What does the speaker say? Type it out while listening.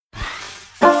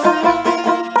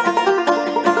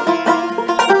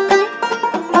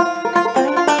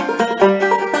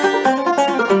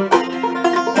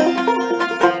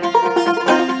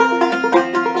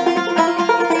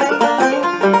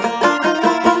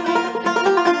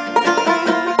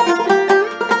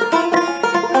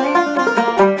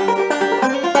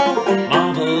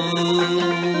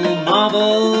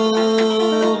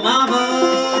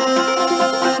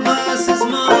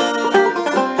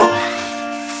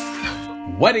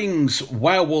Weddings,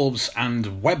 werewolves,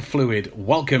 and web fluid.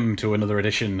 Welcome to another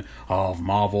edition of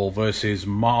Marvel vs.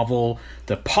 Marvel,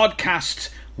 the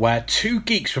podcast where two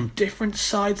geeks from different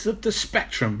sides of the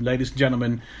spectrum, ladies and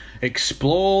gentlemen,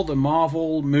 explore the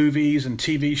Marvel movies and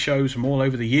TV shows from all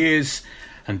over the years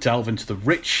and delve into the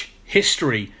rich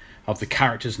history of the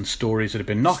characters and stories that have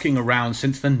been knocking around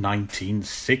since the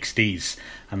 1960s.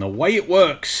 And the way it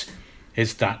works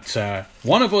is that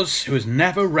one of us who has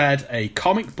never read a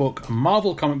comic book, a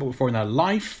Marvel comic book before in their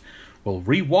life, will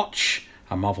rewatch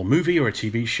a Marvel movie or a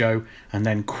TV show and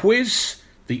then quiz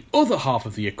the other half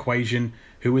of the equation,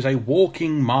 who is a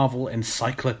walking Marvel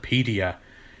encyclopedia.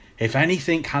 If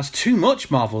anything has too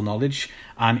much Marvel knowledge,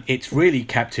 and it's really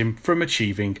kept him from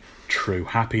achieving true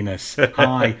happiness.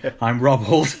 Hi, I'm Rob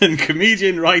Holden,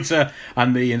 comedian, writer,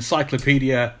 and the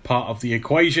encyclopedia part of the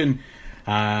equation.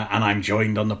 And I'm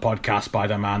joined on the podcast by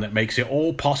the man that makes it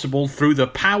all possible through the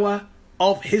power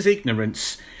of his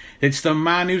ignorance. It's the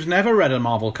man who's never read a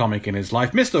Marvel comic in his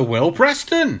life, Mr. Will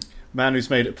Preston. Man who's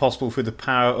made it possible through the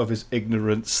power of his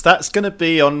ignorance. That's going to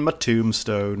be on my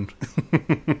tombstone.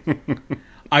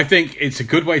 I think it's a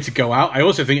good way to go out. I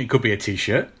also think it could be a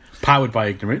t-shirt, powered by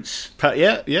ignorance.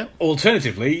 Yeah.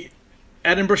 Alternatively,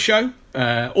 Edinburgh Show,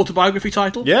 autobiography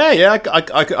title. Yeah,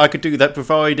 I could do that,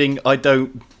 providing I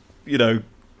don't,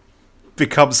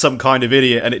 become some kind of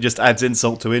idiot and it just adds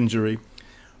insult to injury.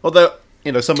 Although,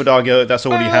 some would argue that's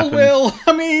already happened. Well,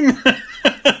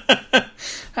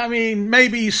 I mean,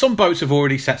 maybe some boats have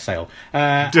already set sail.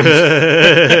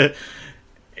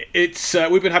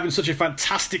 We've been having such a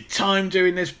fantastic time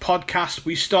doing this podcast.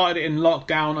 We started it in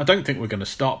lockdown. I don't think we're going to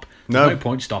stop. There's no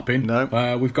point stopping.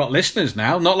 No. We've got listeners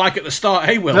now. Not like at the start,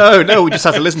 hey, Will? No, we just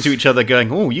have to listen to each other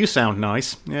going, oh, you sound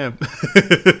nice. Yeah.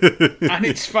 And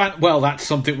it's fun. Well, that's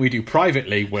something we do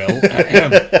privately, Will.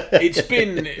 It's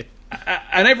been...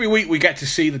 and every week we get to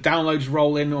see the downloads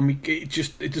roll in, and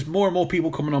there's more and more people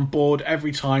coming on board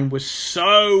every time. We're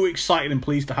so excited and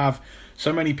pleased to have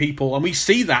so many people, and we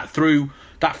see that through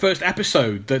that first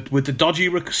episode, that with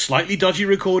the slightly dodgy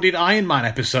recorded Iron Man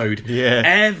episode. Yeah.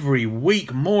 Every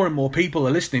week, more and more people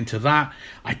are listening to that.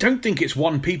 I don't think it's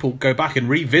one people go back and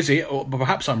revisit, or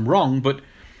perhaps I'm wrong, but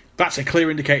that's a clear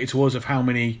indicator to us of how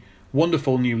many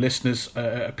wonderful new listeners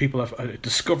people are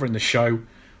discovering the show,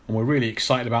 and we're really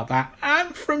excited about that.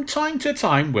 And from time to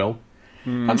time, Will,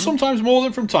 and sometimes more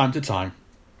than from time to time,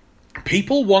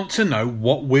 people want to know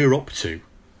what we're up to,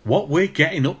 what we're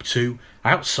getting up to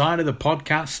outside of the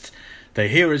podcast. They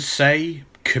hear us say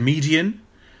comedian,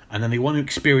 and then they want to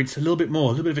experience a little bit more, a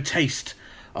little bit of a taste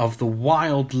of the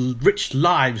wild, rich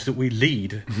lives that we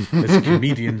lead as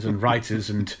comedians and writers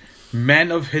and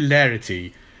men of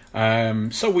hilarity.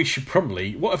 So we should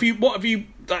probably... What have you...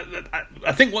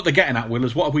 I think what they're getting at, Will,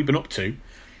 is what have we been up to,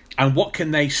 and what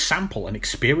can they sample and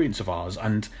experience of ours,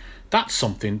 and that's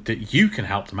something that you can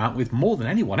help them out with more than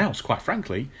anyone else, quite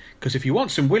frankly, because if you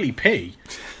want some Willy P,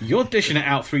 you're dishing it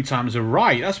out 3 times a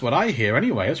right. That's what I hear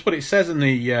anyway. That's what it says in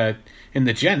the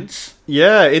gents.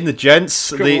 Yeah, in the gents.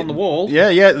 Scribble on the wall.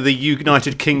 Yeah, the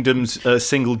United Kingdom's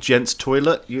single gents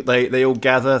toilet. They all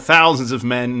gather, thousands of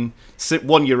men, sit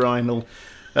one urinal.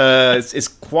 It's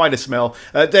quite a smell.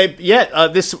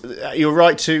 This you're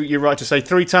right to say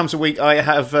 3 times a week. I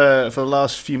have for the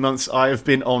last few months I have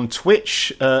been on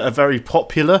Twitch, a very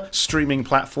popular streaming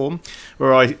platform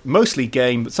where I mostly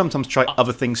game, but sometimes try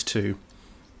other things too.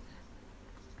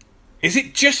 Is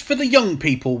it just for the young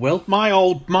people, Will? My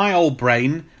old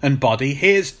brain and body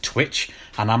hears Twitch,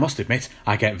 and I must admit,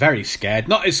 I get very scared.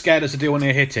 Not as scared as I do when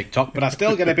I hear TikTok, but I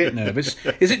still get a bit nervous.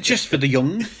 Is it just for the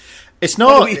young? It's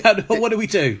not. What do we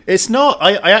do? It's not.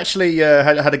 I actually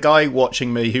had a guy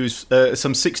watching me who's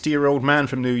some 60-year-old man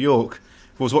from New York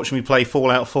who was watching me play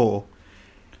Fallout 4.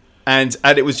 And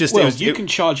it was just... Well, you can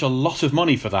charge a lot of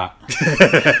money for that.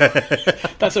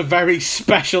 That's a very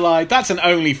specialised... That's an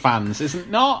OnlyFans, isn't it?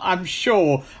 Not, I'm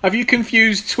sure. Have you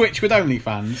confused Twitch with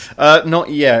OnlyFans? Not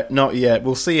yet.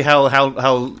 We'll see how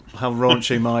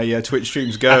raunchy my Twitch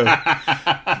streams go.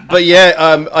 But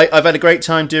yeah, I've had a great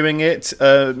time doing it.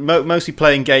 Mostly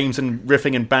playing games and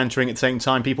riffing and bantering at the same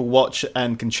time. People watch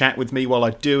and can chat with me while I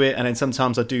do it. And then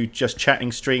sometimes I do just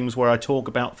chatting streams where I talk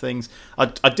about things. I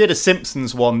did a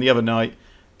Simpsons one the other night,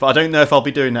 but I don't know if I'll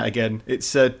be doing that again.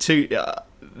 It's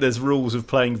there's rules of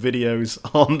playing videos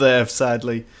on there,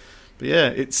 sadly. But yeah,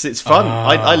 it's fun.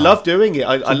 I love doing it.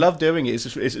 I love doing it.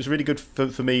 It's really good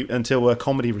for me until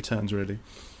comedy returns, really.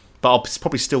 But I'll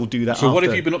probably still do that. So what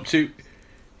have you been up to?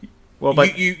 Well,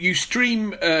 you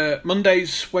stream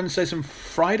Mondays, Wednesdays, and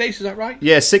Fridays. Is that right?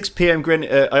 Yeah, 6 p.m.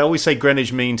 I always say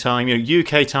Greenwich Mean Time.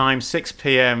 UK time, 6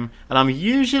 p.m. And I'm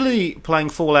usually playing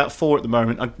Fallout 4 at the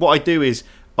moment. What I do is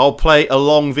I'll play a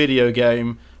long video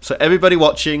game. So everybody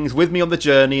watching is with me on the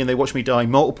journey, and they watch me die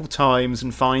multiple times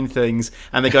and find things,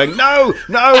 and they're going, no,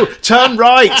 turn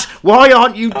right. Why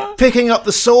aren't you picking up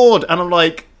the sword? And I'm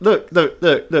like, look.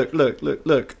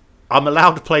 I'm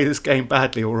allowed to play this game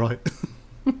badly, all right?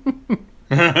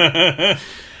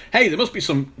 Hey, there must be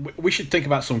some. We should think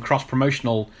about some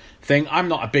cross-promotional thing. I'm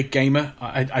not a big gamer.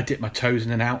 I dip my toes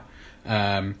in and out.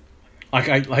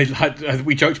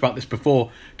 We joked about this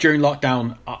before. During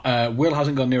lockdown, Will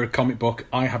hasn't gone near a comic book.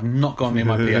 I have not gone near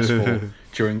my PS4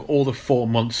 during all the 4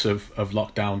 months of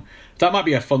lockdown. That might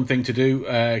be a fun thing to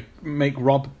do. Make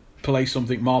Rob play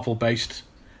something Marvel-based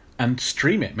and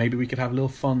stream it. Maybe we could have a little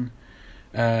fun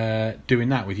doing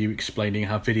that with you explaining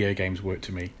how video games work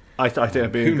to me. I think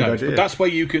that'd be a good idea. But that's where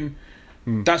you can.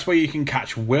 That's where you can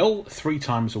catch Will 3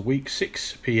 times a week,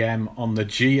 6 p.m. on the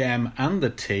GM and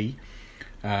the T,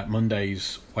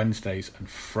 Mondays, Wednesdays, and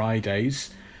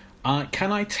Fridays.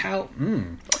 Can I tell?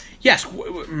 Yes.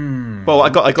 Well, I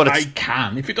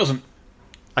can. If it doesn't,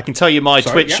 I can tell you my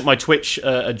Twitch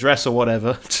address or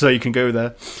whatever, so you can go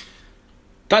there.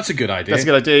 That's a good idea. That's a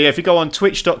good idea. Yeah, if you go on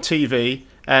twitch.tv.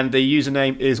 And the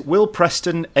username is Will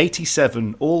Preston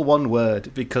 87, all one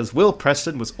word, because Will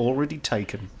Preston was already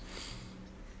taken.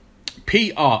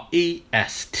 Preston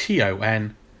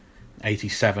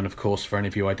 87, of course, for any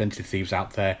of you identity thieves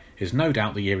out there, is no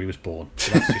doubt the year he was born.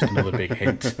 So that's just another big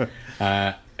hint.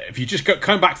 If you just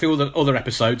come back through all the other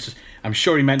episodes, I'm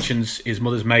sure he mentions his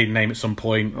mother's maiden name at some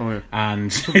point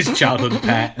and his childhood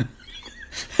pet.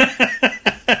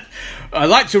 I'd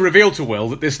like to reveal to Will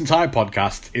that this entire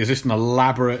podcast is just an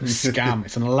elaborate scam.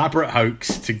 It's an elaborate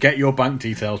hoax to get your bank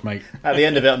details, mate. At the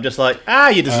end of it, I'm just like,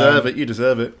 you deserve it. You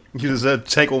deserve it. You deserve to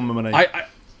take all my money.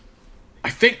 I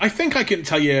think I can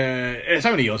tell you. It's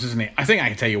only yours, isn't it? I think I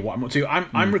can tell you what I'm up to.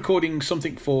 I'm recording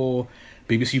something for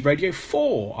BBC Radio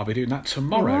 4. I'll be doing that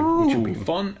tomorrow, which will be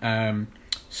fun.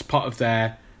 It's part of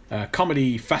their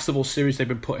comedy festival series they've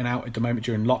been putting out at the moment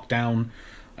during lockdown.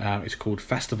 It's called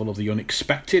Festival of the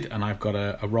Unexpected, and I've got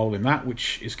a role in that,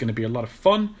 which is going to be a lot of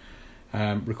fun.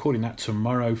 Recording that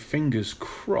tomorrow, fingers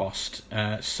crossed.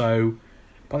 So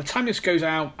by the time this goes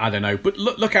out, I don't know, but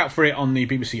look out for it on the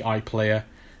BBC iPlayer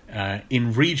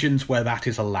in regions where that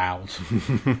is allowed,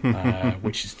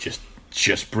 which is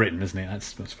just Britain, isn't it?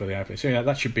 That's for the iPlayer. So yeah,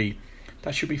 that should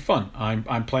be fun.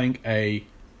 I'm playing a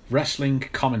wrestling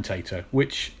commentator,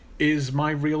 which is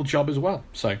my real job as well.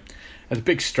 So. It's a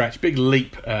big stretch, big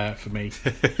leap for me.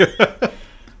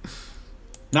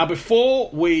 Now, before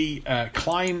we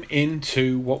climb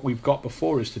into what we've got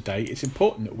before us today, it's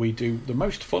important that we do the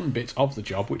most fun bit of the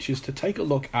job, which is to take a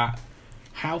look at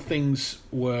how things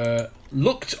were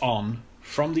looked on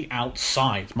from the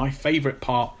outside. My favourite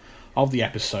part of the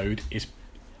episode is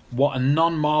what a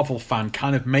non-Marvel fan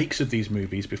kind of makes of these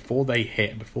movies before they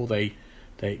hit, before they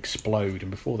explode, and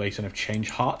before they sort of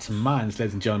change hearts and minds,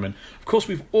 ladies and gentlemen. Of course,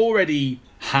 we've already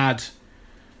had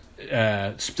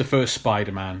the first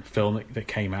Spider-Man film that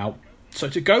came out. So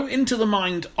to go into the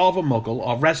mind of a Muggle,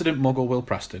 our resident Muggle, Will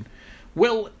Preston.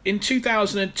 Will, in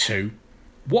 2002,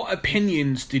 what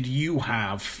opinions did you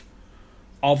have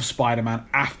of Spider-Man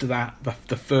after that,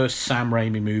 the first Sam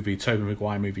Raimi movie, Tobey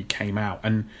Maguire movie, came out?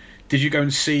 And did you go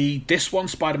and see this one,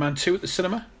 Spider-Man 2, at the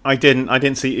cinema? I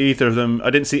didn't see either of them. I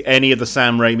didn't see any of the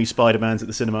Sam Raimi Spider-Mans at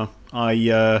the cinema.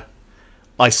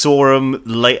 I saw them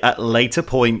at later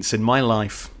points in my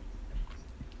life.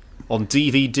 On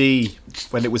DVD,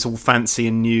 when it was all fancy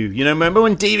and new. You know, remember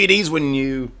when DVDs were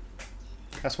new?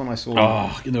 That's when I saw them.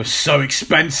 Oh, they were so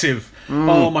expensive.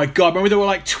 Oh my God, remember they were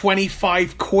like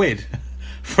 25 quid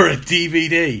for a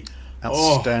DVD?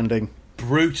 Outstanding.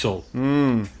 Brutal.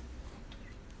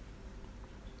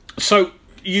 So,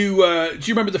 do you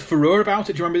remember the furore about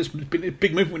it? Do you remember this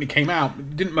big movement when it came out?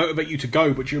 It didn't motivate you to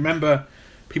go, but do you remember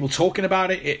people talking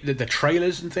about it, the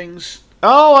trailers and things?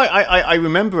 Oh, I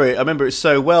remember it. I remember it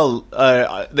so well.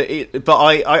 But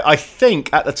I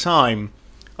think at the time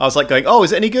I was like going, "Oh,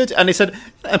 is it any good?" And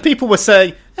people were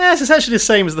saying, "It's essentially the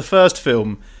same as the first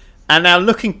film." And now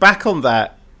looking back on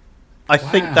that, I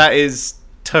think that is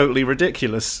totally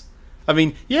ridiculous. I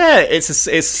mean, yeah, it's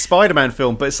a Spider-Man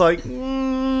film, but it's like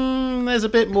there's a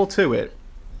bit more to it.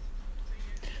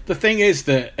 The thing is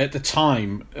that at the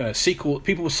time,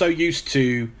 people were so used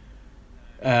to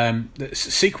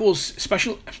sequels,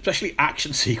 especially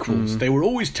action sequels. They were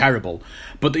always terrible.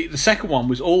 But the second one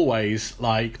was always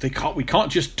like we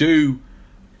can't just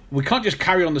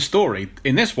carry on the story.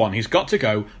 In this one, he's got to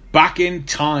go back in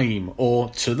time or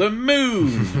to the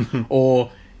moon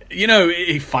or. You know,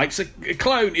 he fights a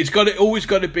clone. It's always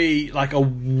got to be like a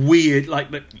weird, like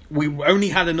we only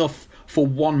had enough for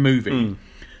one movie.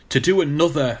 to do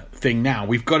another thing now,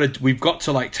 we've got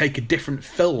to like take a different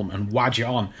film and wadge it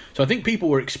on. So I think people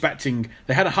were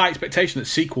they had a high expectation that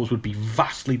sequels would be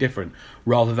vastly different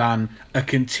rather than a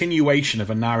continuation of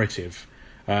a narrative.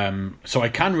 So I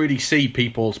can really see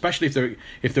people, especially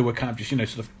if they were kind of just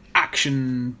sort of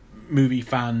action movie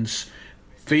fans,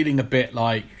 feeling a bit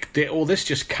like, this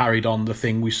just carried on the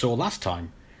thing we saw last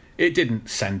time. It didn't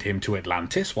send him to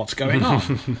Atlantis. What's going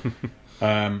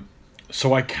on?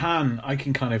 So I can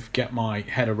kind of get my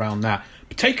head around that.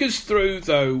 But take us through,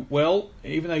 though, Will,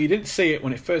 even though you didn't see it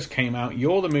when it first came out,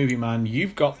 you're the movie man,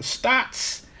 you've got the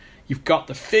stats, you've got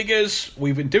the figures.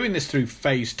 We've been doing this through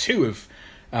phase 2 of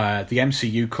the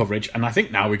MCU coverage, and I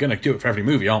think now we're going to do it for every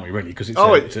movie, aren't we, really? Because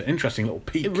it's an interesting little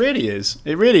peek. It really is.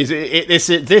 It really is.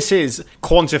 This is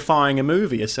quantifying a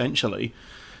movie, essentially.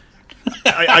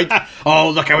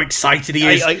 Oh, look how excited he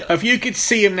is. If you could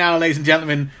see him now, ladies and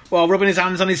gentlemen, rubbing his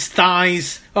hands on his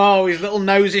thighs. Oh, his little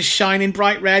nose is shining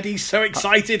bright red. He's so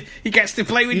excited. He gets to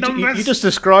play with numbers. You just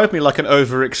described me like an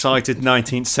overexcited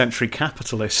 19th century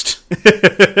capitalist.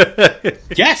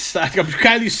 Yes, I'm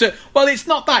kind of. Well, it's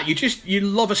not that. You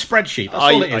love a spreadsheet. That's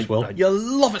all it is, Will. You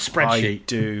love a spreadsheet. I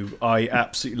do. I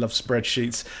absolutely love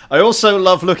spreadsheets. I also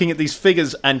love looking at these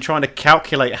figures and trying to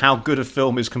calculate how good a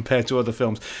film is compared to other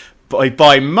films.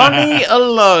 By money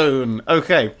alone.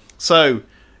 Okay, so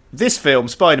this film,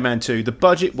 Spider-Man 2, the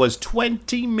budget was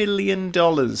 $20 million,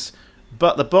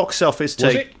 but the box office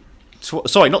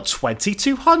sorry, not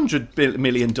 $200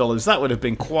 million. That would have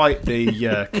been quite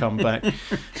the comeback.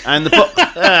 And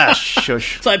the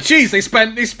shush. It's like, geez, they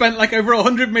spent like over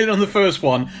 $100 million on the first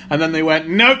one, and then they went,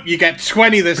 nope, you get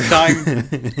 20 this time.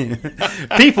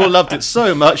 People loved it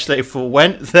so much they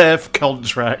forwent their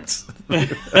contracts.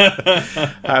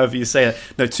 However you say it.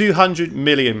 No, $200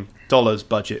 million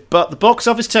budget, but the box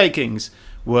office takings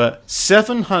were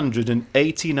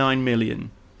 $789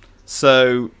 million.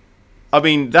 So, I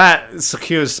mean, that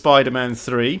secures Spider-Man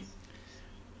 3.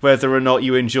 Whether or not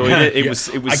you enjoyed it, it was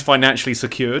financially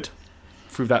secured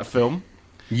through that film.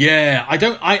 Yeah,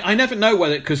 I never know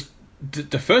whether, because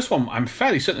the first one, I'm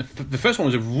fairly certain the first one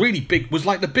was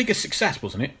like the biggest success,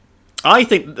 wasn't it? I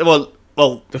think, the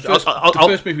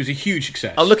first movie was a huge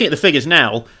success. I'm looking at the figures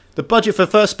now. The budget for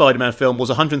the first Spider-Man film was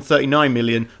 $139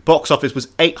 million. Box office was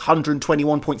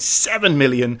 $821.7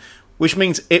 million, which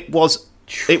means it was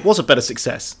a better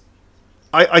success.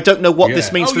 I don't know what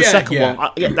this means for the second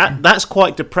one. That's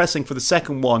quite depressing for the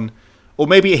second one. Or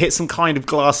maybe it hit some kind of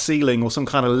glass ceiling or some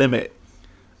kind of limit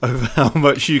over how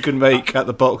much you can make at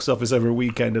the box office over a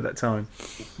weekend at that time.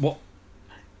 What?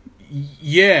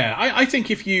 Yeah, I think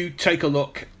if you take a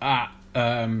look at...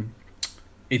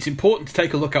 it's important to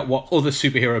take a look at what other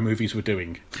superhero movies were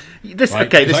doing. This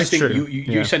is true.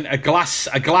 You said a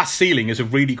glass ceiling is a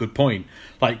really good point.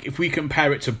 Like, if we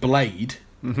compare it to Blade...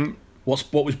 Mm-hmm.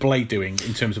 What was Blade doing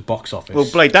in terms of box office? Well,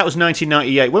 Blade, that was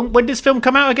 1998. When did this film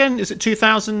come out again? Is it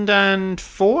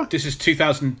 2004? This is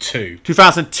 2002.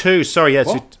 2002, sorry, yeah.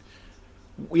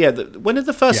 When did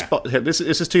the first... This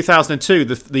is 2002,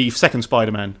 the second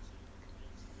Spider-Man.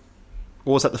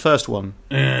 Or was that the first one?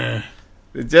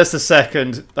 Just a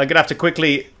second. I'm going to have to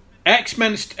quickly...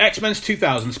 X-Men's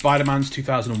 2000, Spider-Man's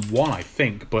 2001, I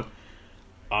think. But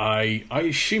I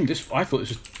assumed this... I thought this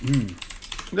was...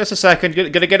 Just a second. Gonna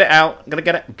get it out. Gonna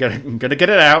get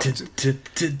it out.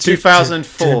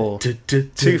 2004.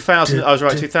 2000. I was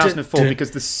right. 2004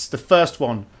 because the first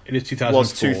one. It is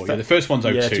 2004. The first one's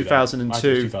 02. Yeah,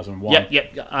 2002. 2001.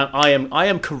 Yeah. I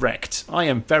am correct. I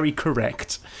am very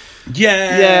correct.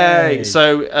 Yay!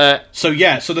 So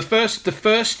the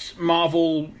first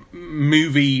Marvel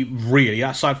movie, really,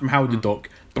 aside from Howard the Duck,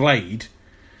 Blade.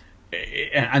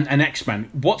 And X-Men,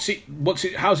 how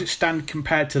does it stand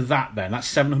compared to that then? That's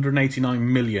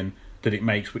 789 million that it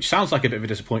makes, which sounds like a bit of a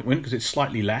disappointment because it's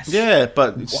slightly less. Yeah,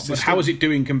 but how is it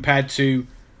doing compared to...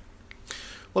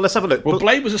 Well, let's have a look. Well,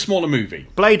 Blade was a smaller movie.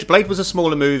 Blade was a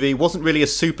smaller movie. Wasn't really a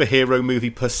superhero movie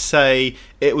per se.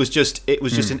 It was just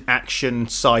an action,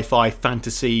 sci-fi,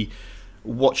 fantasy,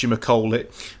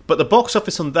 whatchamacallit. But the box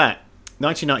office on that,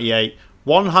 1998,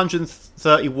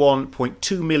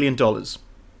 $131.2 million.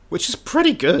 Which is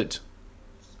pretty good.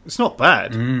 It's not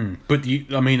bad. But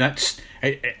that's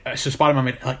so Spider-Man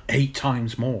made like 8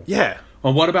 times more. Yeah.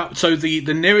 Well, what about... So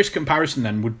the nearest comparison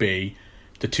then would be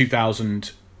the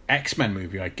 2000 X-Men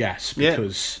movie, I guess,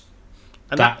 because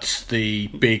that's the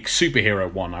big superhero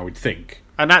one, I would think.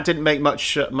 And that didn't make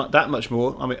that much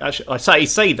more. I mean, actually, I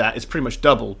say that it's pretty much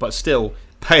double, but still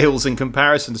pales in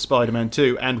comparison to Spider-Man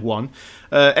 2 and 1.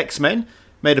 X-Men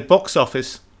made a box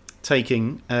office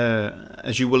taking,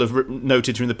 as you will have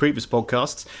noted during the previous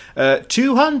podcasts,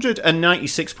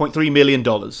 $296.3 million.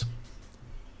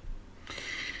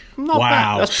 Not wow,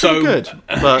 bad. That's pretty good.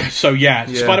 But yeah,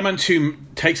 Spider-Man 2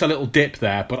 takes a little dip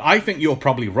there, but I think you're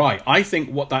probably right. I think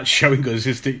what that's showing us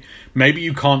is that maybe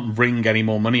you can't wring any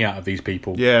more money out of these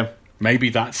people. Yeah. Maybe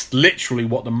that's literally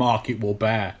what the market will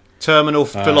bear. Terminal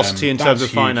velocity in terms of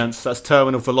huge. Finance. That's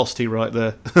terminal velocity right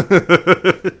there.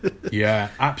 Yeah,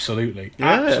 absolutely.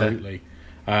 Yeah. Absolutely.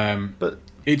 But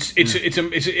it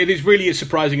is really a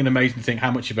surprising and amazing to think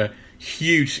how much of a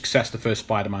huge success the first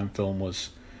Spider-Man film was.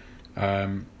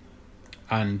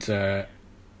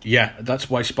 Yeah, that's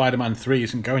why Spider-Man 3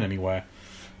 isn't going anywhere.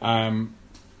 Well,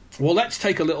 let's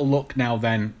take a little look now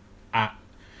then at,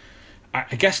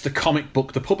 I guess, the comic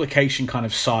book, the publication kind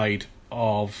of side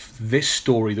of this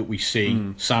story that we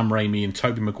see Sam Raimi and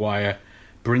Tobey Maguire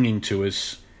bringing to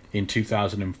us in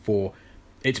 2004.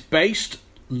 It's based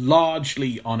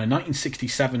largely on a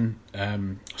 1967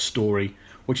 story,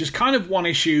 which is kind of one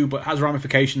issue but has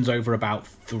ramifications over about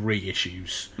 3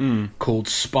 issues, called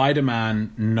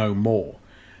Spider-Man No More,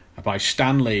 by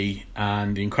Stan Lee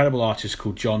and the incredible artist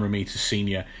called John Romita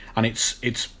Sr. And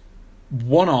it's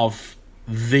one of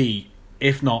the,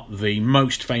 if not the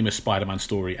most famous Spider-Man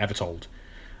story ever told.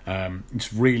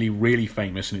 It's really, really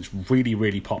famous, and it's really,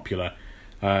 really popular.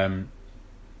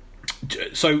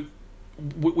 So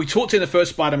we talked in the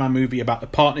first Spider-Man movie about the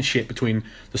partnership between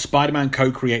the Spider-Man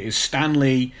co-creators Stan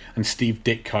Lee and Steve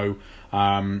Ditko.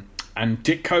 And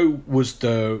Ditko was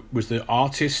the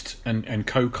artist and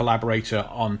co-collaborator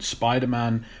on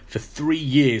Spider-Man for 3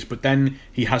 years, but then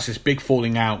he has this big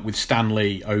falling out with Stan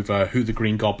Lee over who the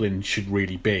Green Goblin should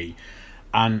really be.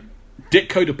 And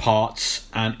Ditko departs,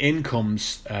 and in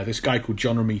comes this guy called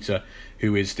John Romita,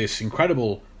 who is this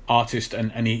incredible artist,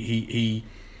 and he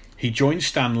joins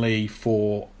Stan Lee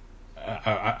for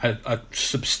a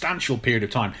substantial period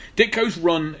of time. Ditko's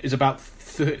run is about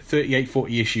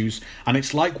 38-40 issues, and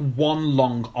it's like one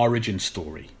long origin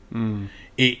story.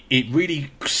 It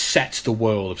really sets the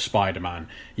world of Spider-Man.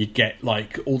 You get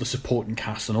like all the supporting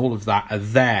cast and all of that are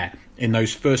there in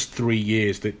those first 3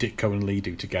 years that Ditko and Lee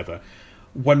do together.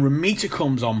 When Romita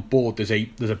comes on board, there's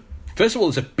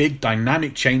a big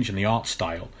dynamic change in the art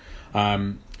style.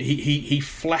 He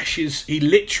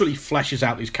literally fleshes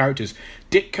out these characters.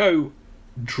 Ditko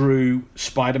drew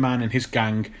Spider-Man and his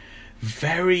gang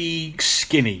very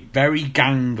skinny, very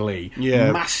gangly,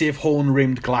 massive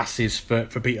horn-rimmed glasses for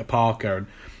Peter Parker. And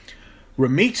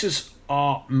Romita's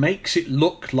art makes it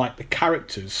look like the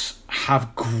characters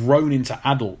have grown into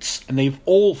adults, and they've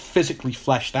all physically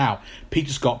fleshed out.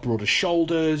 Peter's got broader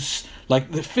shoulders,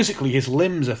 physically his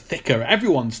limbs are thicker.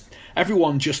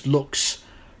 Everyone just looks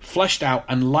fleshed out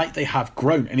and like they have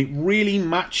grown, and it really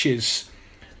matches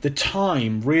the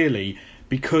time, really,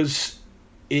 because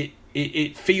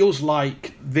it feels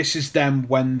like this is them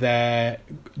when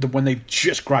they've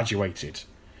just graduated,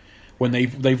 when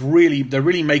they're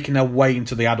really making their way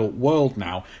into the adult world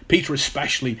now. Peter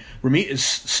especially, Romita's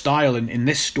style in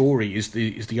this story is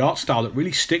the art style that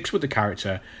really sticks with the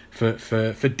character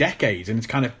for decades, and it's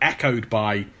kind of echoed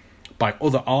by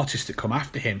other artists that come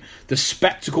after him. The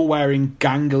spectacle-wearing,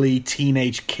 gangly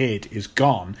teenage kid is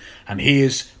gone, and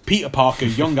here's Peter Parker,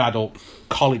 young adult,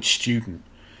 college student.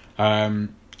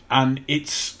 And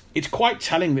it's quite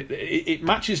telling that it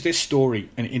matches this story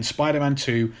in Spider-Man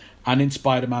 2 and in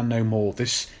Spider-Man No More.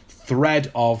 This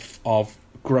thread of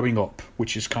growing up,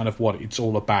 which is kind of what it's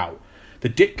all about. The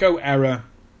Ditko era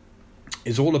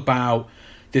is all about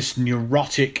this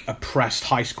neurotic, oppressed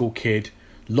high school kid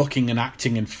looking and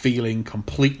acting and feeling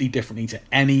completely differently to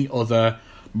any other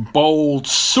bold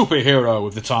superhero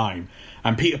of the time.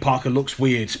 And Peter Parker looks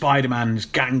weird, Spider-Man's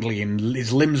gangly, and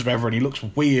his limbs are ever, and he looks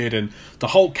weird, and the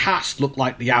whole cast look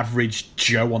like the average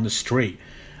Joe on the street.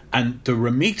 And the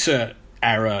Romita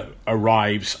era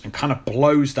arrives and kind of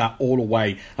blows that all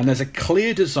away, and there's a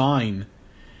clear design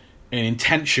and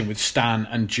intention with Stan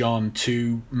and John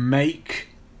to make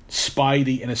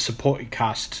Spidey and a supporting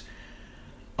cast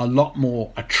a lot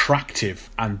more attractive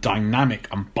and dynamic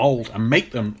and bold, and make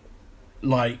them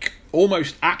like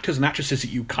almost actors and actresses that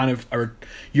you kind of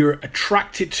you're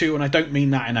attracted to, and I don't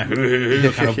mean that in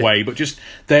a kind of way, but just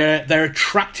they're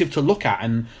attractive to look at,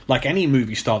 and like any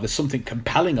movie star, there's something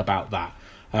compelling about that.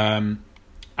 And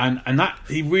that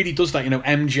he really does that.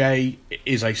 MJ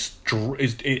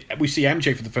we see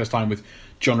MJ for the first time with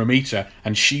John Romita,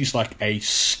 and she's like a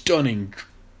stunning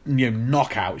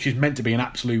knockout. She's meant to be an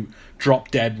absolute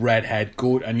drop dead redhead,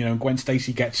 good, and Gwen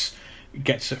Stacy gets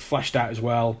it fleshed out as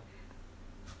well.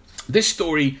 This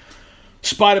story,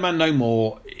 Spider-Man No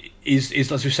More, is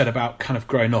as we said, about kind of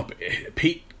growing up.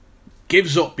 Pete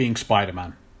gives up being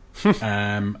Spider-Man,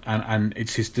 and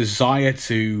it's his desire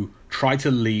to try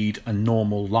to lead a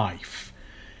normal life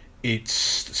it's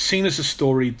seen as a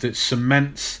story that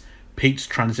cements Pete's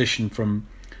transition from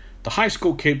the high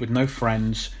school kid with no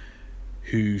friends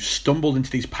who stumbled into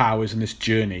these powers and this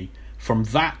journey, from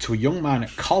that to a young man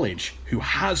at college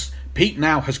Pete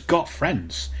now has got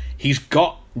friends. He's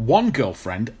got one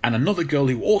girlfriend and another girl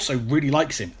who also really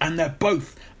likes him, and they're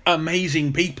both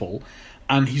amazing people,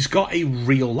 and he's got a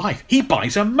real life. He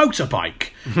buys a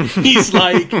motorbike.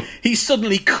 He's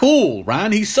suddenly cool,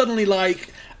 man. He's suddenly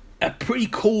like a pretty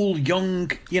cool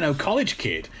young, college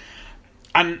kid,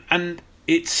 and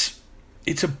it's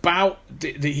about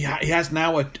he has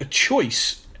now a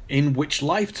choice in which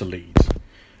life to lead,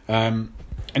 and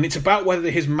it's about whether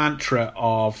his mantra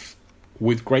of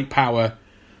 "with great power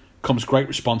comes great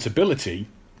responsibility"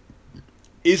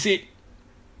 is it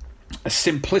a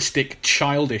simplistic,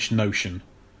 childish notion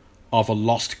of a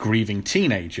lost, grieving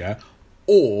teenager,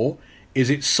 or is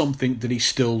it something that he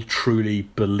still truly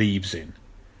believes in?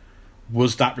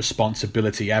 Was that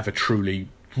responsibility ever truly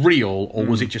real, or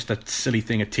was it just a silly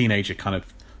thing a teenager kind of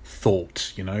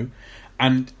thought,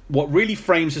 And what really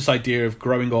frames this idea of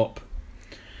growing up,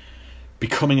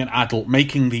 becoming an adult,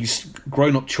 making these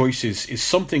grown-up choices is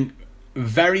something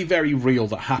very, very real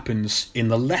that happens in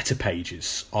the letter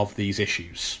pages of these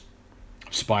issues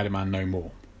of Spider-Man No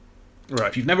More. Right.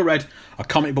 If you've never read a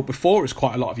comic book before, as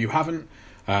quite a lot of you haven't,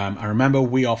 and remember,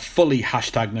 we are fully #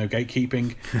 no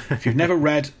gatekeeping. If you've never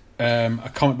read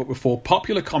a comic book before,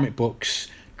 popular comic books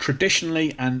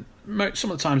traditionally, and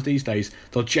some of the times these days,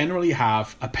 they'll generally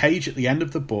have a page at the end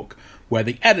of the book where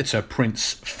the editor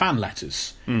prints fan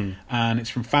letters. And it's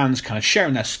from fans kind of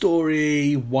sharing their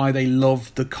story, why they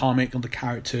love the comic and the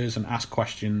characters, and ask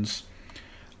questions.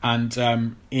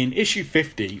 And in issue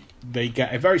 50, they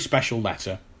get a very special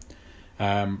letter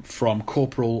from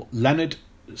Corporal Leonard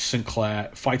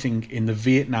Sinclair, fighting in the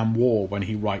Vietnam War when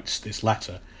he writes this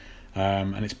letter.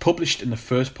 And it's published in the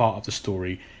first part of the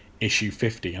story, issue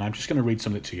 50. And I'm just going to read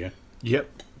some of it to you.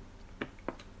 Yep.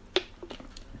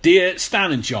 Dear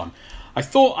Stan and John, I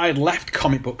thought I had left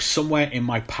comic books somewhere in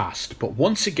my past, but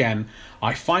once again,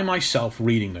 I find myself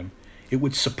reading them. It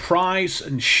would surprise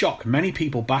and shock many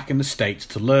people back in the States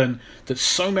to learn that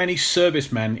so many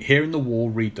servicemen here in the war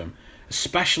read them,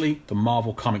 especially the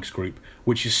Marvel Comics group,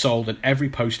 which is sold in every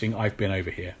posting I've been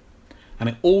over here. And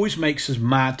it always makes us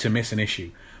mad to miss an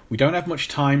issue. We don't have much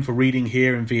time for reading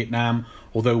here in Vietnam,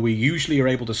 although we usually are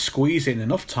able to squeeze in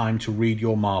enough time to read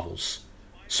your Marvels.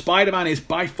 Spider-Man is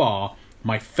by far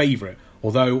my favourite,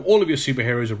 although all of your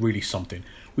superheroes are really something.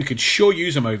 We could sure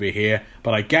use them over here,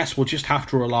 but I guess we'll just have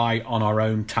to rely on our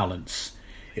own talents.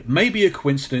 It may be a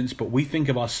coincidence, but we think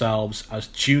of ourselves as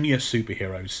junior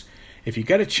superheroes. If you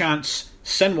get a chance,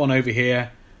 send one over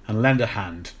here and lend a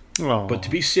hand. Aww. But to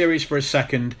be serious for a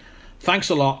second, thanks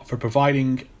a lot for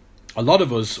providing a lot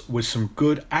of us with some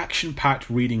good action-packed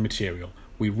reading material.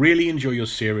 We really enjoy your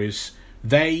series.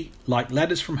 They, like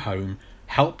letters from home,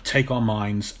 help take our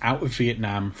minds out of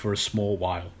Vietnam for a small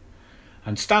while.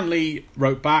 And Stan Lee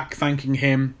wrote back thanking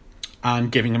him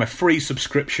and giving him a free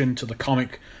subscription to the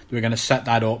comic. We're going to set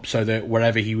that up so that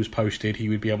wherever he was posted, he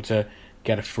would be able to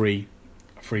get a free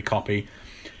copy.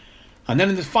 And then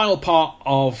in the final part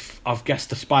of guess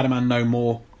the Spider-Man No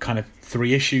More kind of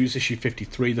 3 issues, issue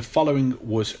 53, the following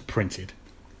was printed.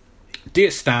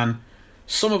 Dear Stan,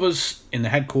 some of us in the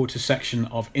headquarters section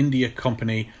of India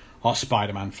Company are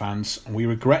Spider-Man fans, and we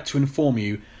regret to inform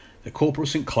you that Corporal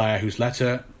Sinclair, whose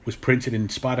letter was printed in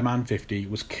Spider-Man 50,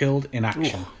 was killed in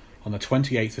action on the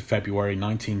 28th of February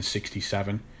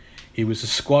 1967. He was the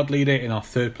squad leader in our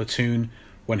 3rd platoon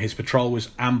when his patrol was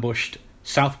ambushed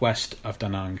southwest of Da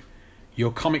Nang.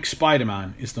 Your comic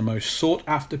Spider-Man is the most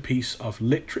sought-after piece of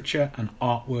literature and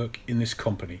artwork in this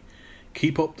company.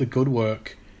 Keep up the good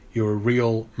work. You're a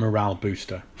real morale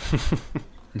booster.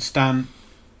 And Stan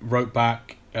wrote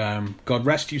back, God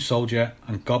rest you, soldier,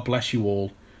 and God bless you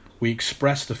all. We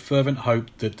express the fervent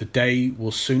hope that the day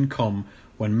will soon come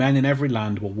when men in every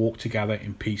land will walk together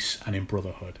in peace and in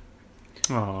brotherhood.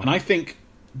 Aww. And I think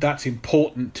that's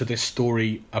important to this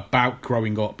story about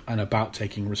growing up and about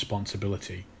taking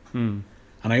responsibility. And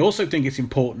I also think it's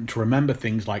important to remember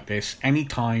things like this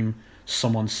anytime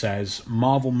someone says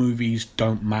Marvel movies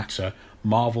don't matter,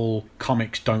 Marvel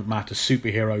comics don't matter,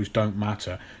 superheroes don't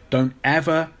matter. Don't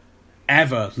ever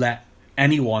let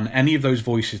anyone, any of those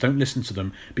voices, don't listen to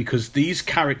them, because these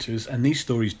characters and these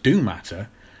stories do matter,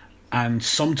 and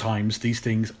sometimes these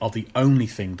things are the only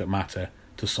thing that matter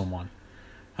to someone.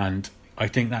 And I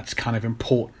think that's kind of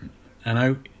important. I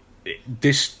know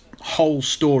this whole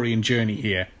story and journey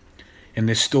here in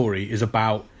this story is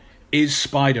about, is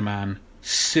Spider-Man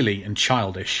silly and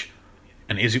childish,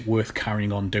 and is it worth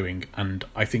carrying on doing? And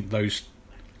I think those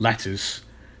letters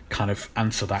kind of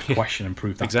answer that question and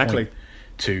prove that exactly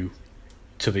point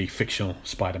to the fictional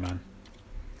Spider-Man.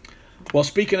 Well,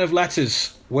 speaking of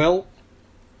letters, Will,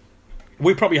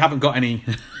 we probably haven't got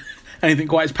anything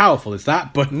quite as powerful as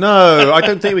that, but no, I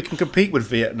don't think we can compete with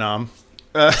Vietnam.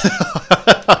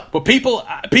 But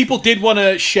people did want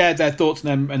to share their thoughts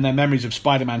and their memories of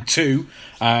Spider-Man 2,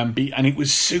 and it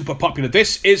was super popular.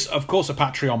 This is, of course, a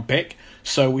Patreon pick,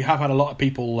 so we have had a lot of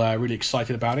people really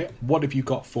excited about it. What have you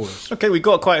got for us? Okay, we've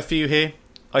got quite a few here.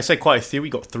 I say quite a few. We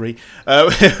got 3.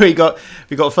 we got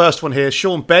first one here.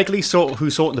 Sean Begley, who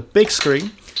saw it on the big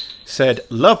screen, said,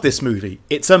 "Love this movie.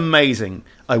 It's amazing.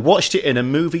 I watched it in a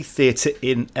movie theatre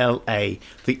in LA.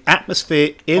 The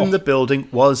atmosphere in the building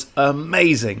was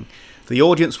amazing. The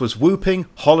audience was whooping,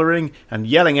 hollering, and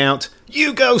yelling out,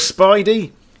 'You go,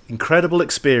 Spidey!' Incredible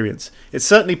experience. It's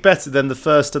certainly better than the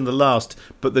first and the last,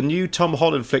 but the new Tom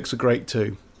Holland flicks are great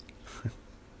too."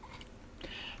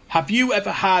 Have you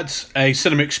ever had a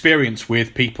cinema experience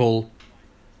with people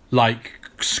like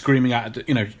screaming at,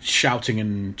 shouting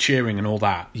and cheering and all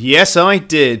that? Yes, I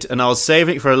did, and I was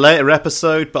saving it for a later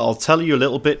episode, but I'll tell you a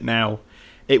little bit now.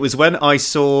 It was when I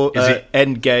saw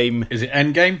Endgame. Is it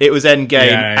Endgame? It was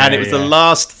Endgame, and it was the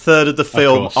last third of the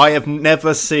film. I have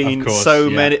never seen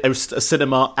many a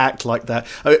cinema act like that.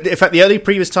 In fact, the only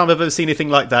previous time I've ever seen anything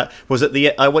like that was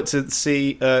I went to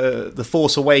see The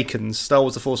Force Awakens, Star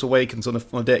Wars: The Force Awakens, on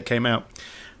the day it came out,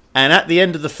 and at the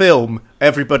end of the film,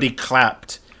 everybody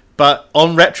clapped. But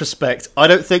on retrospect, I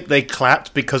don't think they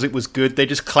clapped because it was good. They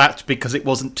just clapped because it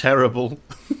wasn't terrible.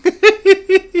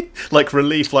 Like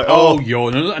relief, like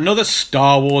you're another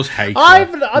Star Wars hater.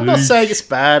 I'm not saying it's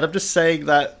bad. I'm just saying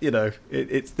that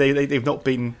they've not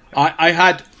been. I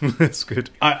had it's good.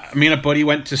 Me and a buddy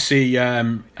went to see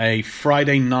a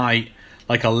Friday night,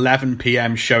 like 11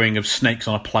 p.m. showing of Snakes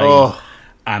on a Plane,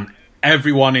 and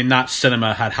everyone in that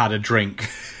cinema had a drink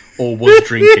or was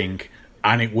drinking,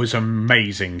 and it was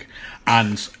amazing.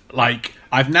 And like,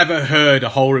 I've never heard a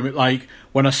whole room like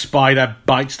when a spider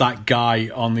bites that guy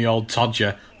on the old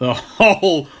Todger, the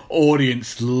whole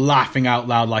audience laughing out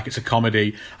loud like it's a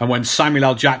comedy. And when Samuel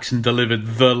L. Jackson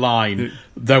delivered the line,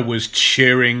 there was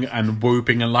cheering and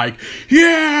whooping and like,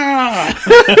 yeah!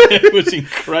 It was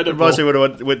incredible. It reminds me when I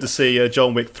went to see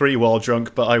John Wick 3 while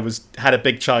drunk, but I had a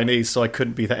big Chinese, so I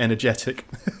couldn't be that energetic.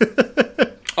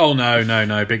 Oh,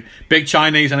 no. Big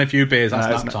Chinese and a few beers.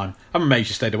 That's nap time. I'm amazed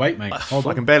you stayed awake, mate.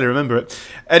 I can barely remember it.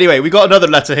 Anyway, we got another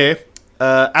letter here.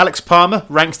 Alex Palmer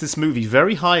ranks this movie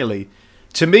very highly.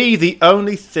 To me, the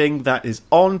only thing that is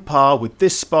on par with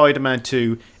this Spider-Man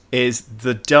 2 is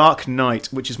The Dark Knight,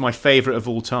 which is my favourite of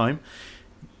all time.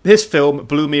 This film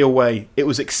blew me away. It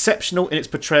was exceptional in its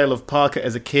portrayal of Parker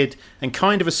as a kid and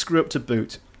kind of a screw-up to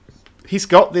boot. He's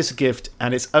got this gift,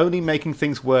 and it's only making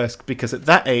things worse because at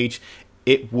that age,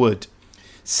 it would.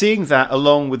 Seeing that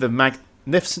along with the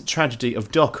magnificent tragedy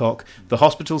of Doc Ock, the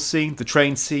hospital scene, the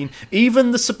train scene,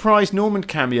 even the surprise Norman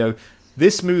cameo,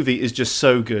 this movie is just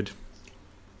so good.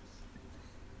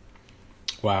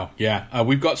 Wow, yeah.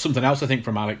 We've got something else, I think,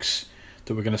 from Alex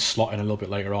that we're going to slot in a little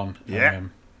bit later on. Yeah.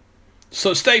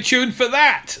 So stay tuned for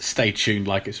that. Stay tuned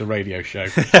like it's a radio show.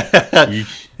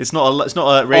 It's not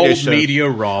a radio Old show. Media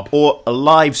Rob. Or a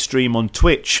live stream on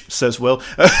Twitch, says Will.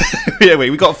 Anyway,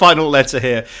 we got a final letter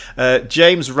here.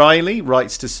 James Riley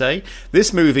writes to say,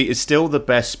 "This movie is still the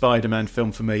best Spider-Man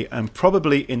film for me, and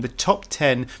probably in the top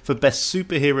 10 for best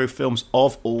superhero films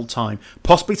of all time.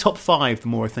 Possibly top 5 the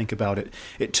more I think about it.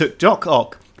 It took Doc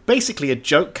Ock, basically a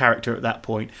joke character at that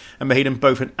point, and made him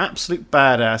both an absolute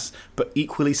badass but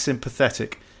equally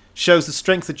sympathetic. Shows the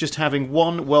strength of just having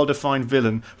one well-defined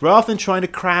villain rather than trying to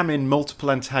cram in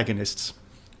multiple antagonists."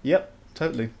 Yep,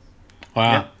 totally.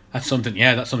 Wow, yeah. That's something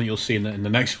you'll see in the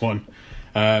next one.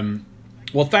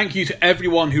 Well, thank you to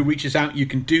everyone who reaches out. You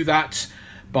can do that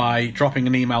by dropping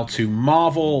an email to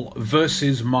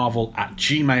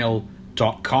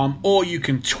marvelversusmarvel@gmail.com, or you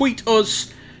can tweet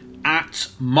us at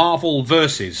Marvel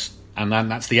Versus, and then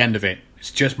that's the end of it.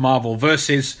 It's just Marvel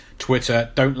Versus.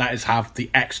 Twitter, don't let us have the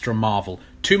extra Marvel.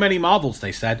 Too many Marvels,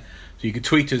 they said. So you can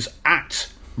tweet us at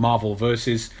Marvel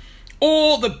Versus.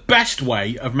 Or the best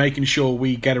way of making sure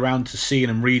we get around to seeing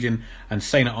and reading and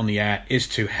saying it on the air is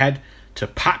to head to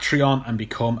Patreon and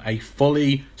become a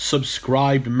fully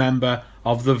subscribed member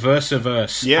of the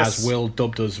Versaverse, as Will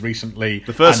dubbed us recently,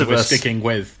 the Versaverse, and we're sticking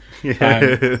with.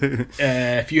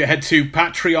 If you head to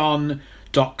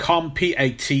patreon.com,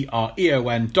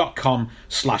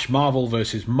 patreon.com/Marvel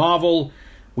versus Marvel,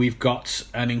 we've got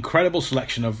an incredible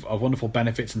selection of wonderful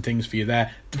benefits and things for you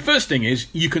there. The first thing is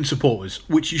you can support us,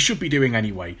 which you should be doing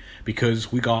anyway,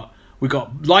 because we got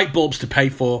light bulbs to pay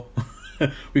for,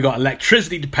 we got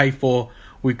electricity to pay for,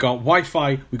 we've got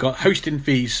Wi-Fi, we've got hosting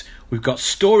fees, we've got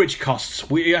storage costs.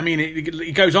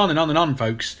 It goes on and on and on,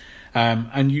 folks.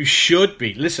 And you should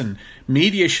be. Listen,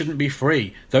 media shouldn't be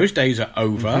free. Those days are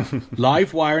over.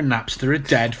 Livewire and Napster are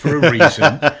dead for a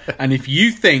reason. And if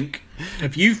you think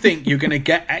you're going to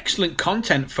get excellent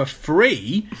content for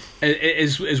free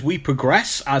as we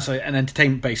progress as an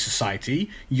entertainment-based society,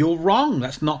 you're wrong.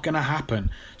 That's not going to happen.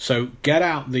 So get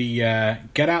out the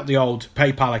old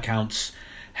PayPal accounts.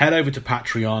 Head over to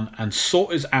Patreon and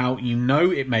sort us out. You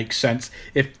know it makes sense.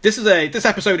 If this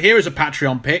episode here is a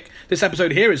Patreon pick, this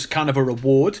episode here is kind of a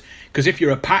reward, because if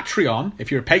you're a patron on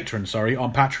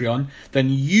Patreon, then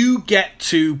you get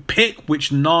to pick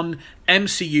which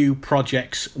non-MCU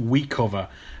projects we cover.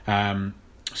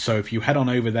 So if you head on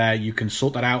over there, you can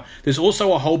sort that out. There's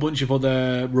also a whole bunch of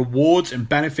other rewards and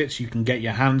benefits you can get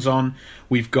your hands on.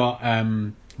 We've got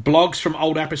blogs from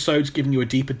old episodes giving you a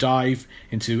deeper dive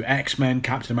into X-Men,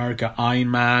 Captain America,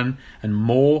 Iron Man, and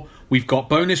more. We've got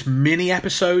bonus mini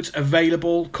episodes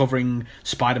available covering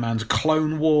Spider-Man's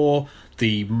Clone War,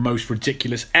 the most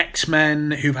ridiculous X-Men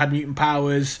who've had mutant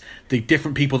powers, the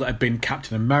different people that have been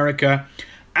Captain America.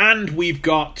 And we've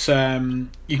got,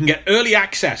 you can get early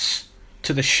access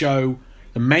to the show,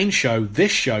 the main show,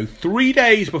 this show, 3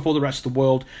 days before the rest of the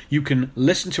world. You can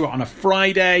listen to it on a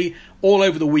Friday, all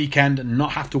over the weekend, and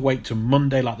not have to wait till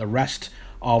Monday like the rest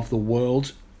of the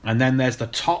world. And then there's the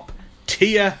top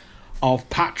tier of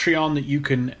Patreon that you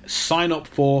can sign up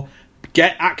for,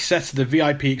 get access to the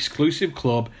VIP exclusive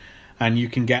club, and you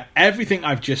can get everything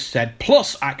I've just said,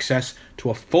 plus access to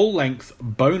a full-length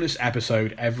bonus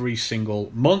episode every single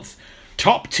month.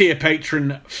 Top tier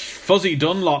patron Fuzzy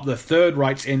Dunlop III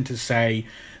writes in to say,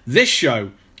 "This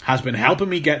show has been helping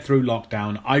me get through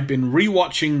lockdown. I've been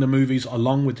rewatching the movies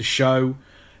along with the show,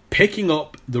 picking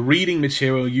up the reading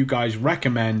material you guys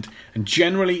recommend, and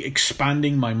generally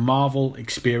expanding my Marvel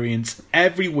experience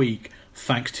every week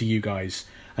thanks to you guys.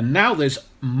 And now there's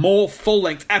more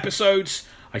full-length episodes.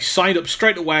 I signed up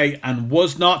straight away and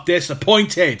was not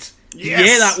disappointed." Yes. You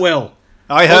hear that, Will?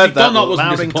 I heard that Dunlop wasn't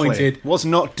loud and clear. disappointed. Was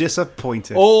not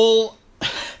disappointed. All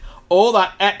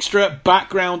that extra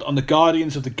background on the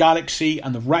Guardians of the Galaxy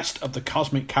and the rest of the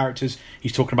cosmic characters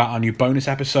he's talking about our new bonus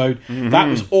episode. Mm-hmm. That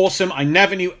was awesome. I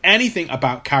never knew anything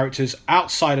about characters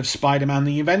outside of Spider-Man and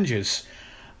the Avengers.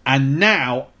 And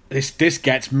now this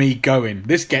gets me going.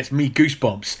 This gets me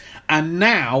goosebumps. And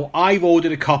now I've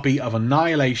ordered a copy of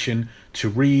Annihilation to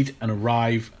read and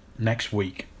arrive next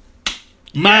week.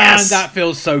 Man, Yes! that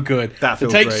feels so good. That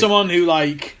feels to take great. someone who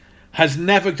has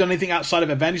never done anything outside of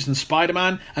Avengers and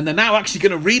Spider-Man, and they're now actually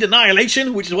going to read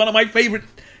Annihilation, which is one of my favourite.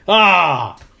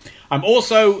 I'm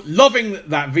also loving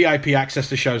that VIP access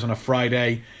to shows on a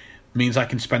Friday. Means I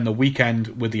can spend the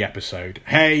weekend with the episode.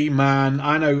 Hey, man,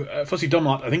 I know Fuzzy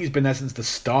Dunlop, I think he's been there since the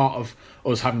start of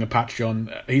us having a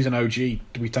Patreon. He's an OG.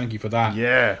 We thank you for that.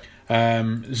 Yeah.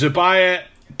 Zubair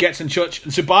gets in touch.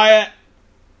 Zubair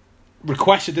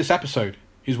requested this episode.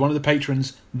 He's one of the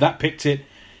patrons that picked it.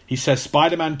 He says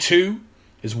Spider-Man 2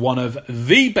 is one of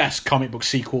the best comic book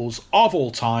sequels of all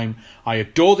time. I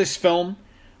adore this film,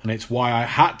 and it's why I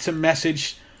had to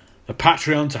message the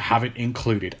Patreon to have it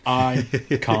included. I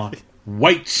can't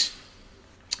wait.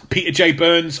 Peter J.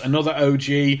 Burns, another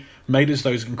OG, made us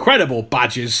those incredible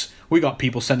badges. We got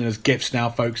people sending us gifts now,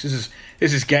 folks. This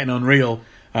is getting unreal.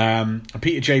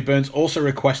 Peter J. Burns also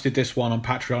requested this one on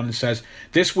Patreon and says,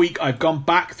 "This week I've gone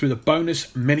back through the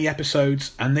bonus mini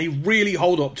episodes and they really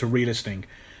hold up to re-listening.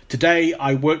 Today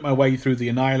I worked my way through the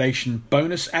Annihilation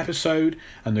bonus episode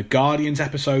and the Guardians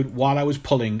episode while I was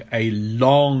pulling a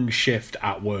long shift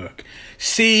at work."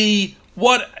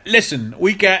 Listen,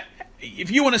 we get,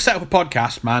 if you want to set up a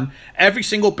podcast, man, every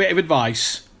single bit of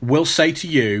advice will say to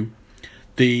you,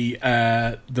 the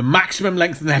maximum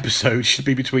length of an episode should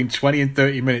be between 20 and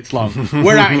 30 minutes long.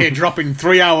 We're out here dropping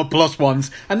 3-hour plus ones,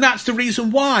 and that's the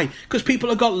reason why. Because people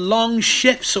have got long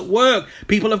shifts at work.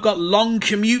 People have got long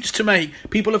commutes to make.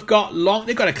 People have got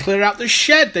they've got to clear out the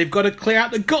shed. They've got to clear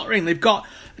out the guttering. They've got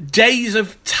days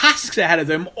of tasks ahead of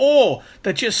them, or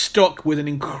they're just stuck with an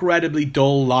incredibly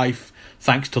dull life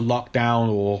thanks to lockdown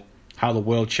or how the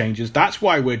world changes. That's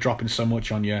why we're dropping so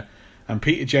much on you. And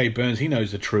Peter J. Burns, he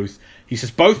knows the truth. He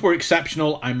says, both were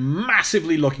exceptional. I'm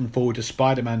massively looking forward to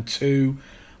Spider-Man 2.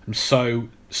 I'm so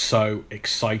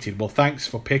excited. Well, thanks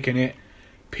for picking it,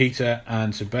 Peter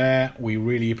and Zubair. We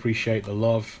really appreciate the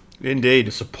love. Indeed.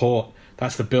 The support.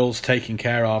 That's the bills taken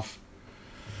care of.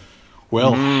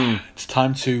 Well, it's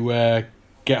time to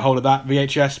get hold of that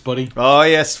VHS, buddy. Oh,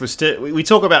 yes. We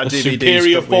talk about the DVDs.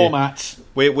 Superior formats.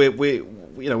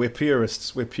 We're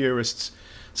purists. We're purists.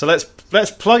 So let's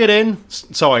plug it in.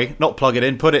 Sorry, not plug it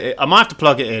in. Put it in. I might have to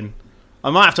plug it in. I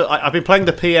might have to. I've been playing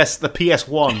the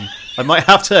PS1. I might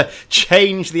have to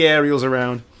change the aerials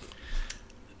around.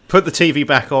 Put the TV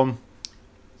back on.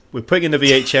 We're putting in the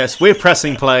VHS. We're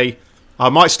pressing play. I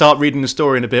might start reading the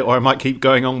story in a bit, or I might keep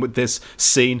going on with this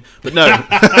scene. But no,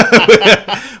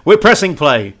 we're pressing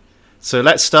play. So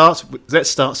let's start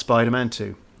Spider-Man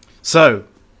 2. So,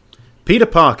 Peter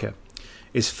Parker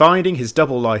is finding his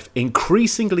double life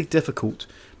increasingly difficult,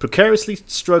 precariously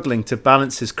struggling to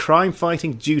balance his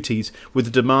crime-fighting duties with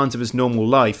the demands of his normal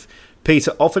life.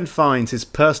 Peter often finds his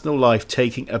personal life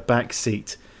taking a back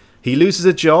seat. He loses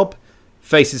a job,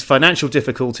 faces financial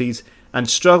difficulties, and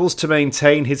struggles to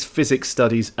maintain his physics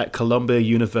studies at Columbia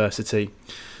University.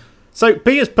 So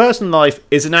Peter's personal life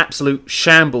is an absolute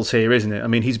shambles here, isn't it? I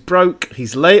mean, he's broke,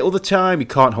 he's late all the time, he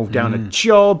can't hold down a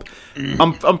job.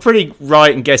 I'm pretty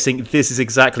right in guessing this is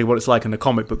exactly what it's like in the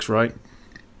comic books, right?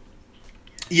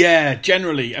 Yeah,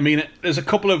 generally. I mean, there's a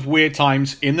couple of weird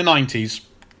times in the 90s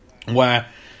where,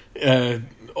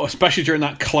 especially during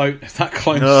that clone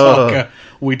saga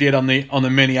we did on the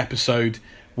mini episode,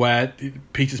 where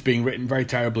Peter's being written very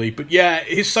terribly. But yeah,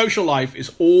 his social life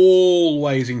is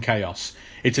always in chaos.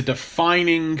 It's a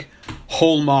defining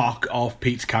hallmark of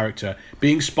Pete's character.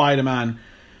 Being Spider-Man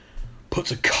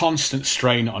puts a constant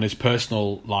strain on his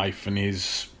personal life and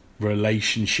his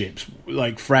relationships,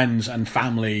 like friends and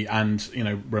family and,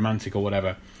 romantic or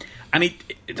whatever. And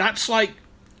that's like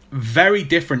very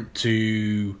different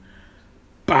to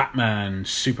Batman,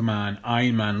 Superman,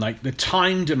 Iron Man. Like, the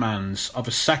time demands of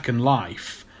a second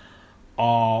life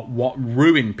are what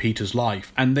ruin Peter's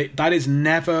life, and that is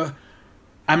never.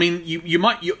 I mean, you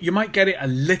might get it a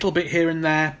little bit here and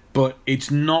there, but it's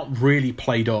not really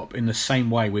played up in the same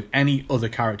way with any other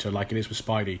character like it is with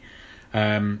Spidey.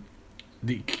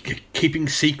 Keeping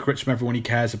secrets from everyone he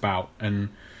cares about, and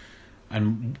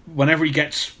whenever he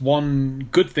gets one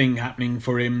good thing happening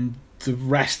for him, the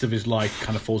rest of his life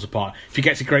kind of falls apart. If he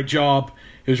gets a great job,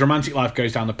 his romantic life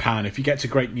goes down the pan. If he gets a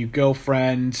great new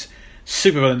girlfriend,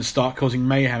 supervillains start causing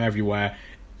mayhem everywhere.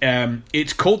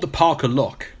 It's called the Parker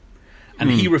look, and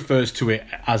he refers to it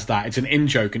as that. It's an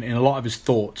in-joke in a lot of his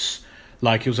thoughts.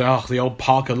 Like, he'll say, the old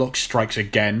Parker look strikes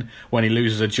again when he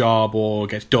loses a job or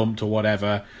gets dumped or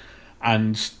whatever.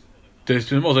 And there's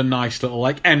some other nice little,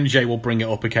 like, MJ will bring it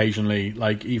up occasionally,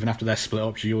 like, even after they're split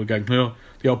up, she will go,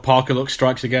 the old Parker look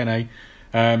strikes again, eh?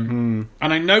 And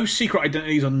I know secret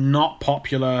identities are not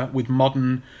popular with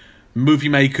modern movie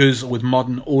makers or with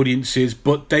modern audiences,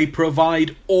 but they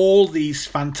provide all these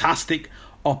fantastic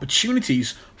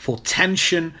opportunities for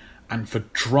tension and for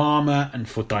drama and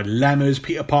for dilemmas.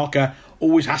 Peter Parker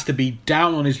always has to be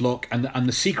down on his luck, and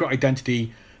the secret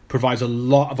identity provides a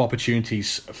lot of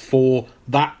opportunities for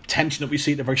that tension that we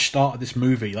see at the very start of this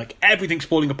movie. Like, everything's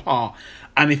falling apart,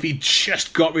 and if he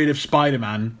just got rid of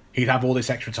Spider-Man, he'd have all this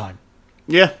extra time.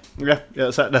 Yeah,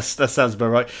 that sounds about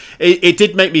right. It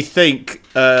did make me think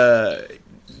that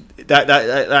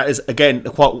is, again,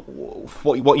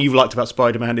 what you've liked about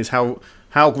Spider-Man is how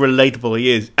relatable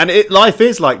he is, and life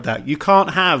is like that. You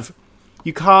can't have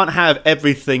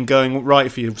everything going right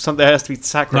for you. There has to be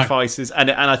sacrifices, no.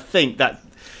 and I think that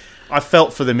I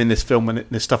felt for them in this film when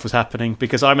this stuff was happening,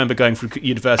 because I remember going through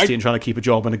university and trying to keep a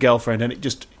job and a girlfriend, and it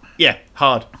just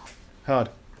hard.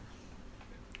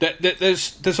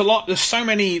 There's a lot. There's so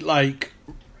many, like,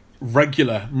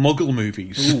 regular Muggle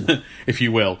movies, if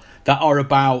you will, that are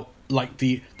about, like,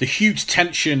 the huge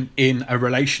tension in a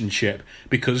relationship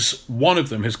because one of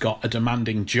them has got a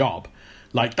demanding job.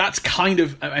 Like, that's kind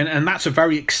of, and that's a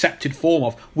very accepted form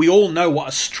of, we all know what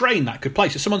a strain that could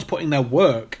place. If someone's putting their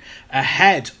work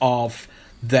ahead of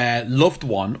their loved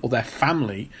one or their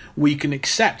family, we can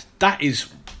accept that is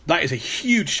a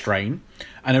huge strain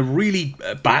and a really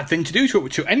bad thing to do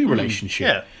to any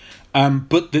relationship.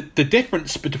 But the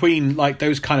difference between, like,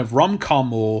 those kind of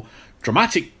rom-com or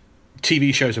dramatic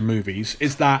TV shows and movies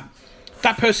is that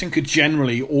person could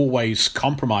generally always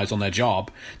compromise on their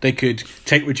job. They could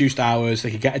take reduced hours,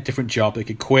 they could get a different job, they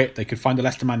could quit, they could find a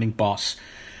less demanding boss.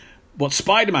 What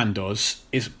Spider-Man does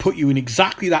is put you in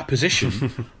exactly that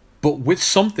position, but with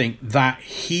something that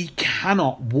he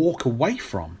cannot walk away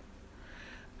from.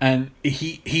 And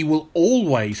he will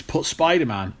always put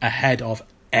Spider-Man ahead of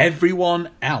everyone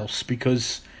else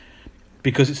because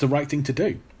it's the right thing to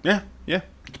do. Yeah.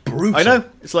 It's brutal. I know.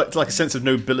 It's like a sense of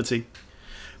nobility.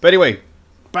 But anyway,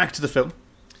 back to the film.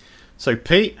 So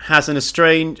Pete has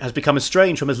become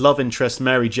estranged from his love interest,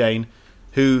 Mary Jane,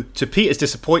 who, to Peter's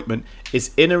disappointment,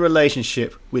 is in a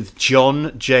relationship with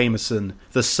John Jameson,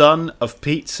 the son of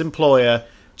Pete's employer,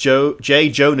 J.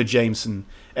 Jonah Jameson.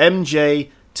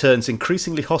 MJ turns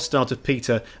increasingly hostile to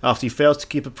Peter after he fails to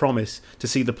keep a promise to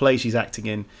see the play she's acting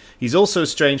in. He's also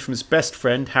estranged from his best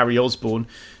friend, Harry Osborn,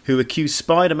 who accused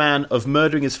Spider-Man of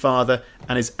murdering his father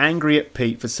and is angry at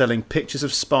Pete for selling pictures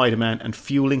of Spider-Man and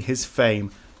fueling his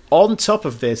fame. On top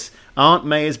of this, Aunt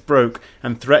May is broke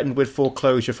and threatened with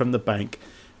foreclosure from the bank.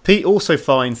 Pete also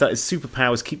finds that his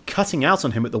superpowers keep cutting out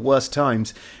on him at the worst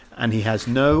times, and he has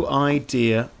no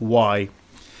idea why.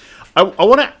 I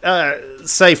want to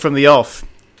say from the off,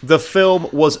 the film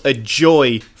was a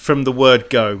joy from the word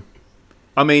go.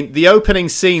 I mean, the opening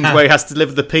scenes where he has to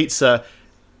deliver the pizza,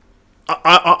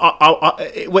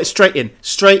 it went straight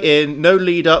in, no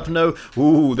lead up, no,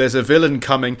 ooh, there's a villain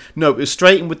coming. No, it was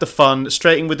straight in with the fun,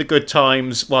 straight in with the good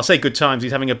times. Well, I say good times,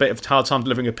 he's having a bit of a hard time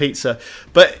delivering a pizza.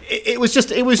 But it was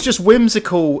just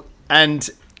whimsical and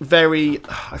very.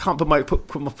 I can't put my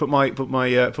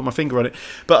finger on it,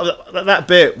 but that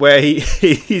bit where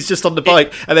he's just on the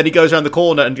bike and then he goes around the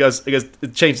corner and goes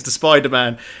changes to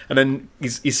Spider-Man, and then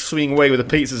he's swinging away with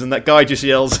the pizzas, and that guy just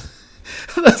yells,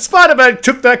 "Spider-Man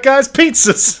took that guy's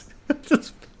pizzas."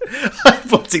 I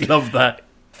fucking love that.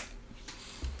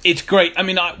 It's great. I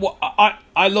mean,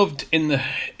 I loved in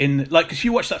like, if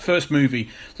you watch that first movie,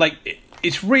 like,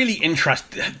 it's really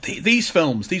interesting. These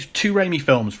films, these two Raimi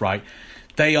films, right?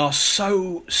 They are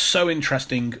so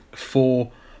interesting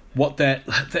for what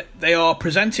they are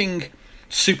presenting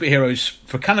superheroes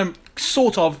for kind of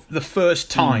sort of the first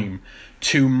time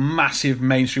to massive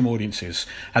mainstream audiences,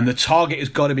 and the target has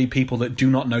got to be people that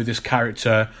do not know this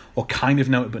character or kind of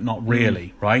know it but not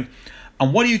really, right?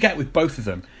 And what do you get with both of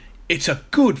them? It's a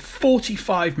good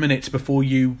 45 minutes before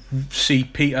you see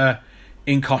Peter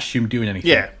in costume doing anything.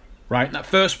 Yeah. Right? That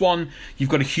first one, you've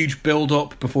got a huge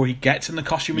build-up before he gets in the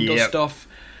costume and does stuff.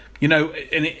 You know,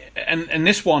 and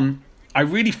this one, I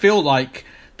really feel like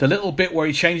the little bit where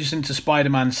he changes into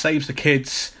Spider-Man, saves the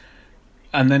kids,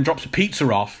 and then drops a pizza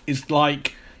off, is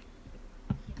like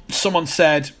someone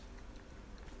said,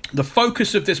 the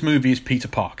focus of this movie is Peter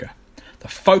Parker. The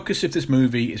focus of this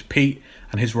movie is Pete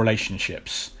and his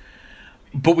relationships.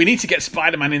 But we need to get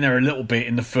Spider-Man in there a little bit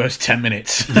in the first 10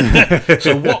 minutes.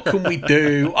 So what can we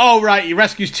do? Oh, right, he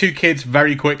rescues two kids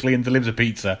very quickly and delivers a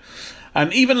pizza.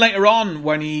 And even later on,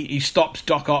 when he stops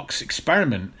Doc Ock's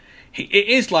experiment, it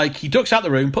is like he ducks out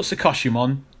the room, puts the costume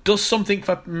on, does something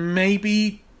for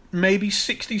maybe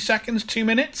 60 seconds, 2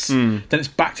 minutes, then it's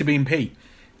back to being Pete.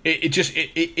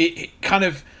 It kind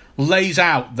of lays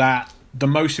out that the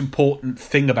most important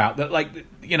thing about that, like,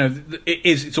 you know,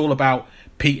 it's all about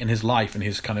Pete and his life and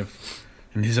his kind of,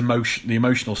 and his emotion, the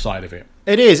emotional side of it.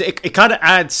 It is. It kind of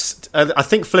adds. I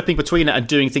think flipping between it and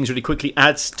doing things really quickly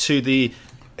adds to the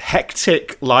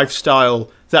hectic lifestyle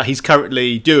that he's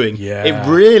currently doing. Yeah. It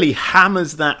really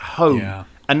hammers that home. Yeah.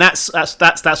 And that's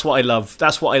what I love.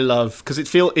 That's what I love, because it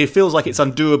feels like it's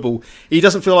undoable. He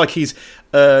doesn't feel like he's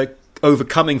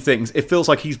overcoming things. It feels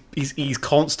like he's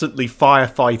constantly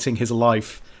firefighting his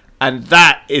life, and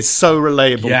that is so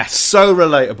relatable. Yes. So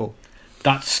relatable.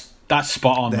 That's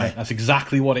spot on, mate. That's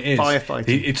exactly what it is.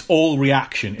 Firefighting. It's all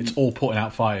reaction. It's all putting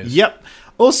out fires. Yep.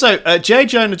 Also, J.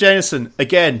 Jonah Jameson,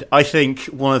 again, I think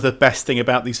one of the best thing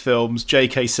about these films,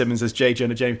 J.K. Simmons as J.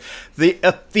 Jonah Jameson,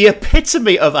 the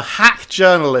epitome of a hack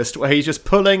journalist where he's just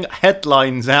pulling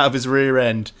headlines out of his rear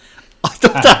end. I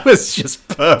thought that was just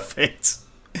perfect.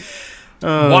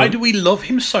 Why do we love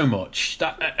him so much?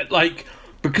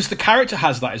 Because the character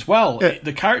has that as well. Yeah.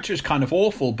 The character is kind of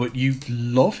awful, but you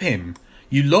love him.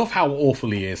 You love how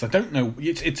awful he is. I don't know.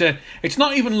 It's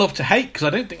not even love to hate, because I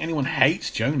don't think anyone hates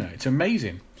Jonah. It's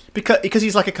amazing. Because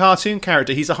he's like a cartoon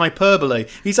character. He's a hyperbole.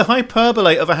 He's a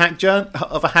hyperbole of a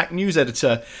hack news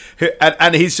editor,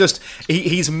 and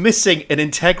he's missing an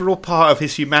integral part of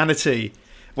his humanity,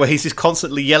 where he's just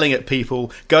constantly yelling at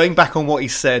people, going back on what he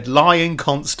said, lying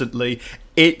constantly.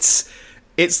 It's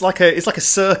like a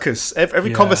circus.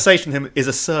 Every conversation with him is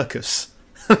a circus.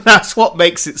 That's what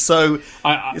makes it so.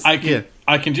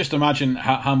 I can just imagine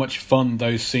how much fun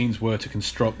those scenes were to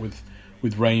construct with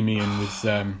Raimi and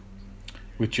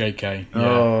with JK.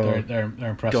 Yeah, they're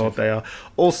impressive. God, they are.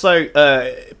 Also,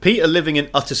 Peter living in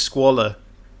utter squalor.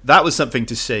 That was something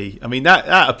to see. I mean,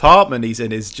 that apartment he's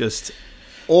in is just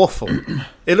awful.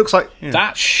 It looks like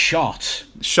that shot.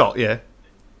 Yeah.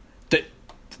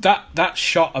 That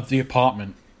shot of the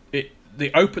apartment.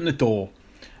 They open the door,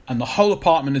 and the whole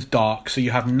apartment is dark, so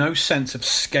you have no sense of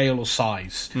scale or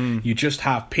size. You just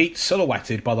have Pete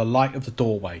silhouetted by the light of the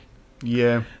doorway.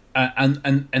 Yeah.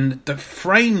 And the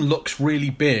frame looks really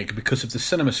big because of the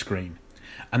cinema screen.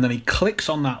 And then he clicks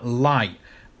on that light,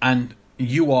 and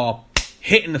you are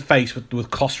hit in the face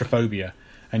with claustrophobia,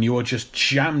 and you are just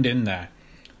jammed in there.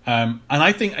 And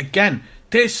I think, again,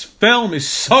 this film is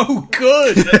so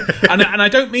good. and I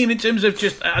don't mean in terms of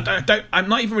just... I'm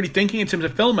not even really thinking in terms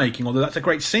of filmmaking, although that's a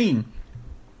great scene.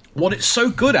 What it's so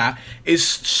good at is,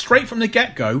 straight from the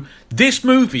get-go, this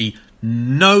movie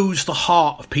knows the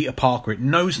heart of Peter Parker. It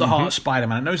knows the heart of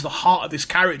Spider-Man. It knows the heart of this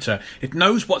character. It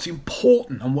knows what's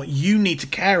important and what you need to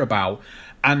care about.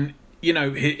 And, you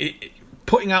know,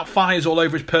 putting out fires all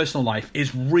over his personal life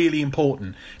is really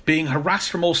important. Being harassed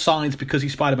from all sides because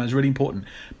he's Spider-Man is really important.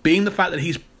 Being the fact that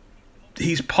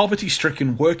he's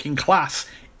poverty-stricken, working class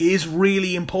is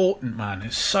really important, man.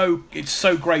 It's so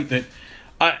great that...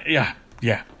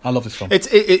 Yeah, I love this film.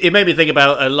 It made me think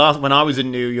about when I was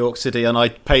in New York City and I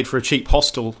paid for a cheap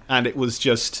hostel, and it was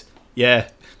just,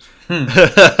 it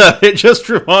just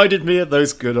reminded me of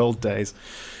those good old days.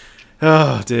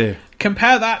 Oh, dear.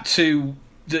 Compare that to,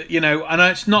 and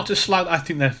it's not to slight, I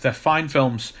think they're fine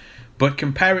films, but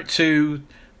compare it to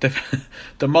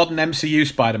the modern MCU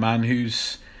Spider-Man,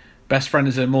 whose best friend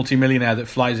is a multimillionaire that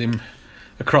flies him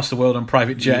across the world on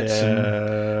private jets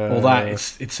and all that.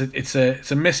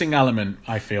 It's a missing element,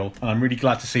 I feel, and I'm really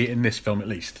glad to see it in this film at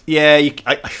least. Yeah,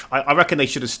 I reckon they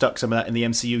should have stuck some of that in the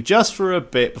MCU just for a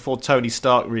bit before Tony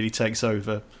Stark really takes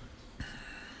over.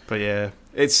 But yeah,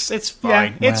 it's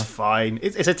fine. Yeah, it's fine.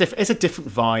 It's a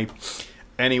different vibe.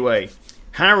 Anyway,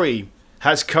 Harry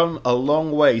has come a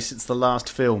long way since the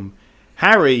last film.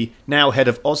 Harry, now head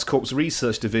of Oscorp's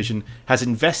research division, has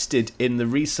invested in the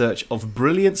research of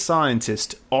brilliant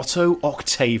scientist Otto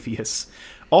Octavius.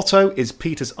 Otto is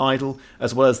Peter's idol,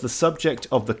 as well as the subject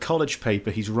of the college paper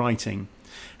he's writing.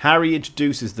 Harry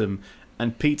introduces them,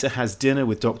 and Peter has dinner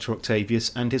with Dr.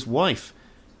 Octavius and his wife.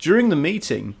 During the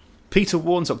meeting, Peter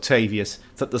warns Octavius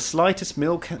that the slightest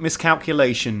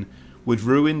miscalculation would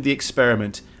ruin the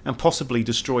experiment and possibly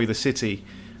destroy the city.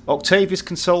 Octavius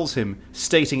consoles him,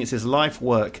 stating it's his life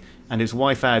work, and his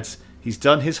wife adds he's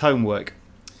done his homework.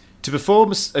 To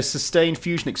perform a sustained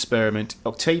fusion experiment,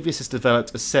 Octavius has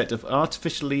developed a set of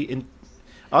artificially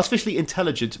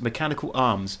intelligent mechanical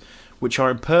arms, which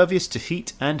are impervious to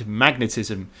heat and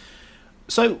magnetism.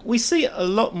 So we see a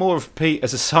lot more of Pete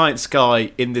as a science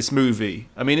guy in this movie.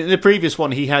 I mean, in the previous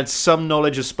one, he had some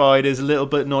knowledge of spiders, a little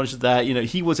bit of knowledge of that. You know,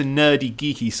 he was a nerdy,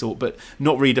 geeky sort, but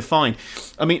not really defined.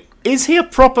 I mean, is he a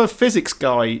proper physics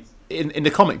guy in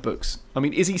the comic books? I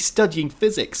mean, is he studying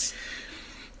physics?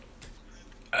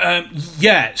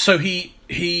 Yeah. So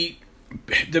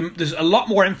there's a lot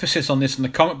more emphasis on this in the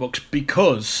comic books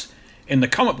because in the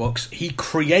comic books, he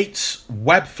creates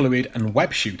web fluid and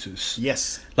web shooters.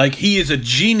 Yes. Like, he is a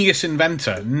genius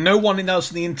inventor. No one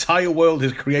else in the entire world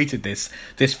has created this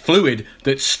fluid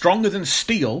that's stronger than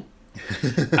steel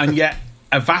and yet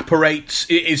evaporates,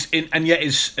 is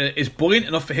buoyant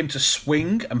enough for him to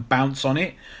swing and bounce on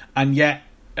it, and yet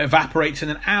evaporates in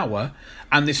an hour.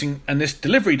 And this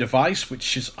delivery device,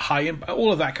 which is high impact,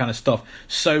 all of that kind of stuff.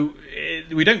 So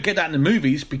we don't get that in the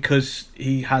movies because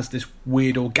he has this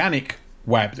weird organic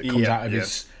web that comes out of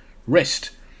his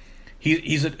wrist.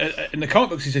 He's in the comic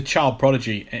books. He's a child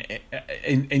prodigy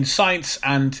in science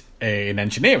and in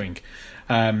engineering,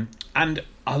 and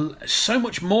so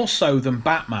much more so than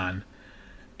Batman,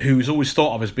 who's always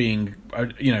thought of as being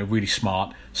really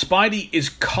smart. Spidey is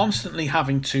constantly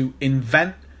having to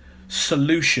invent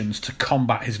solutions to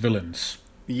combat his villains.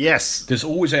 Yes. There's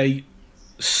always a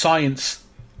science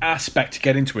aspect to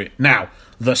get into it. Now,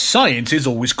 the science is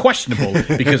always questionable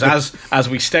because as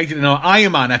we stated in our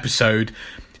Iron Man episode,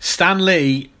 Stan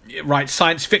Lee writes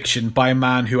science fiction by a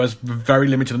man who has very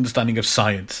limited understanding of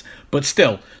science. But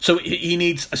still, so he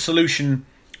needs a solution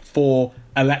for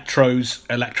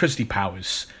electricity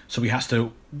powers. So he has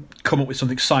to come up with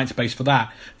something science-based for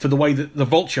that, for the way that the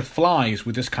Vulture flies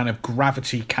with this kind of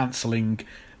gravity-cancelling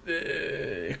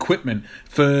equipment,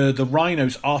 for the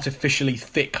Rhino's artificially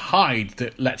thick hide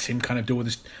that lets him kind of do all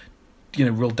this,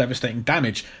 real devastating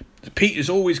damage. Pete is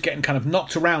always getting kind of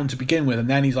knocked around to begin with, and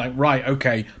then he's like, right,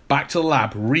 okay, back to the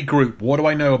lab, regroup, what do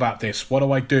I know about this? What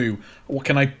do I do? What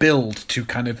can I build to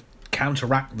kind of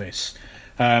counteract this?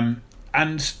 You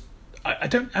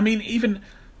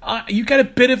get a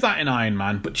bit of that in Iron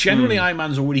Man, but generally Iron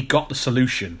Man's already got the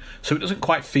solution, so it doesn't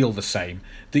quite feel the same.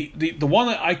 The one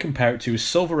that I compare it to is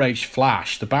Silver Age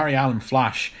Flash, the Barry Allen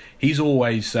Flash. He's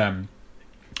always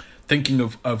thinking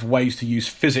of ways to use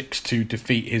physics to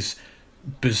defeat his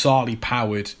bizarrely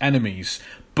powered enemies,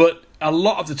 but a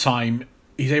lot of the time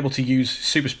he's able to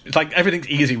use it's like everything's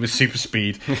easy with super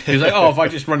speed. He's like, if I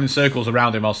just run in circles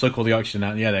around him, I'll suck all the oxygen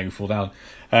out, and they can fall down.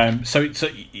 So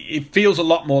it feels a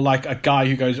lot more like a guy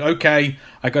who goes, okay,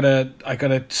 I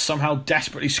gotta somehow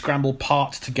desperately scramble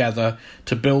parts together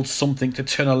to build something to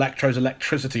turn Electro's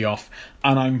electricity off,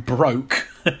 and I'm broke.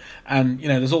 and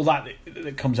there's all that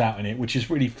comes out in it, which is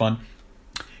really fun.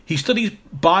 He studies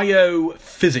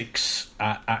biophysics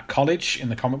at college in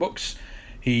the comic books.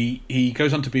 He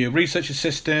goes on to be a research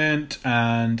assistant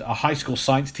and a high school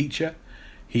science teacher.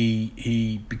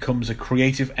 He becomes a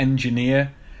creative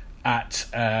engineer at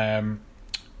a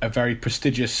very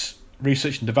prestigious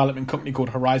research and development company called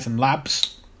Horizon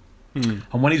Labs. And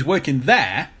when he's working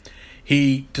there,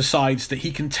 he decides that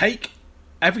he can take...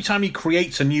 Every time he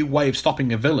creates a new way of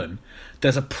stopping a villain,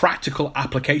 there's a practical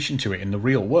application to it in the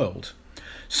real world.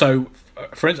 So,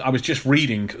 for instance, I was just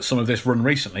reading some of this run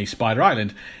recently, Spider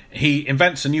Island. He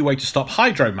invents a new way to stop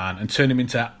Hydro Man and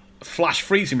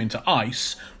freeze him into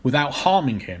ice without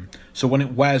harming him. So when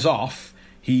it wears off,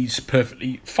 he's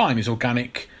perfectly fine. His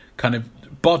organic kind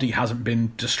of body hasn't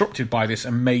been disrupted by this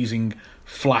amazing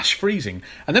flash freezing.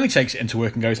 And then he takes it into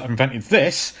work and goes, I've invented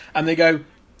this. And they go,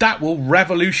 that will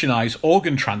revolutionise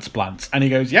organ transplants. And he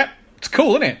goes, yep, it's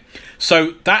cool, isn't it?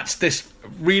 So that's this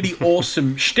really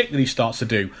awesome shtick that he starts to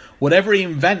do. Whatever he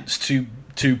invents to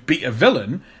beat a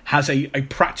villain has a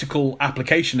practical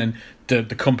application, and the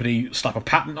company slap a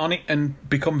patent on it and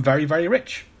become very, very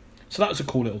rich. So that was a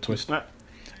cool little twist. Right.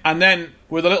 And then,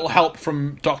 with a little help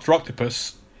from Dr.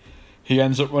 Octopus, he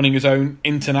ends up running his own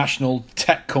international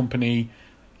tech company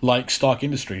like Stark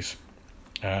Industries,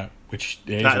 which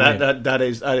is that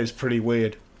is pretty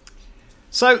weird.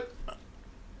 So,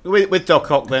 with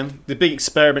Doc Ock, then the big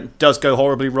experiment does go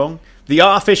horribly wrong. The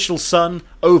artificial sun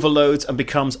overloads and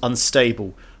becomes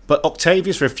unstable, but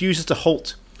Octavius refuses to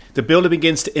halt. The building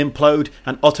begins to implode,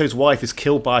 and Otto's wife is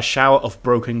killed by a shower of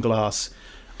broken glass.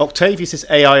 Octavius'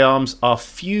 AI arms are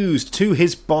fused to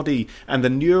his body, and the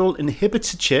neural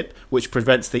inhibitor chip, which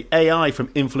prevents the AI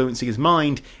from influencing his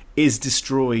mind, is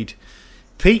destroyed.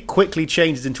 Pete quickly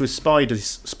changes into a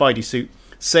Spidey suit,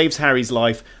 saves Harry's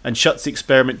life, and shuts the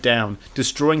experiment down,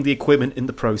 destroying the equipment in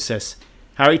the process.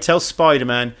 Harry tells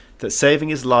Spider-Man that saving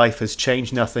his life has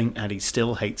changed nothing, and he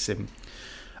still hates him.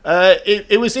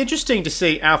 It was interesting to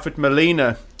see Alfred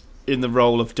Molina in the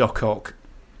role of Doc Ock,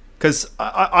 because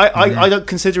I don't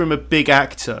consider him a big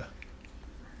actor,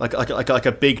 like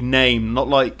a big name. Not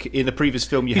like in the previous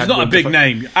film you had. He's not a big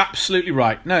name. You're absolutely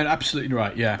right. No, absolutely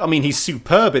right. Yeah. I mean, he's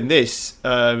superb in this,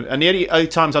 and the only other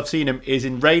times I've seen him is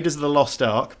in Raiders of the Lost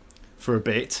Ark for a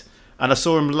bit, and I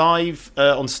saw him live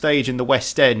on stage in the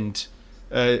West End.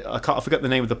 I forget the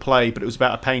name of the play, but it was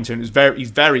about a painter, and he's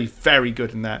very, very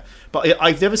good in that. But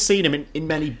I've never seen him in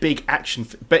many big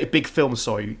big films.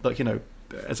 Sorry,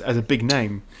 as a big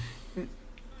name.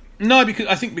 No,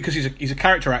 because he's a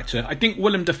character actor. I think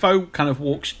Willem Dafoe kind of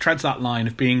treads that line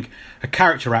of being a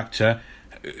character actor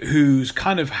who's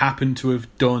kind of happened to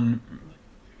have done,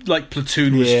 like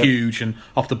Platoon was huge, and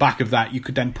off the back of that, you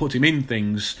could then put him in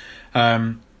things.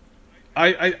 I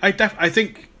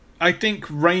think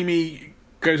Raimi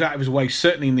goes out of his way,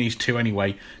 certainly in these two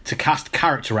anyway, to cast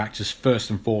character actors first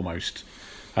and foremost.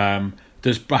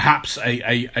 There's perhaps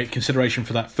a consideration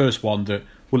for that first one that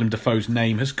Willem Dafoe's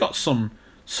name has got some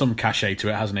cachet to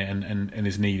it, hasn't it, and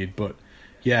is needed. But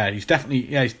yeah, he's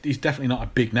definitely not a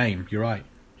big name. You're right.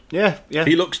 Yeah.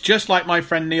 He looks just like my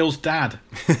friend Neil's dad.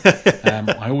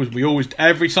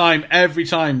 Every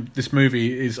time this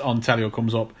movie is on telly or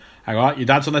comes up, I go, right, your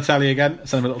dad's on the telly again. I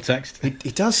send him a little text. He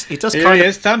does. Here he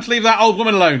is. Time to leave that old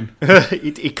woman alone.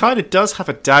 he kind of does have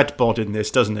a dad bod in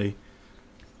this, doesn't he?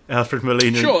 Alfred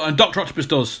Molina. Sure, and Dr. Octopus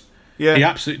does.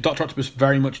 Yeah, Dr. Octopus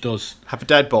very much does have a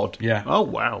dad bod. Yeah. Oh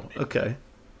wow. Okay.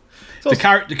 The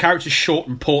character's short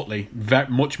and portly,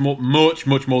 much more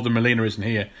than Molina is in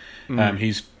here.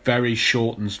 He's very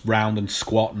short and round and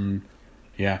squat, and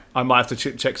yeah. I might have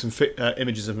to check some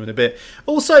images of him in a bit.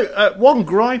 Also, one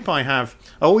gripe I have.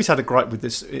 I always had a gripe with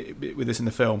this in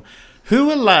the film.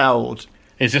 Who allowed?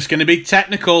 Is this going to be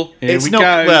technical? Here we go.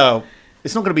 Well,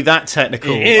 it's not going to be that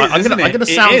technical. It is, I'm going to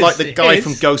sound like the guy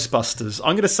from Ghostbusters.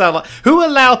 I'm going to sound like who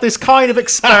allowed this kind of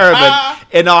experiment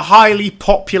in a highly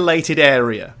populated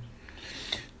area.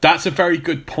 That's a very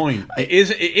good point. It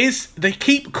is. They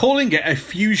keep calling it a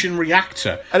fusion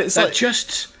reactor, and it's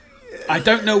I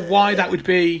don't know why that would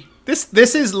be. This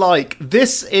is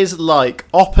like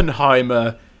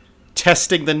Oppenheimer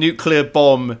testing the nuclear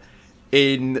bomb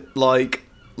in like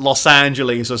Los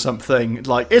Angeles or something.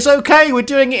 Like, it's okay, we're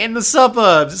doing it in the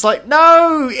suburbs. It's like,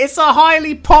 no, it's a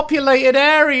highly populated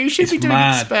area. You should be doing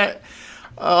it.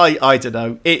 I don't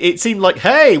know. It seemed like,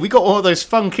 hey, we got all of those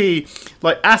funky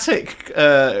like attic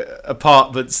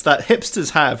apartments that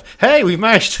hipsters have. Hey, we've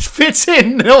managed to fit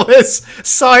in all this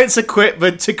science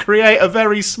equipment to create a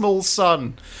very small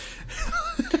sun.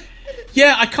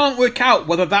 Yeah, I can't work out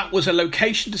whether that was a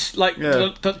location.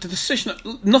 The decision.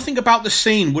 Nothing about the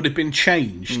scene would have been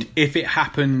changed if it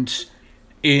happened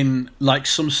in like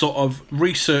some sort of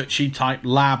researchy type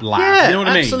lab. Yeah, you know what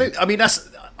absolutely. I mean? That's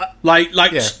like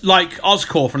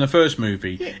Oscorp from the first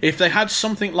movie. Yeah. If they had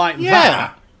something like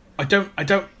that, I don't.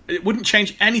 It wouldn't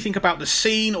change anything about the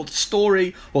scene or the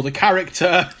story or the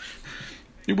character.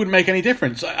 It wouldn't make any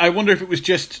difference. I wonder if it was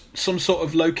just some sort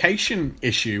of location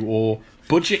issue or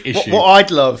budget issue. What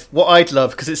I'd love,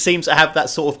 because it seems to have that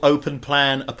sort of open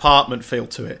plan apartment feel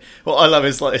to it. What I love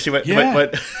is like she went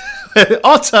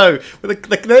Otto, with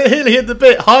the hilly in the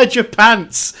bit, hide your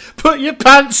pants, put your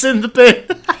pants in the bin.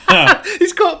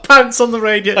 He's got pants on the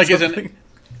radio. Like it's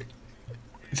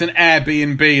an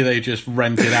Airbnb they just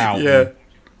rented out. Yeah.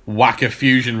 Whack a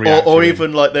fusion reactor. Or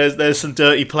even like there's some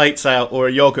dirty plates out or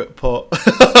a yogurt pot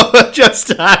just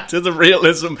to add to the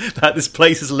realism that this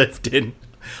place is lived in.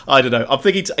 I don't know. I'm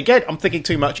thinking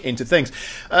too much into things.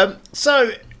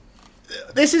 So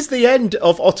this is the end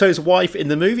of Otto's wife in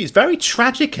the movie. It's a very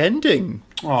tragic ending.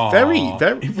 Aww. Very.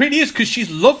 It really is, because she's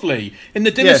lovely in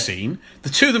the dinner scene. The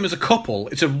two of them as a couple.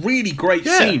 It's a really great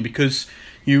scene because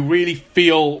you really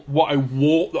feel a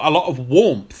lot of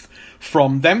warmth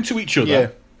from them to each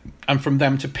other and from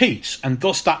them to Pete, and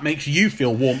thus that makes you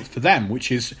feel warmth for them, which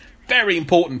is very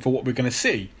important for what we're going to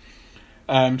see.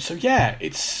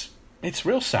 It's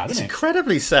real sad, isn't it? It's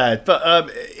incredibly sad.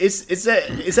 But is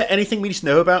there anything we need to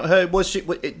know about her?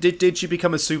 Did she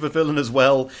become a supervillain as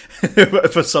well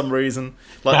for some reason?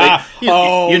 Like they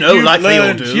all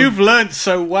do. You've learned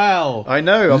so well. I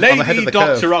know. I'm ahead of the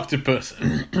curve. Dr. Octopus.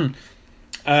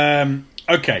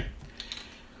 Okay.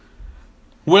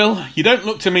 Will, you don't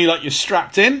look to me like you're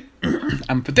strapped in,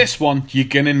 and for this one, you're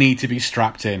going to need to be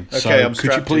strapped in. Okay, so I'm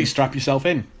could you please strap yourself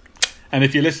in? And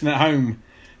if you're listening at home,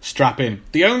 strap in.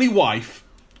 The only wife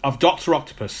of Dr.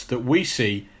 Octopus that we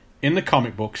see in the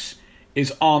comic books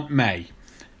is Aunt May.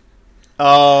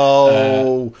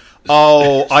 I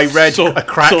read a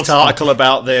cracked article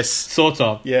about this. Sort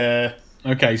of. Yeah.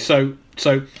 Okay, so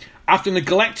after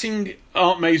neglecting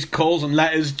Aunt May's calls and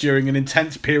letters during an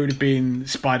intense period of being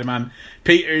Spider-Man,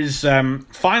 Peter is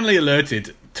finally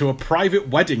alerted to a private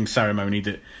wedding ceremony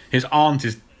that his aunt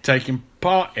is taking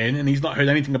part in, and he's not heard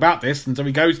anything about this, and so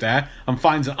he goes there and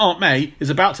finds that Aunt May is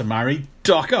about to marry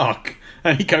Doc Ock,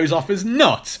 and he goes off as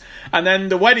nuts. And then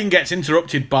the wedding gets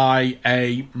interrupted by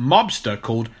a mobster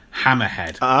called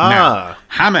Hammerhead. Now,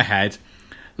 Hammerhead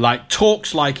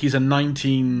talks like he's a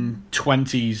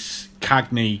 1920s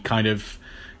Cagney kind of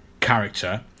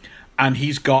character, and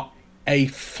he's got a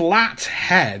flat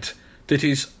head that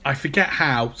is, I forget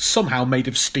how, somehow made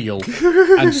of steel.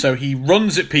 And so he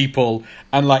runs at people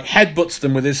and headbutts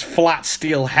them with his flat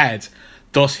steel head.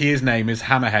 Thus his name is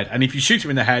Hammerhead. And if you shoot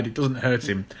him in the head, it doesn't hurt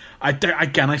him. I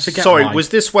forget. Sorry, why. was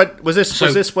this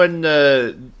when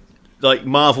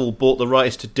Marvel bought the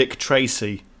rights to Dick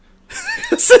Tracy?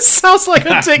 This sounds like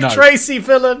a Dick Tracy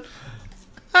villain.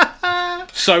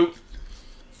 So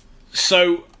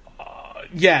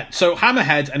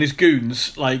Hammerhead and his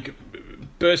goons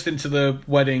burst into the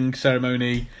wedding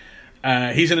ceremony.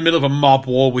 He's in the middle of a mob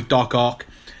war with Doc Ock,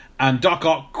 and Doc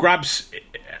Ock grabs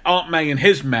Aunt May and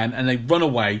his men, and they run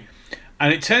away.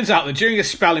 And it turns out that during a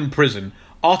spell in prison,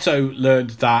 Otto learned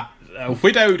that a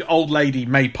widowed old lady,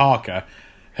 May Parker,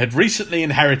 had recently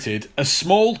inherited a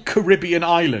small Caribbean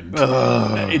island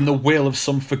in the will of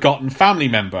some forgotten family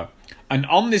member. And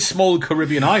on this small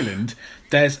Caribbean island,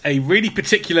 there's a really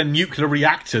particular nuclear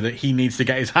reactor that he needs to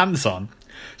get his hands on.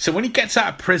 So when he gets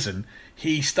out of prison,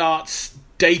 he starts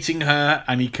dating her,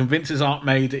 and he convinces Aunt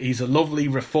May that he's a lovely,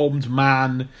 reformed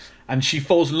man, and she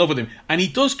falls in love with him. And he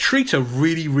does treat her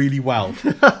really, really well.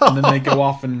 And then they go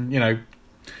off and,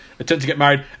 attempt to get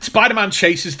married. Spider-Man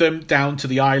chases them down to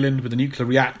the island with a nuclear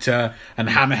reactor, and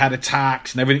Hammerhead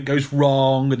attacks, and everything goes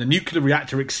wrong, and the nuclear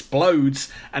reactor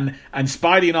explodes, and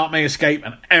Spidey and Aunt May escape,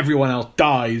 and everyone else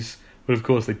dies. But of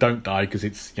course they don't die, because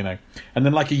it's, And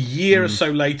then a year or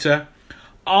so later,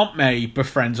 Aunt May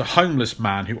befriends a homeless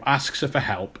man who asks her for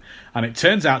help, and it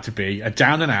turns out to be a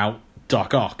down-and-out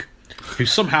Doc Ock, who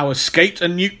somehow escaped a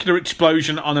nuclear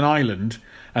explosion on an island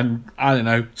and, I don't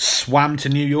know, swam to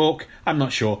New York. I'm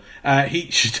not sure.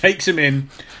 She takes him in,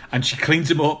 and she cleans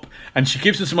him up, and she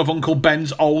gives him some of Uncle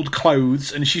Ben's old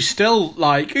clothes, and she's still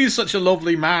he's such a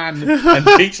lovely man. And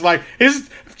Pete's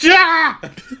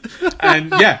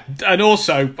and and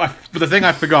also, the thing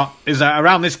I forgot is that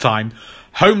around this time,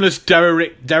 homeless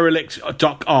derelict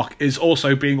Doc Ock is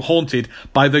also being haunted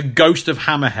by the ghost of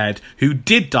Hammerhead, who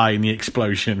did die in the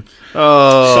explosion.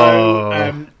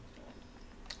 So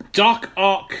Doc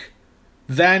Ock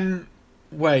then...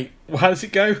 Wait, how does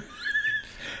it go?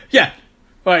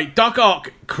 Right, Doc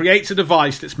Ock creates a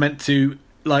device that's meant to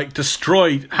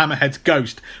destroy Hammerhead's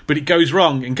ghost, but it goes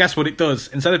wrong, and guess what it does?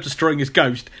 Instead of destroying his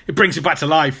ghost, it brings him back to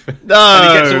life. No! And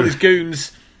he gets all his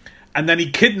goons, and then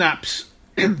he kidnaps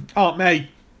Aunt May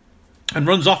and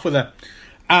runs off with her.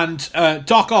 And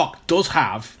Doc Ock does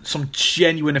have some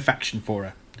genuine affection for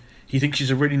her. He thinks she's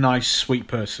a really nice, sweet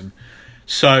person.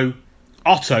 So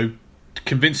Otto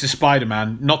convinces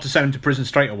Spider-Man not to send him to prison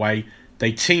straight away.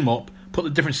 They team up, put the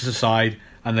differences aside,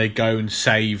 and they go and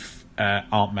save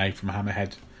Aunt May from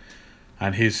Hammerhead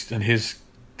and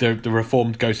the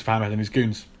reformed ghost of Hammerhead and his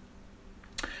goons.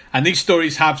 And these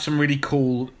stories have some really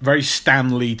cool, very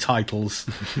Stan Lee titles.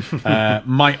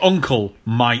 My Uncle,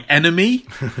 My Enemy,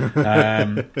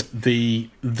 the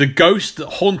Ghost That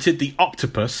Haunted the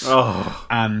Octopus,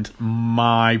 and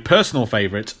my personal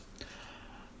favourite,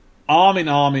 Arm in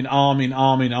Arm in Arm in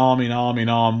Arm in Arm in Arm in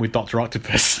Arm with Dr.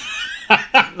 Octopus.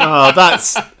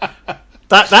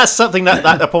 That's something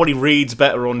that probably reads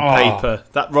better on paper.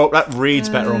 That reads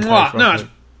better on paper. No,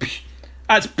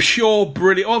 that's pure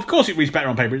brilliant. Well, of course it reads better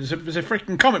on paper. It's a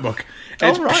freaking comic book.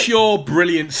 It's pure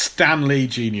brilliant Stan Lee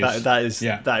genius. That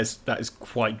is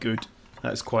quite good.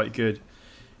 That is quite good.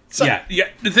 So, yeah.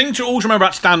 The thing to always remember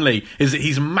about Stan Lee is that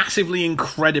he's massively,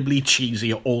 incredibly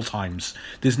cheesy at all times.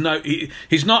 There's no.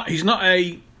 He's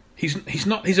a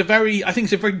very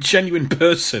genuine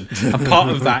person, and part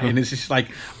of that is just like,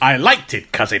 I liked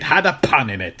it because it had a pun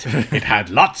in it. It had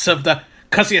lots of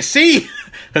because you see,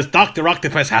 because Dr.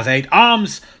 Octopus has 8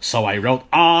 arms, so I wrote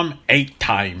arm 8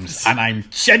 times, and I'm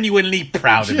genuinely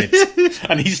proud of it.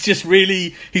 And he's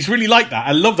really like that.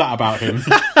 I love that about him.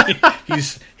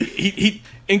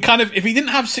 If he didn't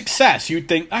have success, you'd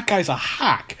think that guy's a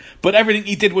hack. But everything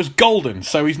he did was golden,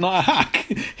 so he's not a hack.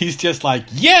 He's just like,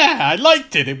 yeah, I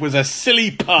liked it. It was a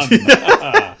silly pun.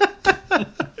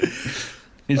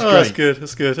 He's great.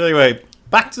 That's good. Anyway,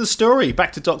 back to the story.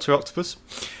 Back to Dr. Octopus.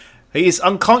 He is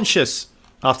unconscious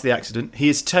after the accident. He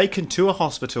is taken to a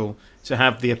hospital to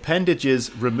have the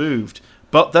appendages removed.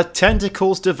 But the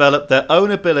tentacles develop their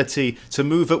own ability to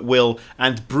move at will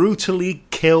and brutally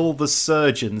kill the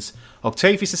surgeons.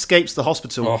 Octavius escapes the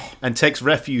hospital and takes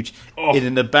refuge in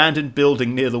an abandoned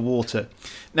building near the water.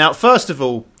 Now, first of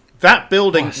all, that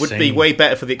building would be way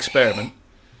better for the experiment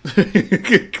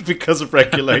because of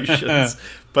regulations.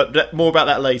 But more about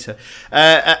that later.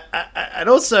 And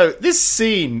also, this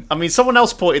scene, I mean, someone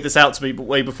else pointed this out to me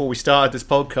way before we started this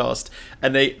podcast,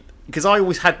 and because I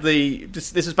always had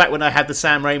this was back when I had the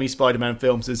Sam Raimi Spider-Man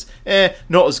films as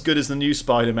not as good as the new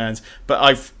Spider-Mans, but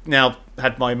I've now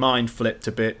had my mind flipped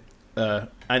a bit.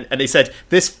 And they said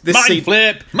this mind scene,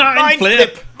 flip.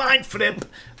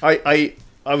 I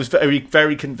was very,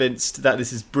 very convinced that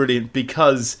this is brilliant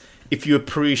because if you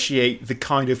appreciate the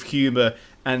kind of humour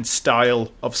and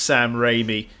style of Sam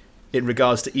Raimi in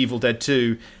regards to Evil Dead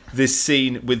 2, this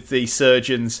scene with the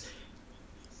surgeons,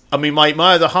 I mean, my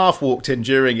other half walked in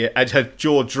during it and her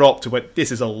jaw dropped and went,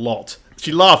 "This is a lot."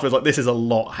 She laughed and was like, "This is a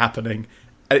lot happening."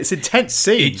 And it's an intense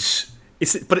scene.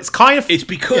 But it's kind of... It's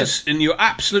because, and you're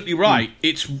absolutely right,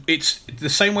 it's the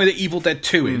same way that Evil Dead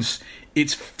 2 is.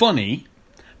 It's funny,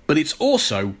 but it's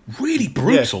also really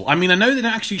brutal. Yeah. I mean, I know they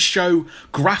don't actually show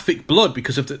graphic blood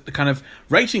because of the kind of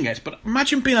rating it, but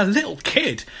imagine being a little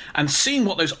kid and seeing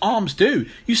what those arms do.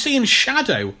 You see in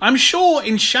Shadow, I'm sure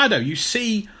in Shadow, you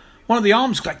see one of the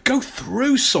arms go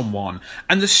through someone,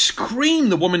 and the scream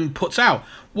the woman puts out.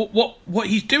 What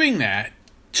he's doing there,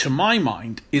 to my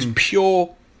mind, is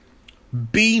pure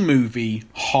B-movie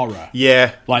horror.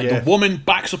 The woman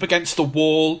backs up against the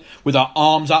wall with her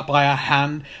arms out by her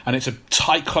hand, and it's a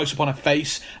tight close-up on her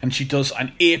face, and she does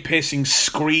an ear-piercing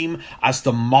scream as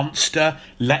the monster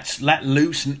let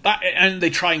loose, and they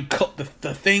try and cut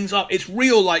the things up. It's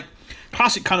real,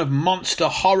 classic kind of monster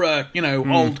horror,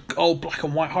 old black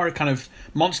and white horror kind of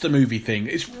monster movie thing.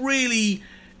 It's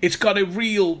got a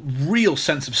real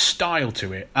sense of style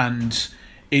to it, and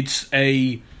it's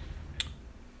a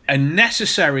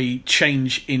necessary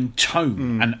change in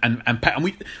tone, and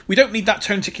we don't need that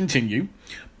tone to continue,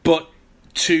 but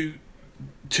to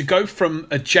go from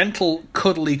a gentle,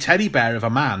 cuddly teddy bear of a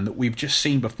man that we've just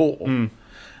seen before,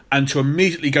 and to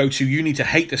immediately go to, you need to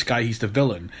hate this guy, he's the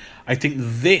villain. I think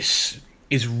this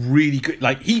is really good.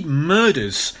 He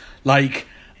murders 8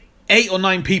 or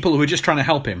 9 people who are just trying to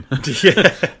help him,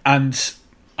 and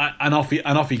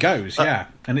off he goes.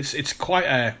 And it's quite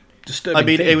a disturbing. I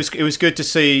mean, it was good to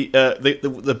see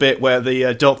the bit where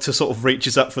the doctor sort of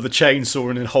reaches up for the chainsaw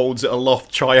and then holds it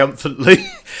aloft triumphantly,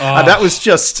 and that was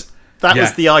just That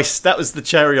was the ice. That was the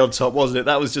cherry on top, wasn't it?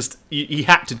 That was just he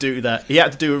had to do that. He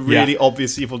had to do a really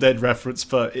obvious Evil Dead reference,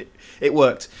 but it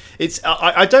worked.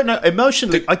 I don't know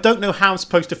emotionally. I don't know how I'm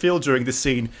supposed to feel during this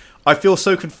scene. I feel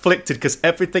so conflicted because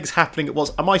everything's happening at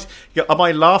once. Am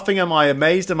I laughing? Am I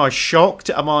amazed? Am I shocked?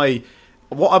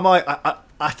 What am I?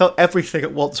 I felt everything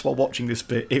at once while watching this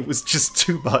bit. It was just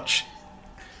too much.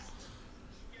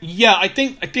 Yeah, I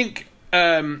think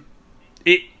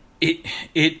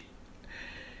it.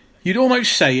 You'd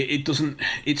almost say it doesn't.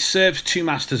 It serves two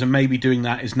masters, and maybe doing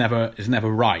that is never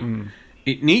right.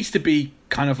 It needs to be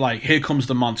kind of like, here comes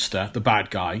the monster, the bad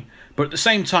guy, but at the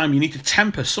same time, you need to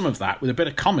temper some of that with a bit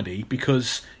of comedy,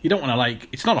 because you don't want to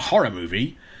it's not a horror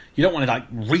movie. You don't want to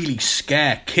really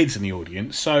scare kids in the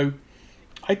audience. So,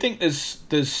 I think there's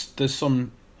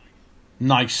some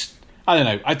nice. I don't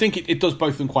know. I think it does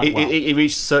both of them quite well. It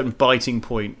reached a certain biting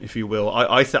point, if you will.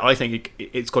 I think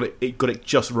it's got it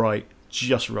just right.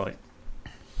 Just right.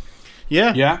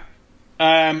 Yeah. Yeah.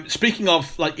 Speaking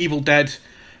of Evil Dead,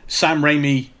 Sam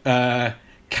Raimi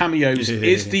cameos,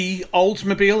 is the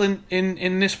Oldsmobile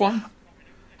in this one?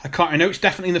 I know it's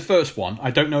definitely in the first one.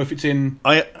 I don't know if it's in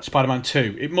Spider-Man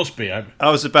 2. It must be. I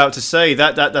was about to say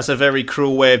that's a very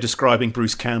cruel way of describing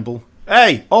Bruce Campbell.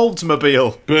 Hey,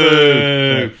 Oldsmobile! Boo!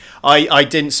 No, I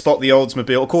didn't spot the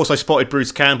Oldsmobile. Of course, I spotted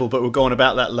Bruce Campbell, but we'll go on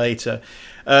about that later.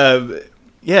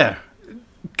 Yeah.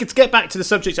 To get back to the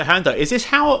subject at hand, though, is this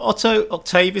how Otto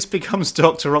Octavius becomes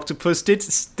Dr. Octopus? Did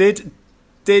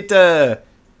he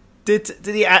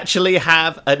actually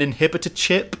have an inhibitor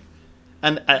chip?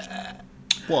 And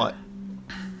what?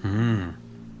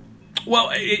 Well,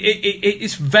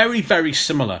 it's very, very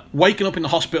similar. Waking up in the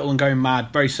hospital and going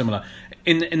mad, very similar.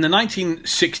 In the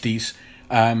 1960s,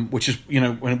 which is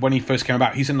when he first came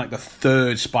about, he's in the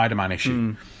third Spider-Man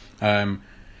issue.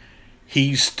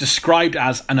 He's described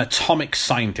as an atomic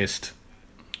scientist,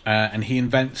 and he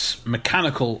invents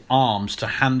mechanical arms to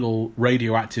handle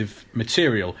radioactive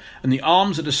material. And the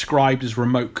arms are described as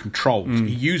remote controlled.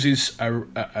 He uses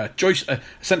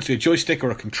essentially a joystick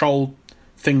or a control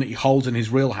thing that he holds in his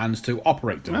real hands to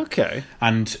operate them. Okay.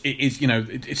 And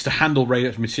it's to handle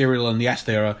radioactive material, and yes,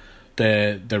 they're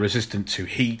resistant to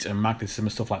heat and magnetism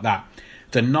and stuff like that.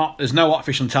 There's no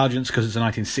artificial intelligence because it's the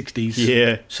 1960s.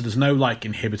 Yeah. So there's no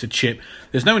inhibitor chip.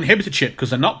 There's no inhibitor chip because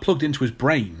they're not plugged into his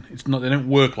brain. They don't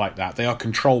work like that. They are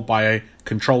controlled by a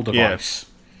control device.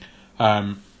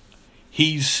 Yeah.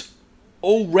 He's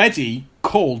already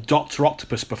called Dr.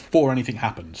 Octopus before anything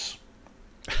happens.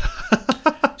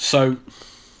 So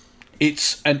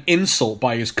it's an insult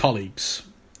by his colleagues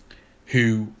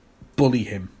who bully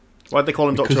him. Why'd they call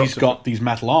him Dr. Octopus? Because he's got these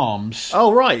metal arms.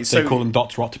 Oh, right. They call him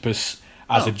Dr. Octopus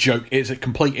as a joke. It's a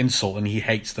complete insult, and he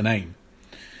hates the name.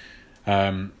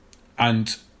 And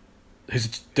the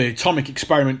atomic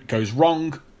experiment goes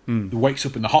wrong. He wakes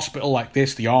up in the hospital like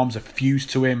this. The arms are fused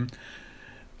to him.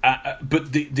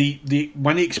 But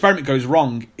when the experiment goes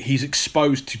wrong, he's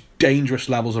exposed to dangerous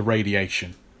levels of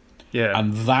radiation. Yeah.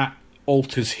 And that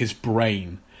alters his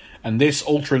brain. And this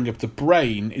altering of the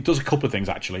brain, it does a couple of things,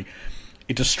 actually.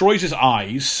 It destroys his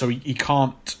eyes, so he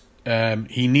can't...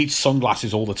 he needs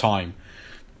sunglasses all the time.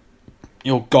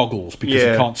 Goggles, because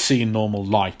he can't see in normal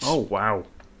light. Oh, wow.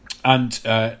 And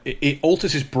it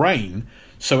alters his brain,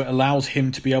 so it allows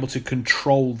him to be able to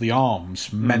control the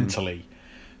arms mentally.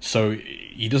 So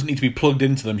he doesn't need to be plugged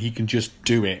into them, he can just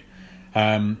do it.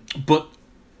 But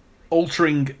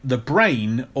altering the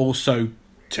brain also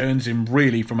turns him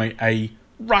really from a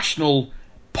rational,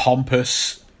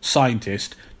 pompous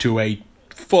scientist to a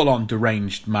full-on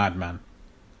deranged madman.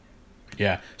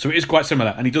 Yeah, so it is quite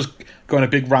similar, and he does go on a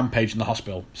big rampage in the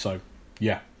hospital. So,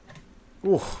 yeah.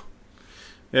 Ooh.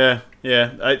 Yeah.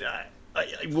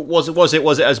 Was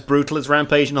it as brutal as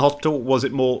Rampage in the hospital? Was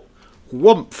it more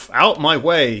whumph out my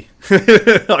way?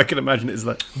 I can imagine it's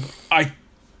like. I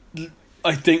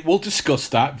think we'll discuss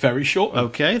that very shortly.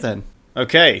 Okay then.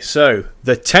 Okay, so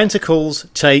the tentacles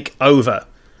take over.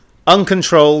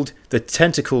 Uncontrolled, the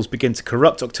tentacles begin to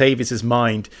corrupt Octavius'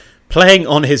 mind, playing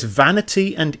on his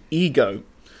vanity and ego,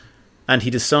 and he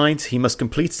decides he must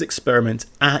complete his experiment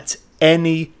at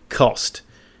any cost.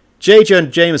 J. Jonah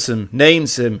Jameson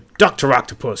names him Dr.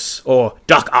 Octopus, or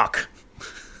Doc Ock.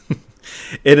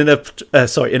 In an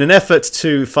effort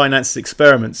to finance his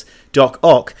experiments, Doc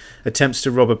Ock attempts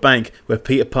to rob a bank where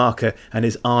Peter Parker and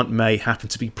his Aunt May happen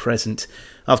to be present.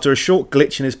 After a short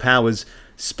glitch in his powers,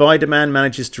 Spider-Man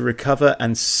manages to recover,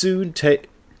 and soon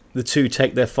the two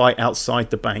take their fight outside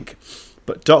the bank.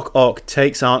 But Doc Ock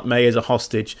takes Aunt May as a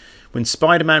hostage. When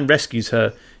Spider-Man rescues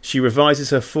her, she revises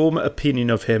her former opinion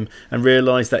of him and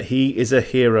realises that he is a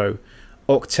hero.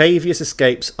 Octavius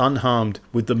escapes unharmed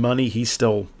with the money he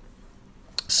stole.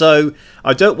 So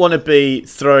I don't want to be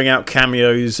throwing out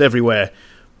cameos everywhere,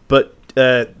 but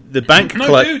the bank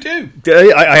clerk...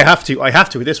 do. I have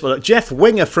to with this one. Jeff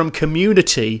Winger from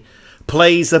Community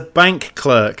plays a bank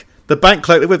clerk. The bank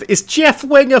clerk with is Jeff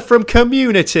Winger from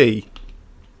Community.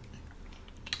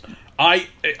 I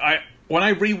when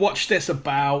I rewatched this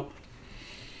about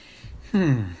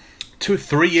 2 or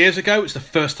 3 years ago, it's the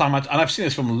first time and I've seen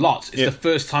this film lots. It's the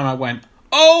first time I went,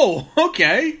 oh,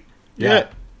 okay, yeah.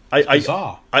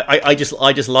 Bizarre. I just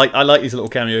like these little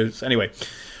cameos. Anyway,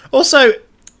 also,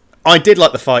 I did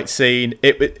like the fight scene.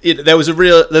 There's a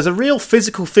real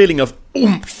physical feeling of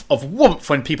woomph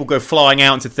when people go flying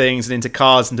out into things and into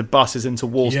cars, into buses, into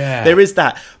walls. Yeah. There is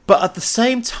that, but at the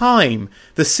same time,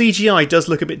 the CGI does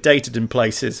look a bit dated in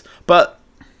places. But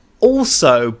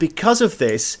also, because of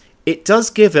this, it does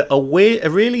give it a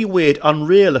really weird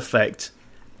Unreal effect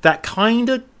that kind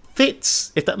of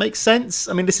fits, if that makes sense.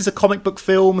 I mean, this is a comic book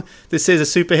film. This is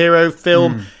a superhero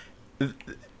film.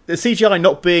 The CGI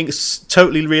not being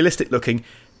totally realistic looking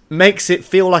makes it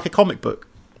feel like a comic book.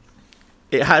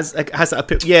 It has that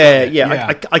appeal.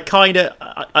 Yeah. I kind of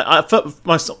I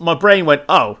felt my brain went,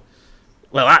 oh,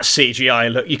 well, that's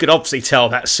CGI. Look, you could obviously tell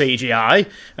that's CGI.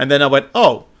 And then I went,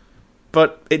 oh,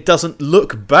 but it doesn't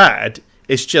look bad.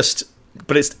 It's just,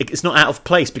 but it's not out of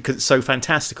place because it's so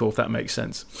fantastical. If that makes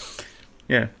sense.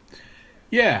 Yeah.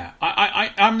 Yeah,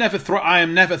 I am never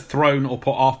thrown or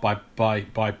put off by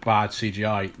bad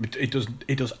CGI.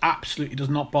 It does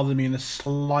not bother me in the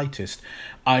slightest.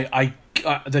 I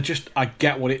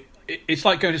get what it's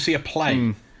like going to see a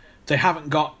play. They haven't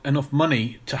got enough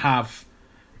money to have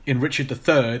in Richard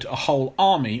III a whole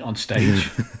army on stage.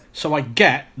 So I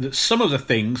get that some of the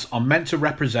things are meant to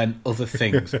represent other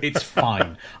things. It's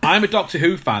fine. I'm a Doctor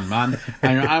Who fan, man,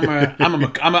 and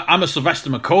I'm a Sylvester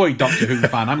McCoy Doctor Who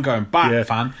fan. I'm going back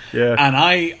fan, and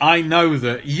I know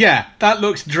that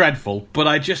looks dreadful, but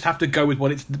I just have to go with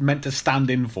what it's meant to stand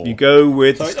in for. You go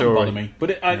with the story. It doesn't bother me,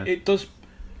 but it does.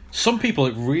 Some people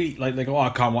it really like. They go, "Oh, I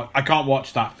can't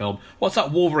watch that film." What's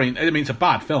that Wolverine? I mean, it's a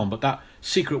bad film, but that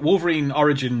Secret Wolverine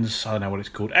Origins, I don't know what it's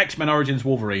called, X-Men Origins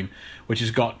Wolverine, which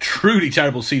has got truly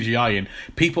terrible CGI in.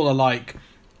 People are like,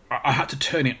 I had to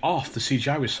turn it off. The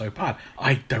CGI was so bad.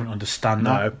 I don't understand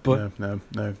that. But no.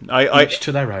 Each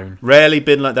to their own. Rarely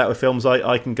been like that with films.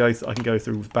 I can go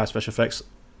through with bad special effects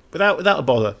without a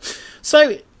bother.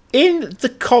 So in the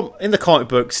comic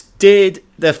books, did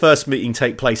their first meeting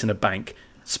take place in a bank?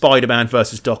 Spider-Man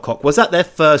versus Doc Ock. Was that their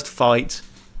first fight?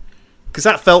 Because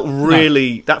that felt a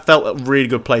really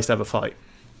good place to have a fight.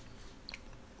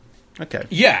 Okay.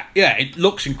 Yeah. It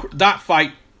looks that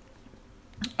fight.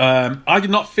 I did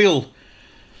not feel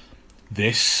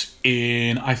this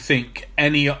in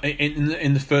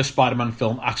in the first Spider-Man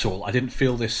film at all. I didn't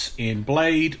feel this in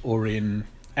Blade or in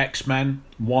X-Men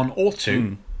 1 or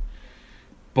 2.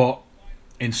 But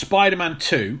in Spider-Man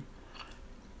 2,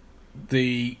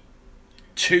 the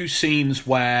two scenes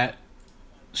where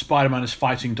Spider-Man is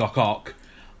fighting Doc Ock,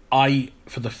 I,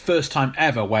 for the first time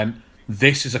ever, went,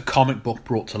 this is a comic book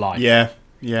brought to life. Yeah.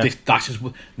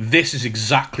 This is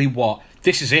exactly what...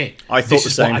 This is it. I thought this the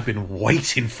is same. what I've been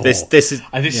waiting for. This is...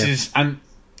 I didn't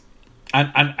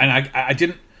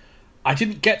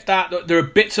get that. There are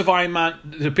bits of Iron Man...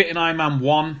 There's a bit in Iron Man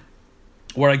 1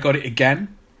 where I got it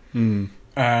again.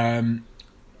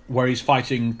 Where he's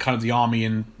fighting kind of the army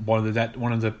in one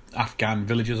of the Afghan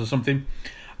villages or something.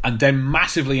 And then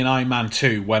massively in Iron Man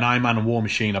 2, when Iron Man and War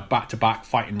Machine are back-to-back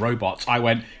fighting robots, I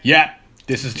went,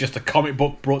 this is just a comic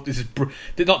book brought. This is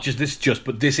not just this,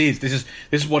 but this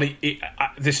is what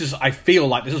I feel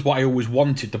like this is what I always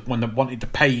wanted when I wanted the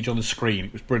page on the screen.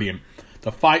 It was brilliant.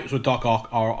 The fights with Doc Ock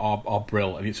are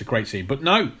brilliant, and it's a great scene. But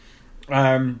no,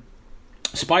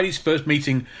 Spidey's first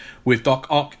meeting with Doc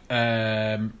Ock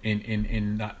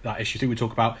in that issue 2 we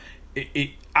talk about,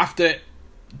 it after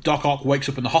Doc Ock wakes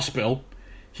up in the hospital,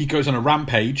 he goes on a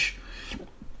rampage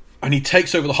and he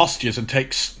takes over the hostages and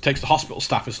takes the hospital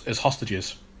staff as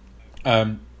hostages.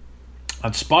 And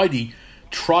Spidey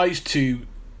tries to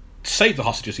save the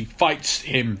hostages. He fights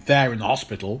him there in the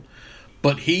hospital,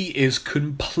 but he is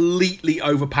completely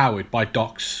overpowered by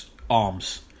Doc's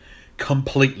arms.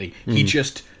 Completely. He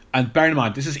just... And bear in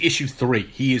mind, this is issue 3.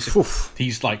 He's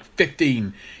like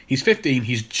 15. He's 15.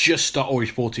 He's just started... Or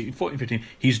he's 14, 15.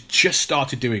 He's just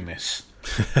started doing this.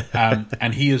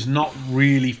 And he has not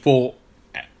really fought...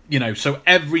 so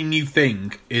every new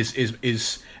thing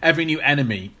is every new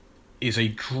enemy is a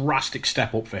drastic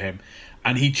step up for him,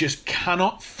 and he just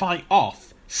cannot fight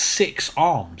off 6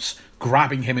 arms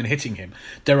grabbing him and hitting him.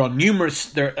 There are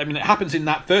numerous. It happens in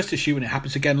that first issue, and it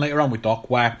happens again later on with Doc,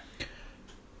 where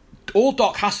all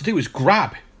Doc has to do is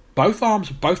grab both arms,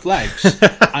 both legs,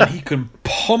 and he can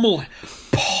pummel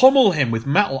him with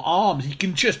metal arms. He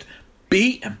can just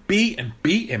beat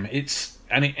him.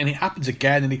 And it happens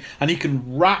again, and he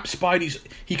can wrap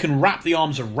he can wrap the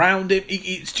arms around him.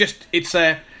 It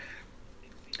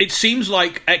seems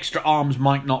like extra arms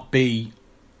might not be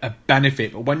a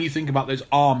benefit, but when you think about those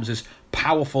arms as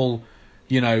powerful,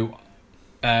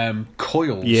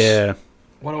 coils. Yeah.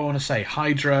 What do I want to say?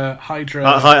 Hydraulic.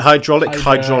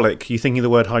 You thinking the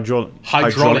word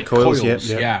hydraulic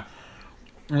coils? Yeah.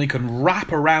 And he can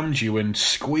wrap around you and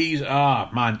squeeze.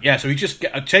 Man. Yeah, so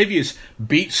Octavius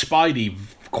beats Spidey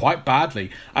quite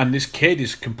badly, and this kid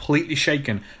is completely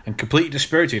shaken and completely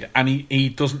dispirited, and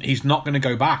he's not going to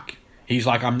go back. He's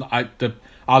like,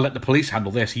 I'll let the police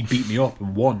handle this. He beat me up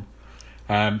and won.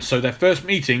 So their first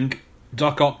meeting,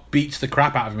 Doc Ock beats the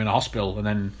crap out of him in a hospital and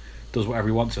then does whatever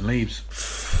he wants and leaves.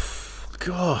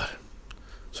 God.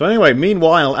 So anyway,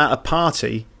 meanwhile at a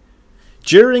party,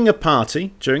 during a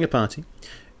party,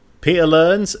 Peter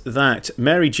learns that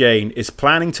Mary Jane is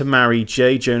planning to marry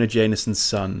J. Jonah Jameson's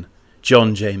son,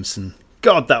 John Jameson.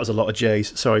 God, that was a lot of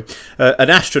J's. Sorry. An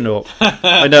astronaut.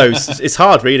 I know, it's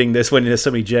hard reading this when there's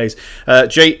so many J's.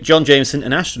 John Jameson,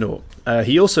 an astronaut.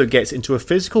 He also gets into a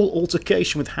physical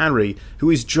altercation with Harry,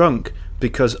 who is drunk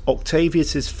because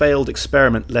Octavius's failed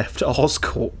experiment left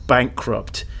Oscorp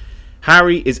bankrupt.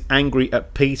 Harry is angry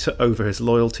at Peter over his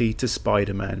loyalty to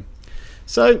Spider-Man.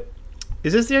 So,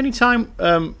 is this the only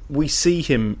time we see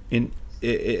him in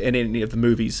any of the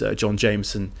movies, John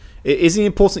Jameson? Is he an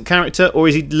important character, or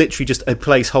is he literally just a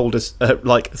placeholder,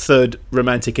 like third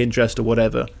romantic interest or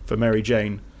whatever for Mary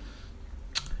Jane?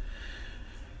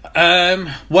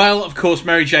 Well, of course,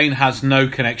 Mary Jane has no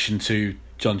connection to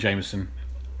John Jameson.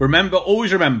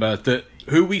 Always remember that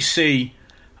who we see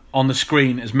on the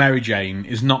screen as Mary Jane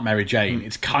is not Mary Jane.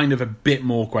 It's kind of a bit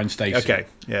more Gwen Stacy. Okay,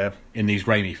 yeah. In these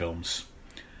Raimi films.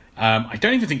 I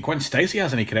don't even think Gwen Stacy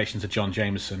has any connection to John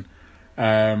Jameson.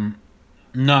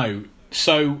 No.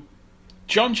 So,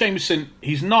 John Jameson,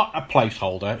 he's not a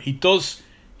placeholder. He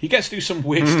gets to do some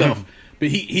weird stuff, but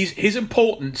his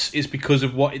importance is because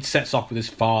of what it sets off with his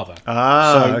father.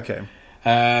 Okay.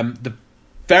 The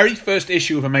very first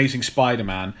issue of Amazing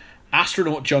Spider-Man,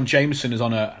 astronaut John Jameson is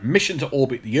on a mission to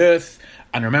orbit the Earth,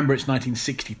 and remember it's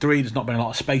 1963. There's not been a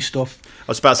lot of space stuff. I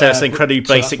was about to say that's an incredibly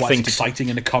basic that's thing. It's exciting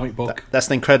in a comic book. That's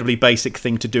an incredibly basic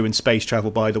thing to do in space travel.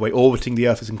 By the way, orbiting the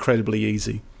Earth is incredibly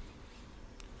easy.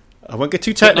 I won't get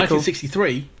too technical.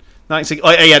 1963.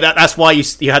 Yeah, that's why you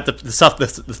had the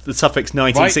suffix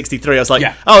 1963. Right? I was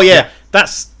like,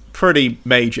 that's pretty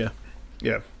major.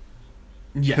 Yeah.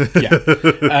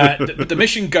 The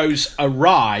mission goes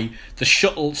awry.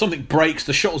 Something breaks.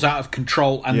 The shuttle's out of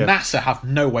control, and NASA have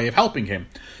no way of helping him.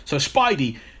 So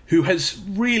Spidey, who has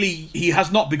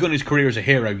not begun his career as a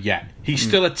hero yet. He's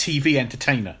still a TV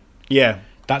entertainer. Yeah,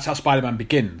 that's how Spider-Man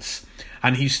begins.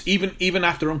 And he's even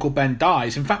after Uncle Ben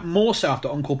dies. In fact, more so after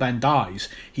Uncle Ben dies,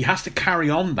 he has to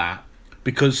carry on that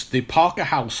because the Parker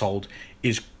household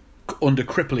is under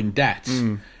crippling debt.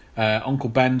 Uncle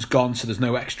Ben's gone, so there's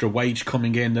no extra wage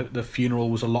coming in. The funeral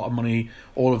was a lot of money,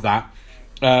 all of that.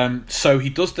 So he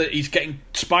does that.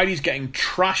 Spidey's getting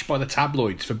trashed by the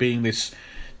tabloids for being this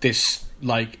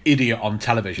like idiot on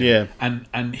television. Yeah.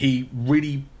 And he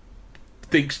really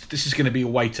thinks that this is going to be a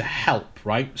way to help,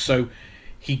 right? So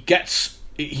he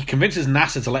convinces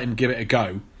NASA to let him give it a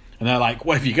go. And they're like,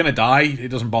 well, if you're going to die, it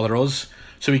doesn't bother us.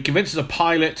 So he convinces a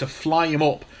pilot to fly him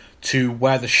up to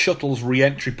where the shuttle's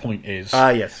re-entry point is.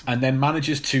 Yes. And then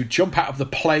manages to jump out of the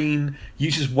plane,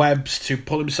 uses webs to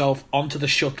pull himself onto the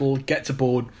shuttle, gets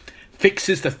aboard,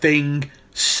 fixes the thing,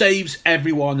 saves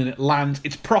everyone, and it lands.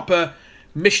 It's proper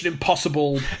Mission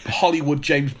Impossible Hollywood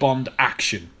James Bond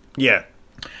action. Yeah.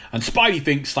 And Spidey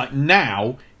thinks, like,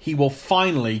 now he will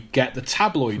finally get the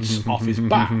tabloids off his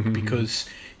back because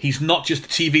he's not just a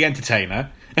TV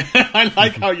entertainer. I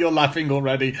like how you're laughing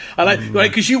already. I like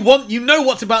because you know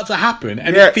what's about to happen,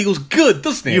 and it feels good,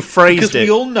 doesn't it? You phrased because it.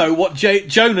 We all know what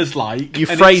Jonah's like. You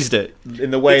phrased it in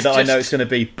the way that I know it's going to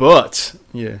be, but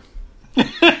yeah.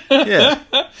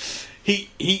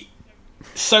 He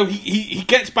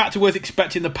gets back to Earth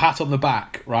expecting the pat on the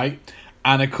back, right?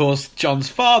 And of course, John's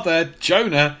father,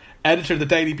 Jonah, editor of the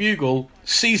Daily Bugle,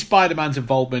 sees Spider-Man's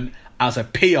involvement as a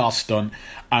PR stunt,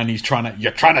 and you're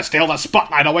trying to steal the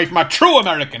spotlight away from a true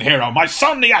American hero, my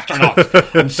son the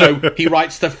astronaut. And so he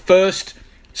writes the first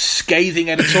scathing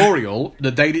editorial,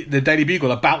 the Daily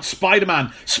Bugle, about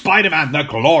Spider-Man the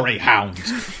glory hound,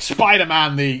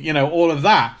 Spider-Man all of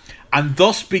that, and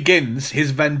thus begins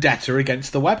his vendetta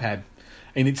against the webhead.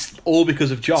 And it's all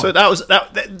because of John. So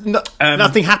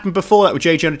nothing happened before that with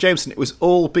J. Jonah Jameson. It was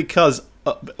all because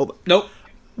nope.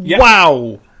 Yeah.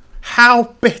 Wow.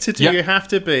 How bitter do Yeah. you have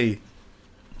to be?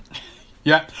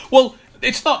 Yeah. Well,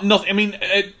 it's not nothing. I mean,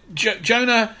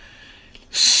 Jonah,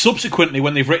 subsequently,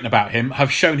 when they've written about him,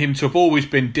 have shown him to have always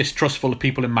been distrustful of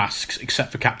people in masks,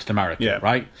 except for Captain America, Yeah.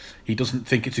 right? He doesn't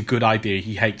think it's a good idea.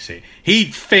 He hates it.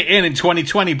 He'd fit in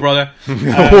 2020, brother.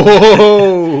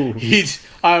 Whoa.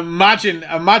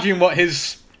 Imagine what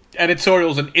his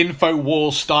editorials and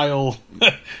InfoWars style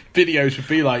videos would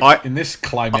be like in this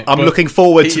climate. I'm looking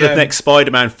forward to the next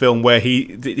Spider-Man film where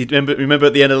he remember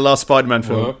at the end of the last Spider-Man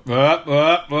film.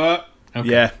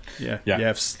 Okay.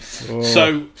 Yeah.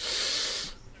 So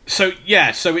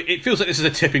it feels like this is a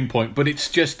tipping point, but it's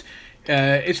just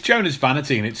it's Jonah's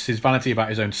vanity, and it's his vanity about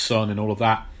his own son and all of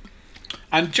that.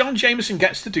 And John Jameson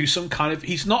gets to do some kind of...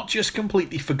 He's not just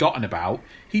completely forgotten about.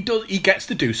 He gets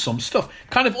to do some stuff.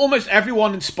 Kind of almost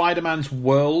everyone in Spider-Man's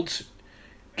world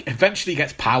eventually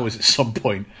gets powers at some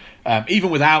point. Even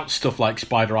without stuff like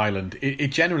Spider Island. It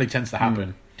generally tends to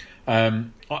happen.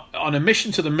 On a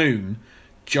mission to the moon,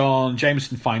 John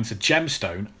Jameson finds a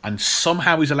gemstone, and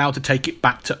somehow he's allowed to take it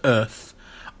back to Earth.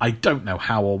 I don't know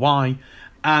how or why.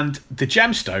 And the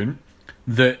gemstone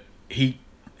that he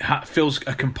feels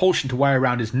a compulsion to wear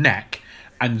around his neck,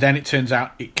 and then it turns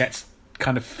out it gets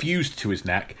kind of fused to his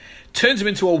neck, turns him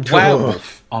into a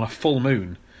werewolf on a full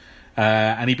moon,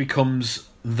 and he becomes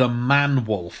the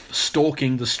Man-Wolf,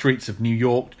 stalking the streets of New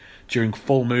York during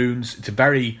full moons.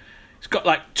 It's got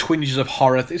like twinges of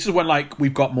horror. This is when like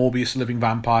we've got Morbius, the living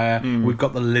vampire, we've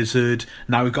got the lizard,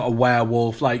 now we've got a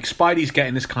werewolf. Like Spidey's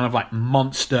getting this kind of like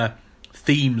monster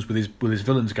themes with his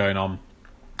villains going on.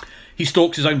 He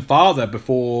stalks his own father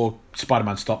before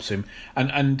Spider-Man stops him,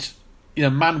 and you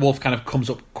know, Man-Wolf kind of comes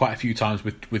up quite a few times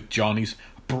with John. He's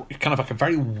kind of like a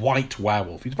very white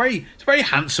werewolf. He's a very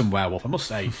handsome werewolf, I must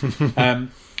say.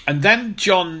 And then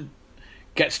John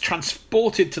gets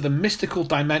transported to the mystical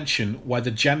dimension where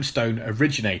the gemstone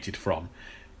originated from.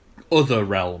 Other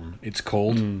Realm, it's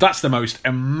called. That's the most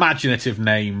imaginative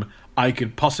name I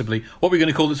could possibly... What are we going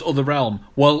to call this Other Realm?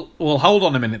 Well, hold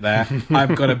on a minute there.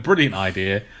 I've got a brilliant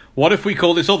idea. What if we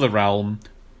call this Other Realm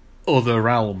Other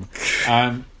Realm?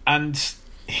 And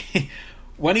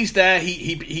when he's there,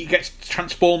 he gets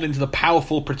transformed into the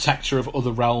powerful protector of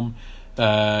Other Realm,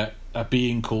 a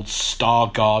being called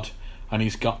Star God, and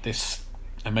he's got this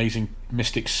amazing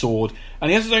mystic sword,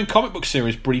 and he has his own comic book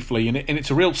series briefly, and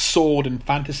it's a real sword and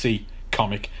fantasy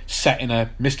comic set in a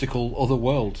mystical other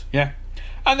world. Yeah,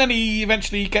 and then he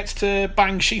eventually gets to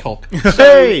bang She-Hulk. So,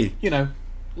 Hey! you know,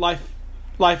 life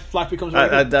becomes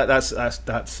very good.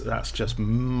 That's just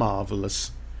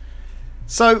marvelous.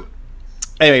 So,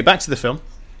 anyway, back to the film.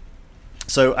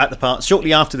 So,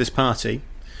 shortly after this party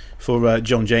for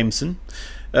John Jameson,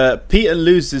 Peter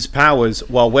loses powers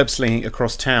while web-slinging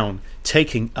across town,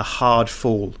 taking a hard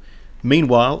fall.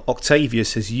 Meanwhile,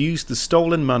 Octavius has used the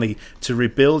stolen money to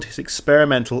rebuild his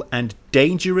experimental and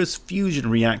dangerous fusion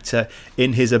reactor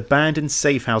in his abandoned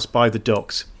safe house by the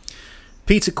docks.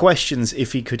 Peter questions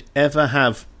if he could ever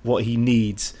have what he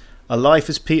needs: a life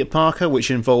as Peter Parker, which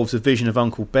involves a vision of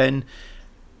Uncle Ben,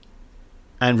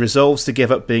 and resolves to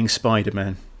give up being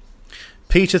Spider-Man.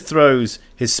 Peter throws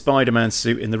his Spider-Man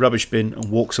suit in the rubbish bin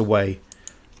and walks away.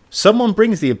 Someone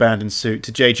brings the abandoned suit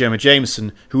to J. Jonah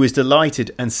Jameson, who is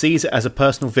delighted and sees it as a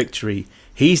personal victory.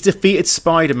 He's defeated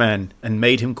Spider-Man and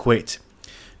made him quit.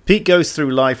 Pete goes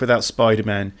through life without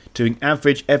Spider-Man, doing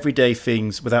average, everyday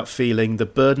things without feeling the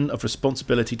burden of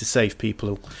responsibility to save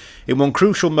people. In one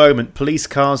crucial moment, police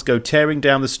cars go tearing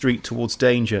down the street towards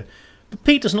danger, but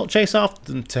Pete does not chase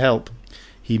after them to help.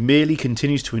 He merely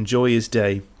continues to enjoy his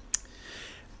day.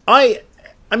 I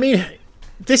mean,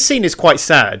 this scene is quite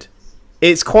sad.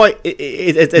 It's quite...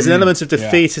 there's an element of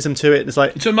defeatism to it.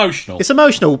 It's emotional. It's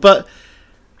emotional, but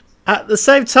at the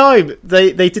same time,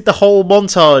 they did the whole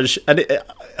montage, and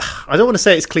I don't want to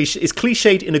say it's cliche. It's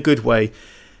cliched in a good way.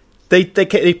 They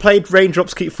played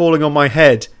Raindrops Keep Falling on My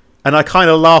Head, and I kind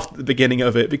of laughed at the beginning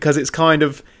of it because it's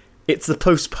the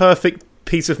most perfect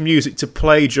piece of music to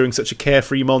play during such a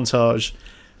carefree montage,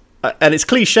 and it's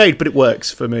cliched, but it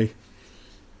works for me.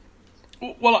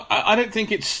 Well, I don't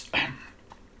think it's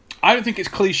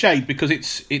cliched because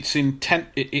it's intent.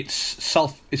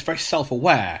 It's very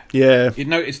self-aware. Yeah.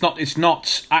 It's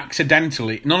not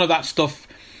accidentally. None of that stuff.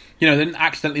 They didn't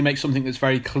accidentally make something that's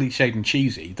very cliched and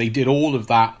cheesy. They did all of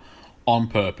that on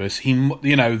purpose.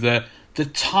 The the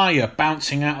tyre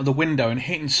bouncing out of the window and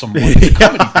hitting someone. It's a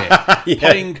comedy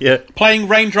bit. Playing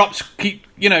Raindrops,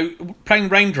 playing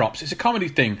Raindrops. It's a comedy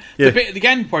thing. The bit at the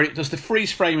end where it does the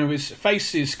freeze frame of his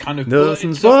face is kind of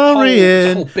nothing's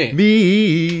worrying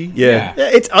me. Yeah.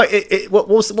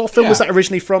 What film was that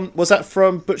originally from? Was that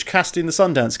from Butch Cassidy and the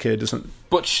Sundance Kid?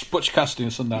 Butch Cassidy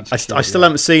and the Sundance Kid. I still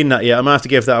haven't seen that yet. I'm gonna have to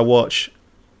give that a watch.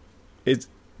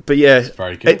 But yeah, it's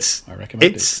very good. I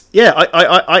recommend it. Yeah,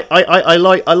 I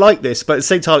like this, but at the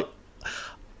same time,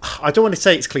 I don't want to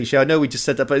say it's cliche. I know we just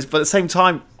said that, but at the same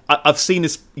time, I've seen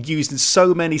this used in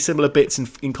so many similar bits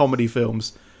in comedy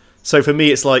films. So for me,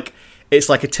 it's like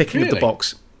a ticking of the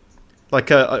box.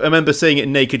 Like I remember seeing it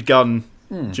in Naked Gun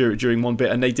during one bit,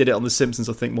 and they did it on The Simpsons,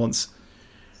 I think, once.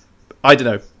 I don't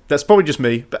know. That's probably just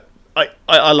me, but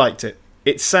I liked it.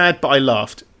 It's sad, but I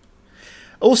laughed.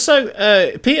 Also,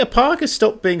 Peter Parker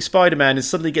stopped being Spider-Man and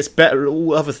suddenly gets better at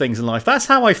all other things in life. That's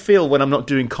how I feel when I'm not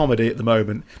doing comedy at the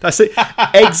moment. That's it.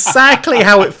 Exactly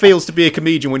how it feels to be a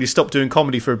comedian when you stop doing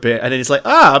comedy for a bit, and then it's like,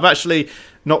 I'm actually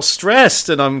not stressed,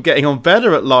 and I'm getting on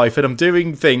better at life, and I'm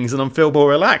doing things, and I feel more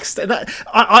relaxed. And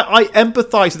I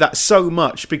empathise with that so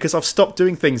much because I've stopped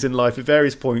doing things in life at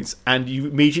various points, and you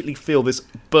immediately feel this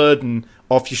burden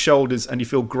off your shoulders, and you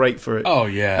feel great for it. Oh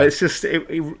yeah, it's just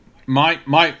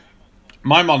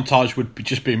My montage would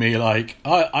just be me like,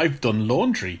 I've done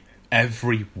laundry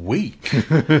every week.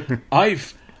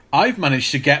 I've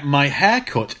managed to get my hair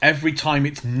cut every time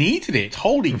it's needed it.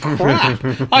 Holy crap.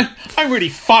 I'm really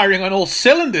firing on all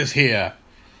cylinders here.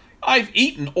 I've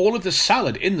eaten all of the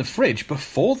salad in the fridge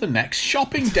before the next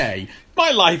shopping day.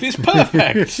 My life is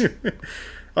perfect.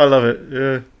 I love it.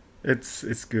 Yeah,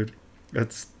 it's good.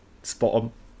 That's spot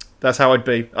on. That's how I'd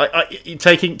be.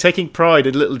 Taking pride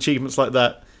in little achievements like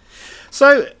that.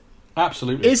 So,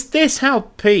 absolutely, is this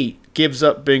how Pete gives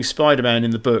up being Spider-Man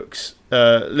in the books,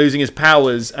 losing his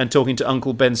powers and talking to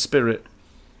Uncle Ben's spirit?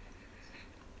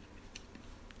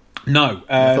 No,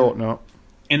 I thought not.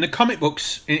 In the comic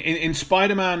books, in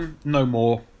Spider-Man No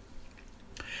More,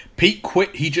 Pete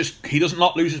quit. He does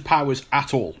not lose his powers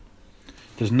at all.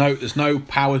 There's no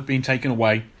powers being taken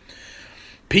away.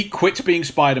 Pete quits being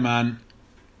Spider-Man.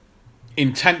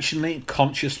 Intentionally,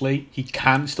 consciously, he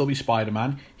can still be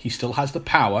Spider-Man. He still has the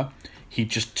power. He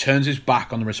just turns his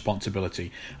back on the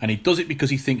responsibility, and he does it because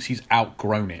he thinks he's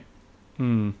outgrown it.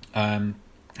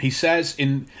 He says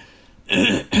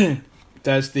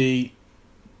there's the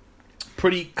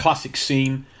pretty classic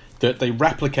scene that they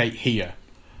replicate here,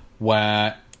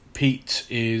 where Pete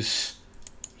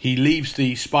he leaves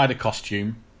the spider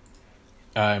costume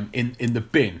in the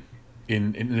bin.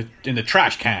 In the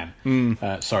trash can,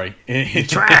 sorry,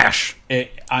 trash,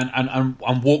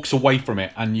 and walks away from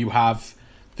it, and you have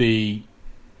it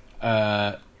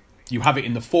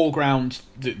in the foreground,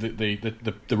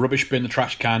 the rubbish bin, the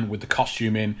trash can with the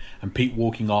costume in, and Pete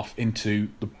walking off into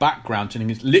the background,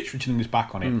 literally turning his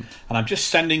back on it. And I'm just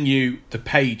sending you the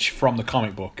page from the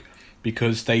comic book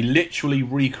because they literally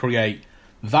recreate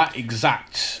that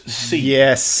exact scene.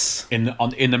 Yes, in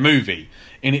the movie.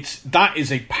 And that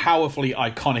is a powerfully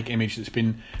iconic image that's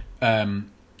been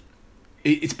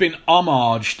it's been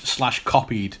homaged /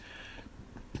 copied,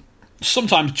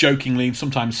 sometimes jokingly and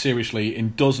sometimes seriously,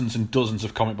 in dozens and dozens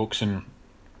of comic books and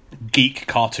geek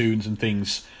cartoons and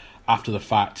things after the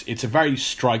fact. It's a very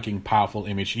striking, powerful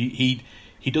image. He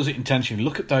does it intentionally.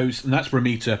 Look at those, and that's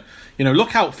Romita.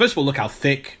 Look how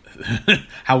thick,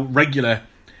 how regular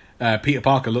Peter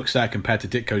Parker looks there compared to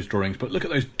Ditko's drawings, but look at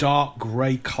those dark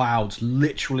grey clouds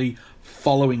literally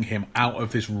following him out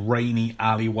of this rainy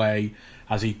alleyway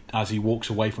as he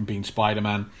walks away from being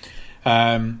Spider-Man.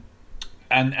 And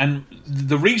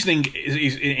the reasoning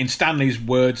is in Stan Lee's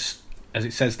words, as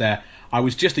it says there, I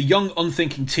was just a young,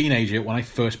 unthinking teenager when I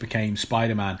first became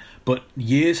Spider-Man, but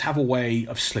years have a way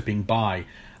of slipping by,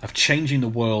 of changing the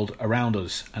world around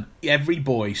us, and every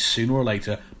boy, sooner or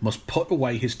later, must put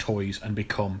away his toys and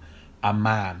become a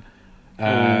man.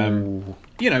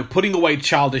 Putting away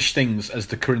childish things, as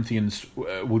the Corinthians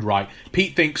would write.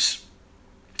 Pete thinks,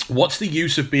 what's the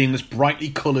use of being this brightly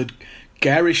coloured,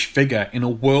 garish figure in a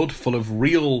world full of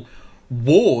real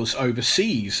wars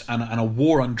overseas and a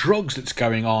war on drugs that's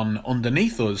going on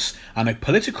underneath us, and a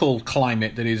political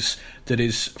climate that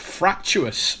is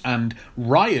fractious, and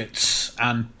riots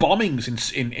and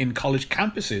bombings in college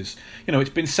campuses. It's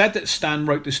been said that Stan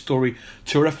wrote this story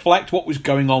to reflect what was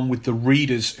going on with the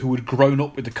readers who had grown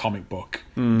up with the comic book.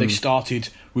 They started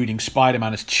reading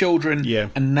Spider-Man as children,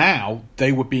 and now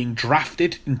they were being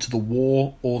drafted into the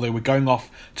war, or they were going off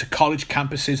to college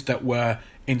campuses that were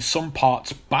in some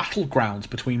parts battlegrounds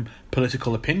between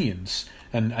political opinions,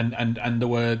 and there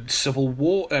were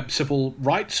civil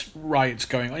rights riots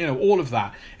going on. You know, all of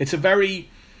that. It's very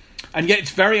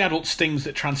adult things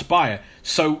that transpire.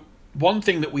 So one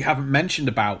thing that we haven't mentioned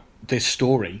about this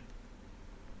story,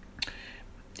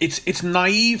 it's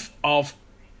naive of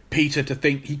Peter to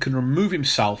think he can remove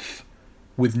himself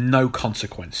with no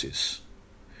consequences.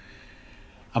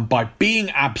 And by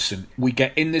being absent, we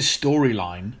get in this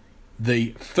storyline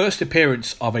the first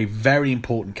appearance of a very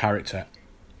important character.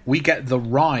 We get the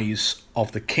rise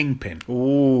of the Kingpin.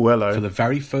 Ooh, hello. For the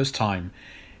very first time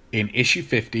in issue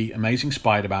 50, Amazing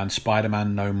Spider-Man,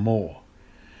 Spider-Man No More.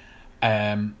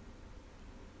 And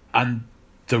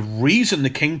the reason the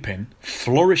Kingpin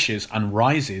flourishes and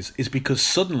rises is because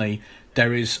suddenly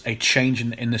there is a change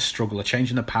in the struggle, a change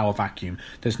in the power vacuum.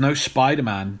 There's no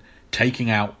Spider-Man taking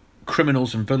out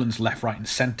criminals and villains left, right and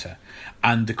centre,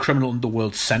 and the criminal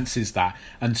underworld senses that,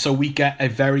 and so we get a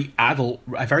very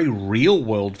real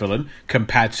world villain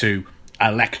compared to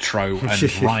Electro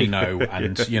and Rhino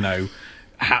and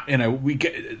we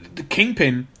get the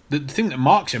Kingpin. The thing that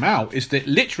marks him out is that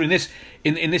literally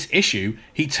in this issue,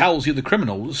 he tells the other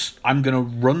criminals, "I'm going to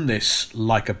run this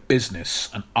like a business,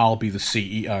 and I'll be the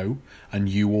CEO, and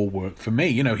you all work for me."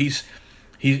 You know, he's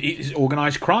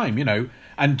organised crime. You know,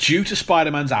 and due to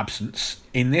Spider-Man's absence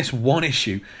in this one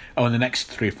issue, in the next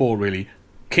 3 or 4 really,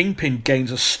 Kingpin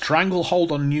gains a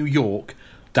stranglehold on New York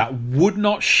that would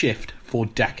not shift for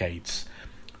decades.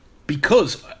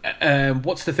 Because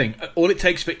what's the thing? All it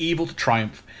takes for evil to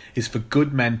triumph is for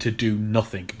good men to do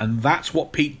nothing. And that's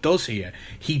what Pete does here.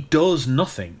 He does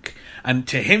nothing. And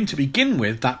to him, to begin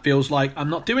with, that feels like, I'm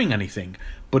not doing anything.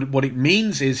 But what it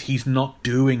means is he's not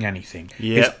doing anything.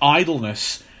 Yeah. His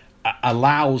idleness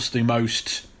allows the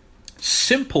most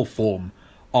simple form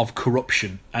of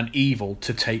corruption and evil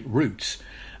to take root.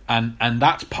 And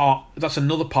that's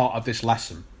another part of this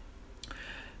lesson.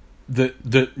 That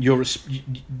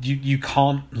you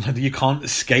can't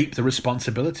escape the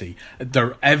responsibility.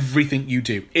 Everything you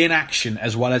do, inaction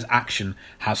as well as action,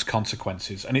 has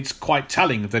consequences, and it's quite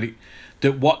telling that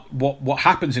what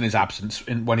happens in his absence,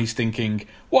 when he's thinking,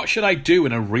 what should I do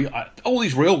in all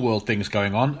these real world things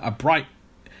going on? A bright,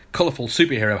 colourful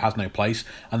superhero has no place,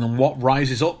 and then what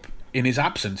rises up in his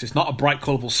absence? It's not a bright,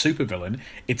 colourful supervillain.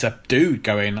 It's a dude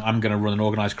going, I'm going to run an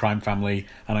organised crime family,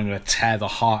 and I'm going to tear the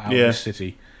heart out of this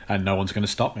city. And no one's going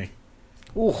to stop me.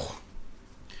 Ooh.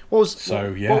 What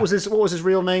was his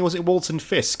real name? Was it Walton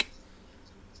Fisk?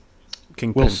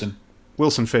 Kingpin.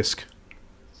 Wilson Fisk.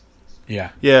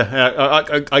 Yeah. Yeah.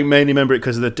 I mainly remember it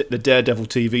because of the Daredevil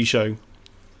TV show,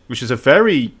 which is a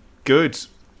very good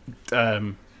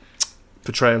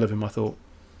portrayal of him. I thought,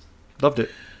 loved it.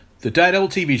 The Daredevil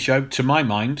TV show, to my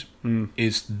mind,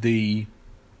 is the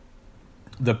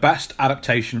best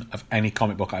adaptation of any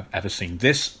comic book I've ever seen.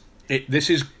 This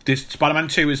Spider-Man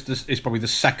 2 is probably the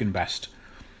second best,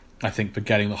 I think, for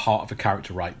getting the heart of a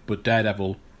character right. But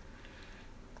Daredevil,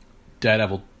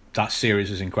 that series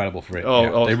is incredible for it.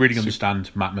 They really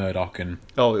understand Matt Murdock, and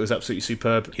it was absolutely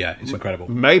superb. Yeah, it's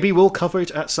incredible. Maybe we'll cover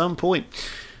it at some point.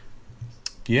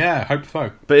 Yeah, hope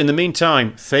so. But in the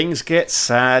meantime, things get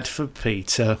sad for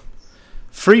Peter.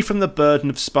 Free from the burden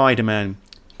of Spider-Man,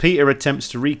 Peter attempts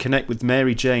to reconnect with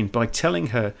Mary Jane by telling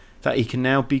her that he can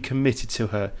now be committed to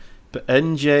her. But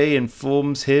MJ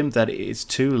informs him that it is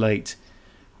too late.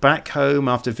 Back home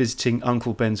after visiting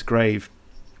Uncle Ben's grave,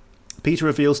 Peter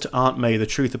reveals to Aunt May the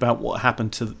truth about what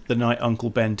happened to the night Uncle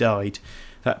Ben died,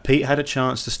 that Pete had a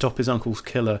chance to stop his uncle's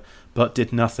killer, but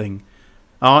did nothing.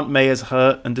 Aunt May is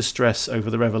hurt and distressed over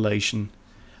the revelation.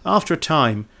 After a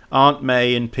time, Aunt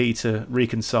May and Peter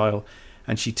reconcile,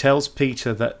 and she tells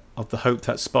Peter that of the hope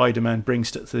that Spider-Man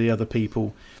brings to the other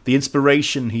people, the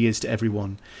inspiration he is to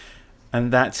everyone,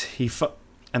 and that he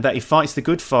fights the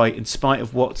good fight in spite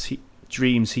of what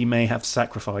dreams he may have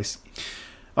sacrificed.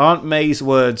 Aunt May's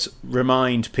words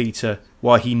remind Peter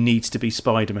why he needs to be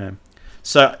Spider-Man.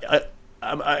 So,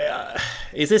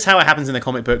 is this how it happens in the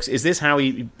comic books? Is this how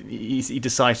he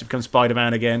decides to become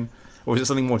Spider-Man again, or is it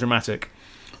something more dramatic?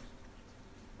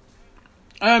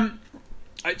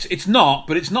 It's not,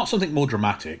 but it's not something more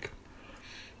dramatic.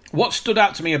 What stood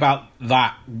out to me about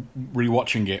that,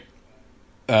 rewatching it,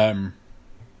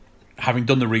 having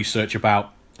done the research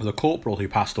about the corporal who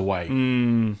passed away,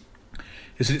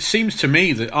 is that it seems to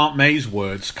me that Aunt May's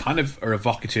words kind of are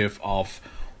evocative of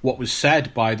what was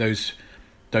said by those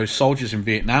soldiers in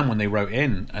Vietnam when they wrote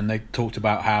in, and they talked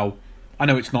about how, I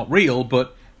know it's not real,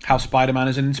 but how Spider-Man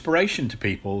is an inspiration to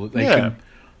people, that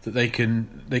they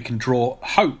can draw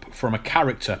hope from a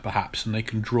character perhaps, and they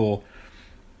can draw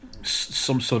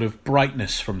some sort of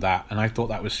brightness from that. And I thought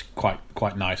that was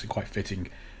quite nice and quite fitting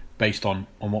based on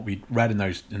what we read in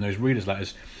those readers'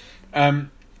 letters.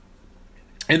 In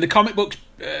the comic books,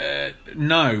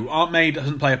 no, Aunt May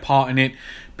doesn't play a part in it.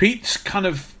 Pete's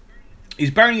he's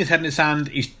burying his head in his sand.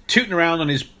 He's tooting around on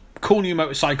his cool new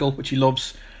motorcycle, which he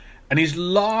loves, and he's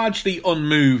largely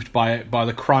unmoved by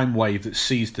the crime wave that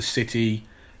seized the city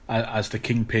as the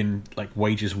Kingpin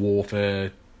wages war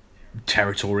for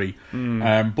territory.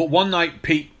 But one night,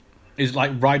 Pete is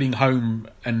riding home,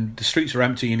 and the streets are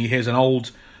empty, and he hears an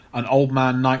old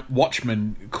man night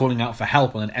watchman calling out for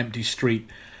help on an empty street.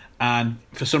 And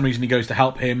for some reason, he goes to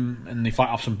help him, and they fight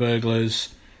off some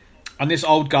burglars. And this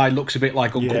old guy looks a bit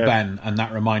like Uncle Ben, and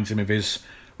that reminds him of his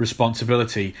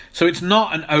responsibility. So it's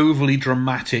not an overly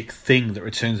dramatic thing that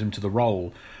returns him to the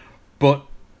role, but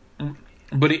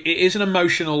it is an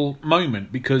emotional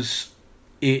moment because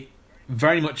it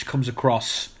very much comes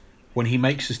across when he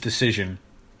makes his decision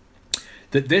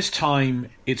that this time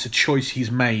it's a choice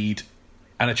he's made,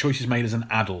 and a choice he's made as an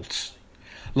adult.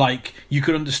 You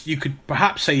could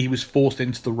perhaps say he was forced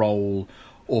into the role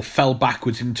or fell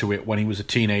backwards into it when he was a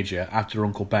teenager after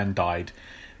Uncle Ben died.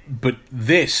 But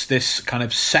this kind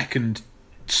of second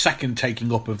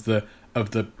taking up of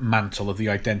the mantle of the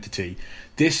identity,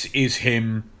 this is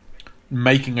him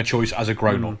making a choice as a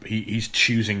grown-up. He's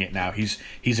choosing it now. He's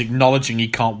acknowledging he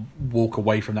can't walk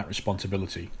away from that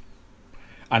responsibility.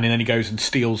 And then he goes and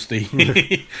steals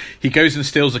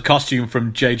the costume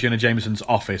from J. Jonah Jameson's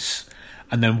office,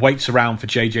 and then waits around for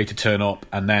JJ to turn up,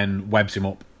 and then webs him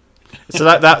up. So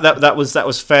that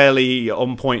was fairly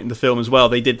on point in the film as well.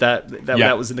 They did that.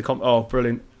 That was in the oh,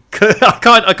 brilliant! I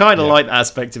kind of like that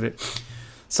aspect of it.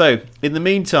 So in the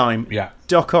meantime,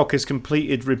 Doc Ock has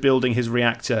completed rebuilding his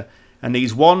reactor, and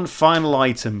needs one final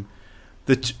item.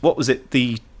 What was it?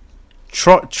 The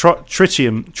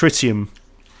tritium.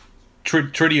 Tritium.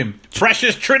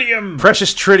 Precious tritium.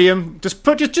 Precious tritium.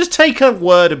 Just take a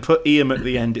word and put ium at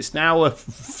the end. It's now a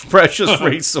precious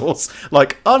resource,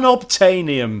 like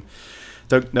unobtainium.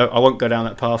 No, I won't go down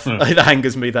that path. It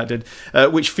angers me, that did.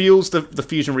 Which fuels the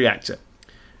fusion reactor.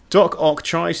 Doc Ock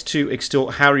tries to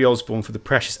extort Harry Osborn for the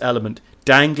precious element,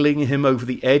 dangling him over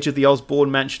the edge of the Osborn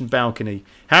mansion balcony.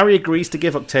 Harry agrees to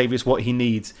give Octavius what he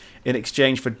needs in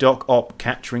exchange for Doc Ock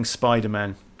capturing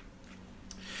Spider-Man.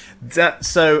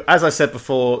 So, as I said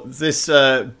before, this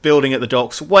building at the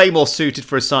docks way more suited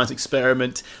for a science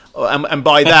experiment, and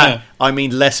by that I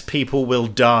mean less people will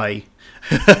die.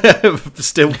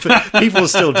 People will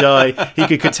still die. He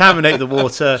could contaminate the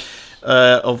water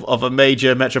of a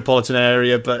major metropolitan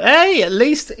area, but hey, at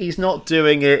least he's not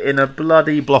doing it in a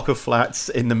bloody block of flats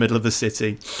in the middle of the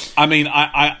city. I mean,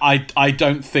 I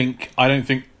don't think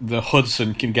the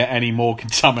Hudson can get any more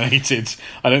contaminated.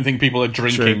 I don't think people are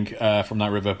drinking from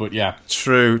that river, but yeah.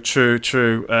 True.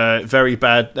 Very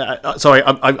bad. Sorry,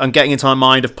 I'm getting into my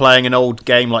mind of playing an old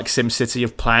game like SimCity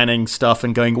of planning stuff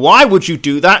and going, why would you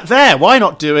do that there? Why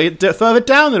not do it further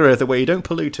down the river where you don't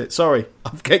pollute it? Sorry,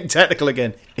 I'm getting technical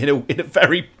again in a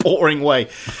very boring way.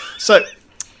 So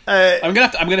I'm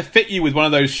gonna fit you with one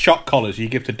of those shock collars you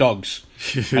give to dogs,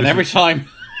 and every time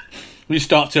we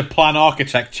start to plan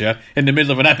architecture in the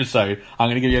middle of an episode, I'm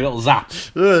going to give you a little zap.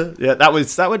 Yeah, that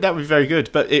would be very good,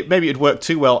 but maybe it'd work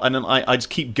too well, and then I just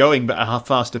keep going, but at a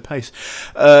faster pace.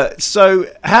 So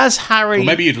has Harry? Well,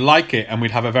 maybe you'd like it, and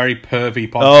we'd have a very pervy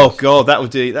podcast. Oh God, that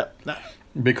would do that.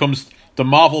 It becomes the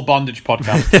Marvel Bondage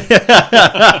podcast.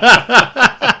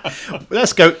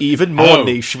 Let's go even more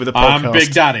niche with the podcast. I'm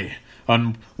Big Daddy,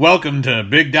 and welcome to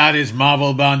Big Daddy's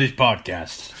Marvel Bondage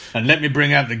podcast. And let me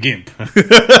bring out the gimp.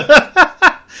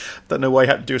 Don't know why you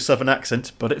had to do a southern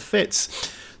accent, but it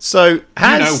fits. So, you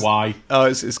know why? Oh,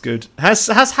 it's good. Has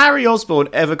Harry Osborn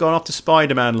ever gone off to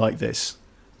Spider-Man like this?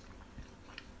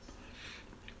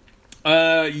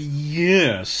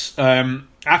 Yes.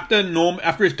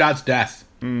 After his dad's death,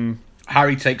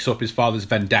 Harry takes up his father's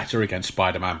vendetta against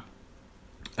Spider-Man.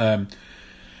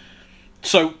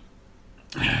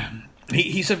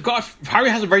 Harry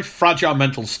has a very fragile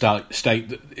mental state.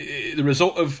 The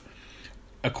result of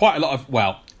quite a lot of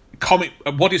what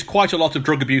is quite a lot of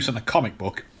drug abuse in the comic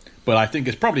book, but I think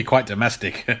it's probably quite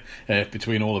domestic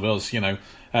between all of us. And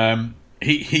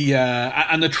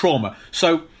the trauma.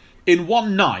 So in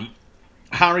one night,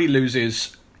 Harry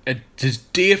loses his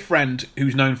dear friend,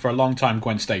 who's known for a long time,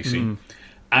 Gwen Stacy,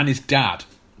 and his dad.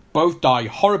 Both die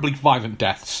horribly violent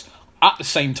deaths at the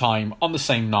same time on the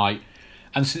same night.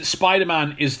 And since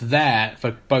Spider-Man is there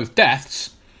for both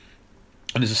deaths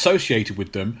and is associated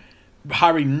with them,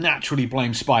 Harry naturally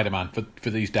blames Spider-Man for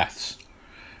these deaths.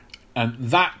 And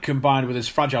that, combined with his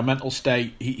fragile mental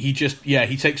state, he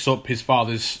takes up his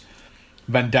father's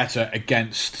vendetta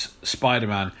against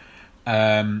Spider-Man.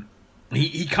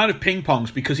 he kind of ping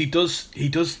pongs because he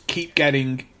does keep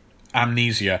getting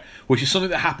amnesia, which is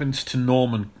something that happens to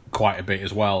Norman quite a bit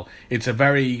as well. It's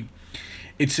a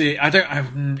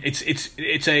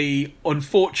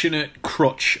unfortunate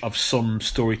crutch of some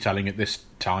storytelling at this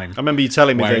time. I remember you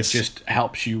telling me where this. It just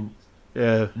helps you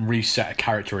reset a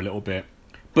character a little bit.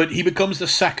 But he becomes the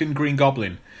second Green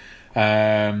Goblin.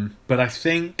 But I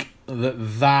think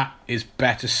that is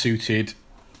better suited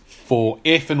for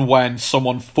if and when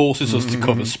someone forces us to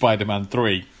cover Spider-Man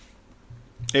 3.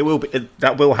 It will be.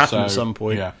 That will happen at some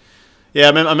point. Yeah. Yeah, I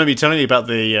remember you telling me about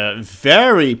the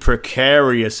very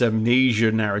precarious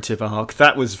amnesia narrative arc.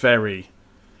 That was very...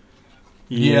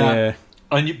 Yeah.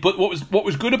 But what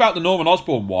was good about the Norman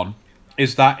Osborn one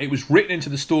is that it was written into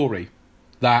the story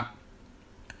that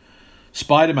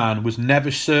Spider-Man was never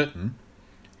certain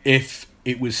if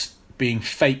it was being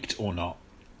faked or not,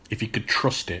 if he could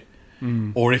trust it.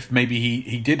 Or if maybe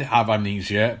he did have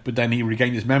amnesia, but then he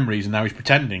regained his memories and now he's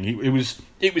pretending. It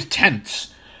was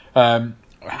tense.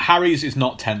 Harry's is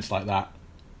not tense like that,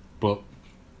 but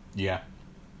yeah,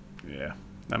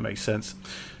 that makes sense.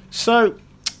 So,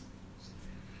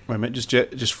 wait a minute, just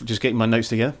getting my notes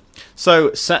together.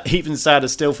 So, even sadder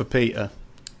still for Peter.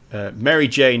 Mary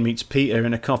Jane meets Peter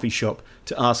in a coffee shop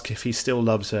to ask if he still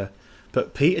loves her,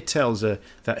 but Peter tells her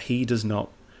that he does not.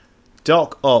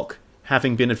 Doc Ock,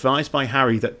 having been advised by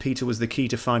Harry that Peter was the key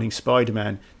to finding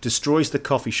Spider-Man, destroys the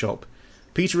coffee shop.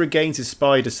 Peter regains his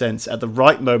spider sense at the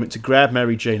right moment to grab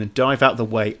Mary Jane and dive out the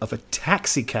way of a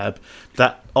taxicab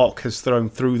that Ock has thrown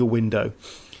through the window.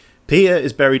 Peter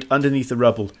is buried underneath the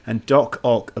rubble, and Doc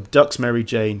Ock abducts Mary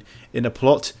Jane in a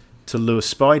plot to lure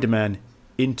Spider-Man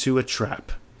into a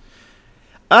trap.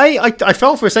 I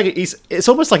felt for a second, it's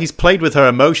almost like he's played with her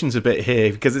emotions a bit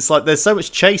here, because it's like there's so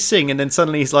much chasing, and then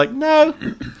suddenly he's like, no.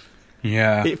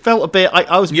 Yeah. It felt a bit...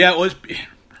 I was... Yeah, it was...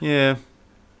 Yeah.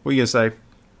 What are you going to say?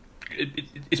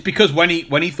 It's because when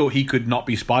he thought he could not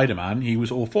be Spider-Man, he was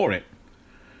all for it.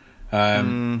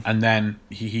 And then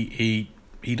he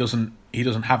doesn't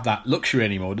have that luxury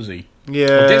anymore, does he? Yeah.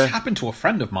 Well, this happened to a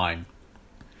friend of mine.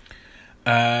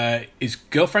 His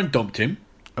girlfriend dumped him.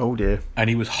 Oh dear. And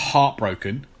he was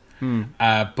heartbroken.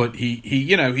 But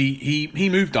he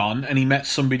moved on and he met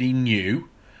somebody new,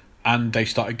 and they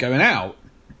started going out.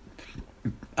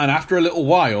 And after a little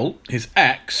while, his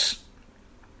ex,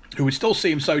 who would still see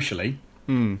him socially,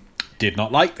 did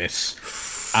not like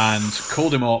this and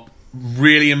called him up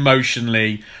really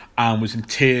emotionally and was in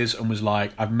tears and was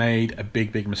like, I've made a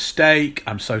big mistake.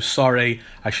 I'm so sorry.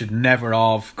 I should never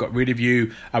have got rid of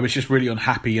you. I was just really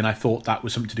unhappy and I thought that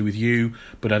was something to do with you,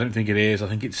 but I don't think it is. I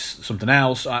think it's something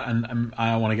else. And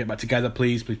I want to get back together,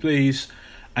 please.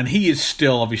 And he is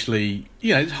still obviously,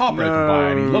 he's heartbroken by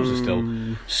her and he loves her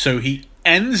still. So he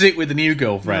ends it with a new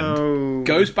girlfriend,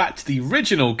 goes back to the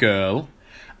original girl,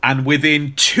 and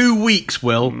within 2 weeks,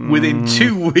 within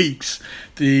 2 weeks,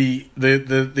 the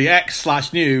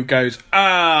ex/new goes,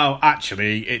 oh,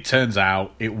 actually, it turns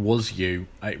out it was you.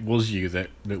 It was you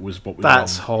that was what was wrong.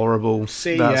 That's horrible.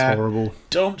 That's horrible.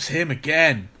 Dumps him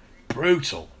again.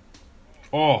 Brutal.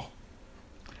 Oh.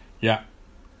 Yeah.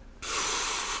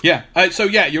 Yeah.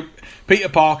 Your Peter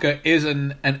Parker is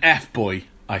an F-boy,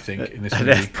 I think, in this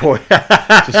movie. An F-boy.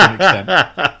 To some extent.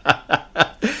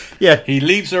 Yeah. He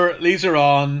leaves her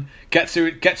on, gets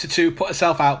her to put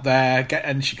herself out there,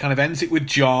 and she kind of ends it with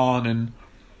John. And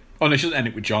oh no, she doesn't end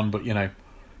it with John, but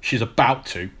she's about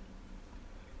to.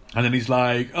 And then he's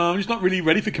like, "Oh, I'm just not really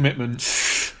ready for commitment.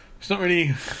 It's not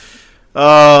really."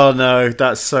 Oh no,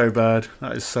 that's so bad.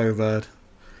 That is so bad.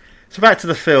 So back to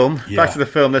the film. Yeah. Back to the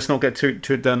film. Let's not get too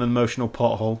down an emotional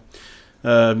pothole.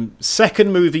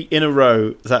 Second movie in a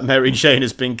row that Mary Jane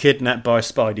has been kidnapped by a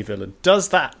Spidey villain. Does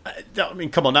that... I mean,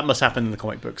 come on, that must happen in the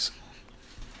comic books.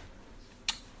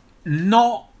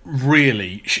 Not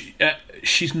really.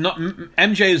 She's not...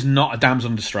 MJ is not a damsel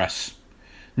in distress.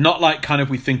 Not like kind of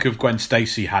we think of Gwen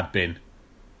Stacy had been.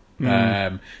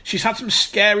 She's had some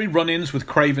scary run-ins with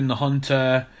Kraven the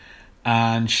Hunter,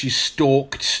 and she's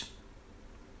stalked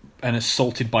and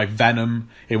assaulted by Venom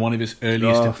in one of his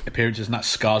earliest appearances, and that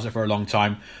scars her for a long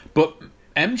time. But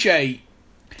MJ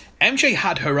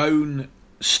had her own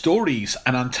stories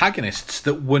and antagonists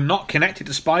that were not connected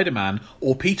to Spider-Man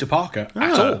or Peter Parker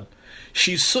at all.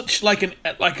 She's such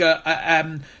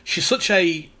she's such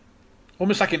a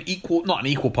almost like an equal, not an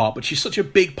equal part, but she's such a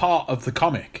big part of the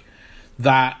comic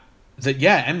that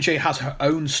MJ has her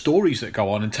own stories that go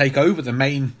on and take over the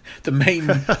main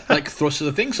like thrust of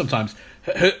the thing. Sometimes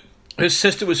her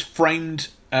sister was framed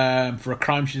for a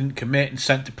crime she didn't commit and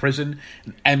sent to prison,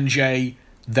 and MJ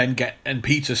and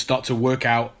Peter start to work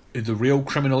out the real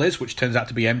criminal is, which turns out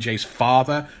to be MJ's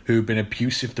father, who had been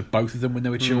abusive to both of them when they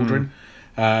were children.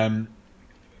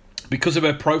 Because of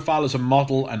her profile as a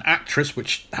model and actress,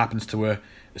 which happens to her,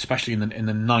 especially in the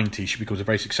 90s, she becomes a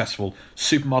very successful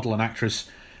supermodel and actress.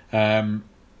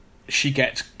 She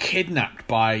gets kidnapped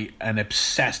by an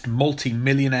obsessed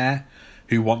multi-millionaire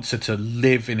who wants her to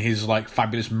live in his like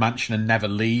fabulous mansion and never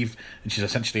leave, and she's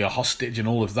essentially a hostage and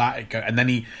all of that. And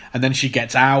then she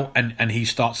gets out, and he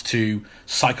starts to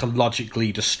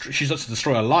psychologically she starts to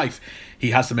destroy her life.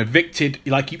 He has them evicted.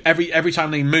 Like every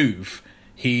time they move,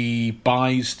 he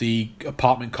buys the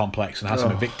apartment complex and has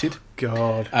them evicted.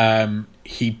 God.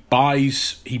 He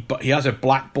has her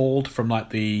blackballed from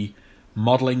like the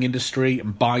modelling industry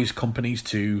and buys companies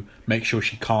to make sure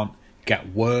she can't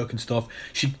get work and stuff.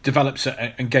 She develops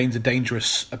and gains a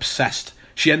dangerous, obsessed.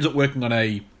 She ends up working on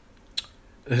a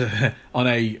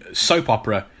soap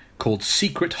opera called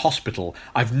Secret Hospital.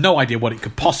 I've no idea what it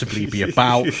could possibly be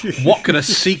about. What could a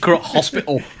secret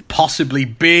hospital possibly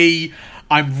be?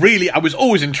 I was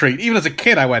always intrigued. Even as a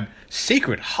kid, I went,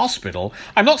 Secret Hospital?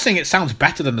 I'm not saying it sounds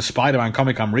better than the Spider-Man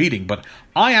comic I'm reading, but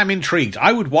I am intrigued.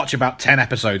 I would watch about 10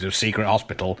 episodes of Secret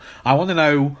Hospital. I want to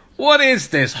know, what is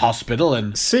this hospital,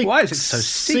 and why is it so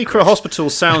Secret Hospital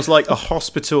sounds like a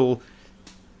hospital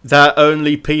that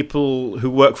only people who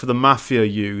work for the mafia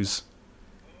use.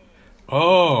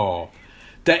 Oh.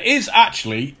 There is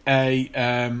actually a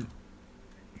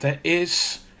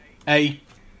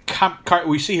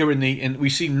we see her we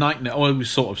see Night. Or we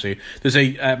sort of see. There's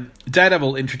a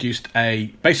Daredevil introduced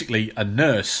basically a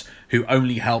nurse who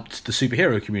only helped the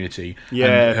superhero community. Yeah.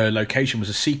 And her location was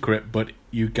a secret, but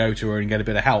you go to her and get a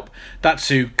bit of help. That's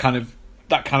who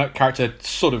that kind of character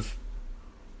sort of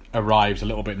arrives a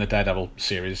little bit in the Daredevil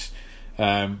series.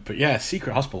 But yeah,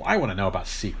 Secret Hospital. I want to know about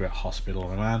Secret Hospital,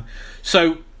 man.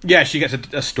 So yeah, she gets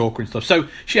a stalker and stuff. So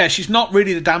yeah, she's not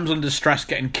really the damsel in distress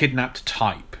getting kidnapped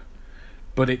type.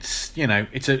 But it's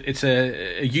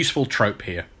a useful trope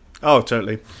here. Oh,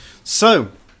 totally. So,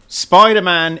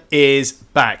 Spider-Man is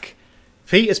back.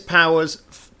 Peter's powers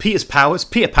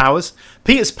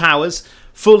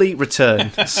fully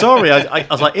returned. Sorry, I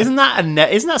was like, isn't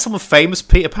that someone famous,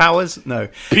 Peter Powers? No,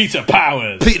 Peter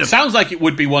Powers. Sounds like it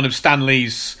would be one of Stan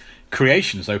Lee's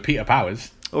creations, though. Peter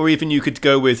Powers. Or even you could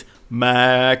go with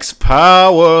Max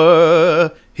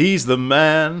Power. He's the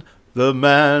man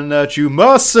that you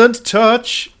mustn't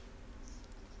touch.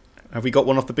 Have we got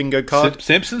one off the bingo card?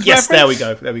 Simpsons yes,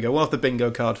 reference? There we go. One off the bingo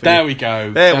card for there you. We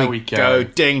go. There we go.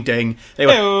 Ding, ding.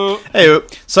 Anyway. Hey-o.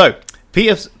 So,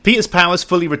 Peter's powers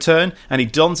fully return, and he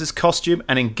dons his costume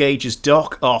and engages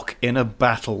Doc Ock in a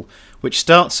battle, which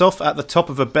starts off at the top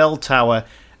of a bell tower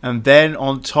and then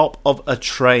on top of a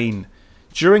train.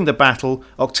 During the battle,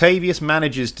 Octavius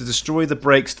manages to destroy the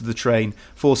brakes to the train,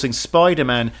 forcing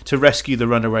Spider-Man to rescue the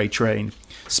runaway train.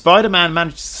 Spider-Man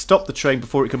manages to stop the train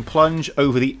before it can plunge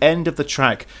over the end of the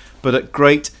track, but at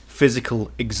great physical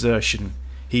exertion.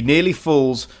 He nearly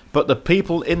falls, but the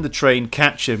people in the train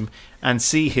catch him and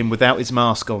see him without his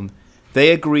mask on.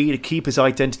 They agree to keep his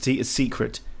identity a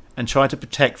secret and try to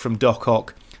protect from Doc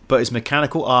Ock, but his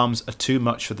mechanical arms are too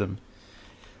much for them.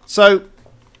 So,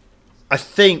 I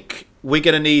think we're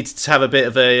going to need to have a bit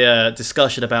of a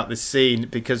discussion about this scene,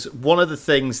 because one of the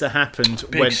things that happened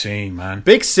big scene, man.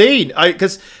 Big scene.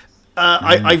 Because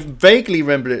I vaguely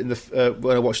remember it in the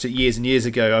when I watched it years and years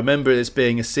ago. I remember this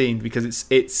being a scene because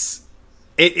because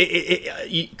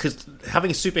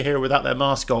having a superhero without their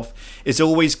mask off is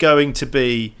always going to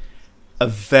be a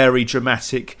very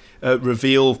dramatic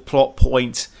reveal plot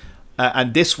point.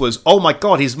 And this was, oh my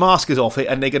God, his mask is off it,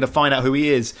 and they're going to find out who he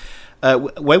is.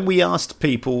 When we asked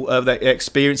people their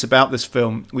experience about this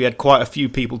film, we had quite a few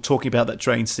people talking about that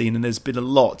train scene, and there's been a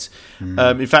lot.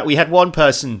 In fact, we had one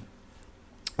person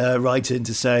write in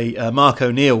to say, Mark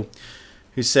O'Neill,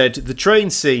 who said, the train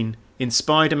scene in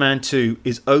Spider-Man 2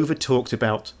 is over-talked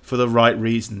about for the right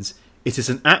reasons. It is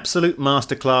an absolute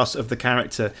masterclass of the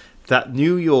character that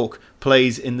New York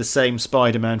plays in the same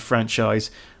Spider-Man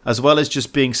franchise, as well as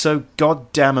just being so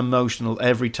goddamn emotional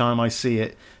every time I see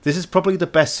it. This is probably the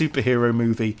best superhero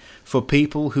movie for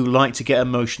people who like to get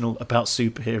emotional about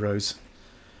superheroes.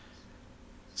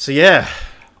 So yeah,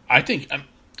 I think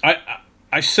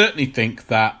I certainly think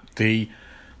that the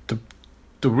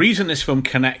reason this film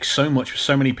connects so much with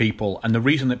so many people, and the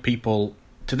reason that people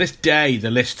to this day, the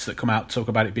lists that come out talk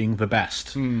about it being the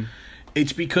best,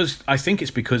 it's because I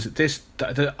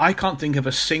can't think of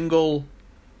a single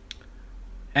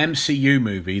MCU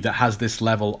movie that has this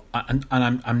level, and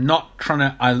I'm not trying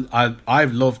to.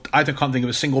 I can't think of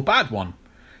a single bad one.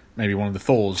 Maybe one of the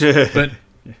Thors, but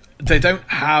they don't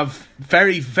have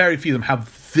very few of them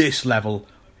have this level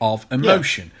of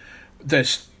emotion.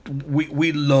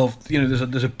 we love,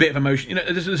 there's a bit of emotion,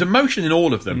 there's emotion in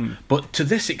all of them, but to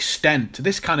this extent, to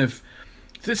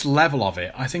this level of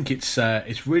it, I think it's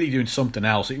really doing something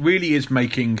else. It really is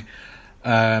making.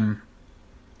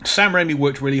 Sam Raimi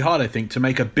worked really hard, I think, to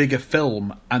make a bigger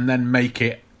film and then make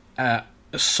it a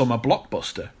summer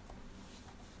blockbuster.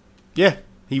 Yeah,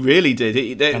 he really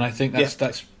did. And I think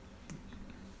that's.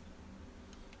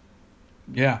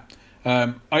 Yeah,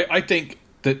 I think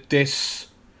that this.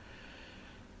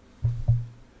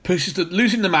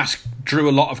 Losing the Mask drew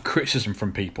a lot of criticism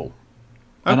from people,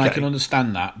 and I can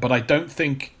understand that. But I don't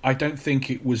think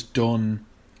it was done.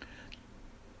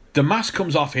 The mask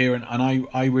comes off here, and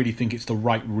I really think it's the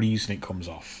right reason it comes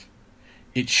off.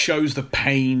 It shows the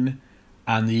pain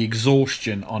and the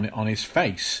exhaustion on his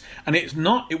face, and it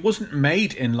wasn't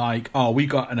made in like, oh, we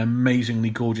got an amazingly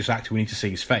gorgeous actor, we need to see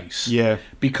his face. Yeah,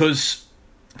 because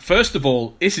first of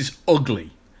all, this is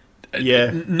ugly.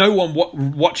 Yeah, no one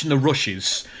watching the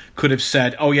rushes could have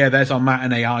said, "Oh yeah, there's our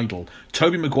matinee idol."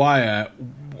 Tobey Maguire,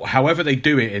 however they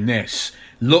do it in this,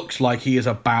 looks like he is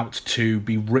about to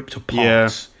be ripped apart. Yeah.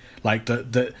 Like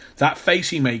that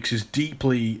face he makes is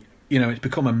deeply, it's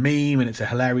become a meme and it's a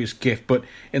hilarious gif. But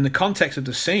in the context of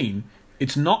the scene,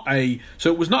 it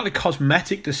was not a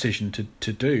cosmetic decision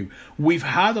to do. We've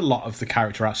had a lot of the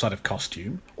character outside of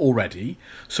costume already,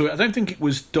 so I don't think it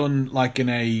was done like in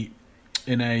a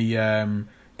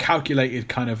calculated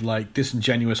kind of like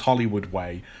disingenuous Hollywood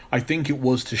way. I think it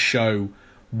was to show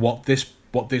what this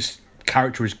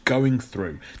character is going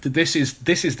through. That this is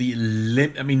the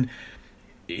limit. I mean,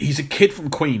 he's a kid from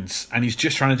Queens and he's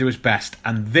just trying to do his best.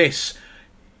 And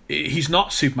he's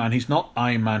not Superman, he's not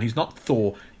Iron Man, he's not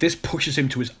Thor. This pushes him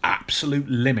to his absolute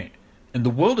limit. And the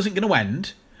world isn't going to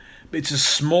end, but it's a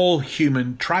small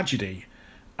human tragedy.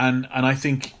 And I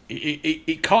think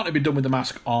it can't have been done with the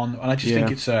mask on. And I just think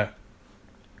it's a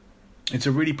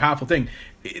really powerful thing.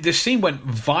 This scene went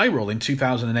viral in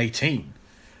 2018.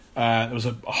 There was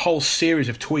a whole series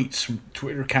of tweets from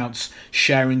Twitter accounts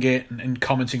sharing it and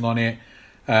commenting on it.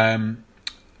 And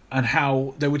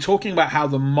how they were talking about how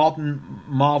the modern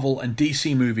Marvel and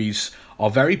DC movies are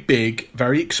very big,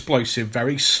 very explosive,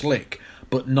 very slick,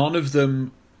 but none of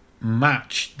them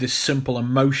match this simple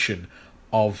emotion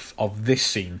of this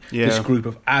scene. Yeah. This group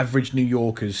of average New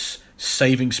Yorkers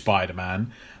saving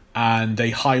Spider-Man, and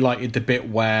they highlighted the bit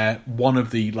where one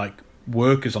of the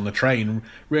workers on the train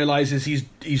realizes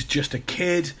he's just a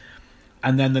kid,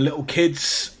 and then the little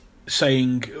kid's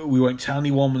saying, "We won't tell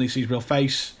anyone when they see his real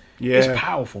face." Yeah. It's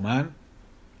powerful, man.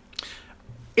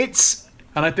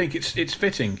 And I think it's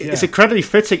fitting. It's incredibly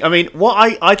fitting. I mean, what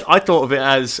I thought of it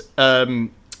as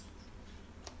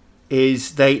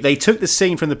is they took the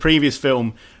scene from the previous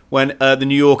film when the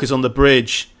New Yorkers on the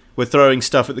bridge were throwing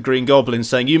stuff at the Green Goblin,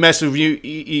 saying, "You mess with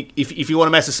if you want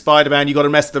to mess with Spider-Man, you got to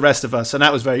mess with the rest of us." And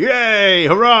that was very, yay,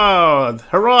 hurrah,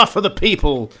 hurrah for the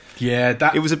people.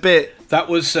 Yeah, it was a bit. That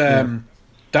was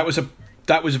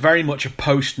very much a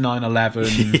post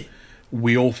 9/11.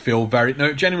 We all feel very. No,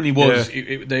 it genuinely was.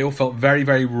 Yeah. They all felt very,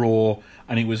 very raw,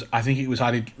 and it was. I think it was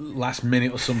added last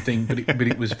minute or something, but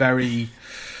it was very.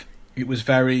 It was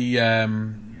very.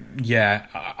 Yeah,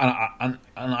 and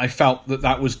I felt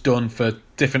that was done for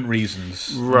different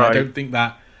reasons. Right. I don't think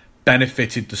that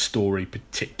benefited the story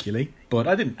particularly, but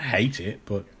I didn't hate it.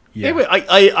 But yeah,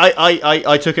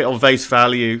 I took it on face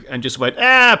value and just went,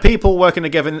 people working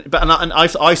together. But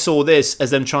I saw this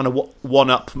as them trying to one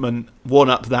up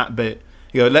that bit.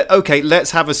 You go,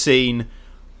 let's have a scene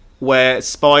where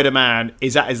Spider-Man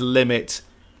is at his limit,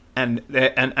 and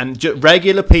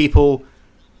regular people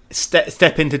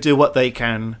step in to do what they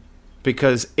can,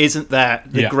 because isn't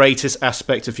that the greatest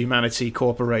aspect of humanity?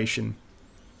 Cooperation.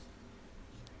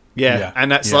 Yeah, and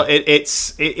that's like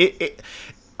it's.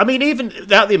 I mean, even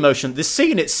without the emotion, the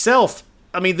scene itself,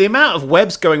 I mean, the amount of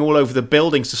webs going all over the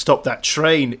buildings to stop that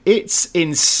train, it's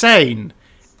insane.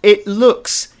 It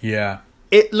looks like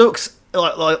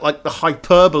the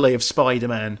hyperbole of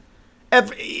Spider-Man.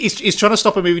 He's trying to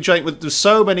stop a moving train with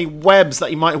so many webs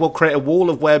that he might well create a wall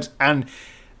of webs, and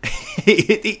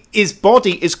his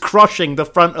body is crushing the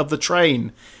front of the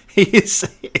train. It's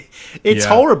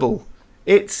horrible.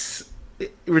 It's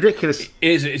ridiculous.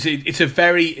 It's a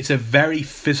very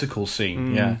physical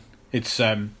scene. Yeah, it's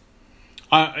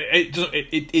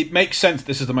it makes sense.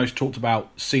 This is the most talked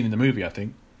about scene in the movie, I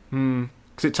think,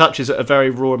 because it touches at a very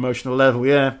raw emotional level.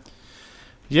 Yeah,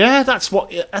 that's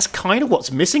kind of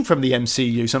what's missing from the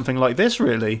MCU. Something like this,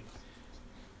 really.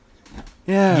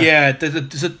 Yeah.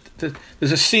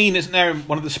 There's a scene, isn't there, in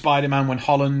one of the Spider-Man when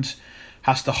Holland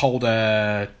has to hold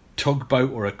a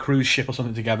tugboat or a cruise ship or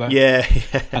something together. Yeah.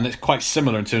 And it's quite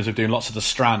similar in terms of doing lots of the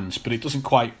strands, but it doesn't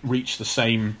quite reach the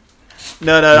same.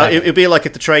 No, it'd be like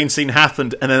if the train scene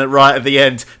happened, and then right at the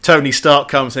end, Tony Stark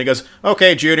comes and he goes,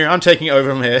 "Okay, Junior, I'm taking it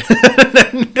over from here,"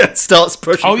 and then starts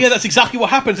pushing. Oh yeah, that's exactly what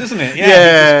happens, isn't it?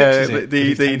 Yeah,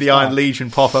 the Iron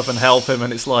Legion pop up and help him,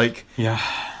 and it's like,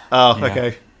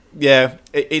 okay, yeah.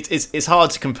 It's hard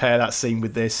to compare that scene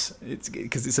with this,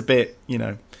 because it's a bit,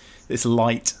 it's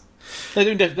light.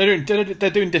 They're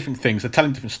doing different things. They're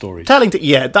telling different stories. I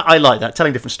like that,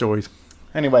 telling different stories.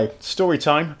 Anyway, story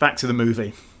time. Back to the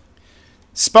movie.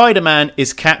 Spider-Man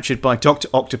is captured by Dr.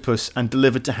 Octopus and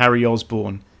delivered to Harry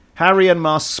Osborn. Harry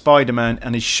unmasks Spider-Man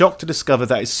and is shocked to discover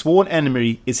that his sworn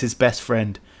enemy is his best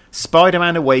friend.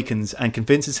 Spider-Man awakens and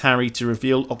convinces Harry to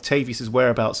reveal Octavius'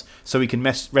 whereabouts so he can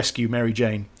rescue Mary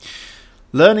Jane.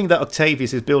 Learning that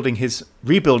Octavius is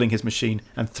rebuilding his machine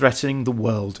and threatening the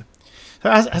world.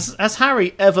 Has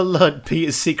Harry ever learned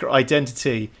Peter's secret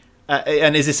identity?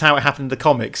 And is this how it happened in the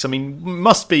comics? I mean,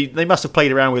 they must have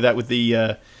played around with that with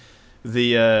the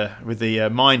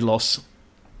mind loss.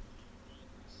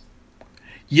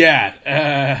 So,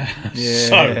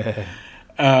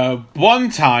 one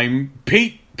time,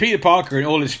 Peter Parker and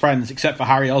all his friends, except for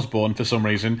Harry Osborn for some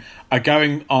reason, are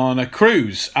going on a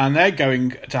cruise, and they're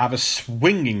going to have a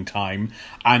swinging time,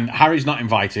 and Harry's not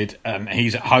invited, and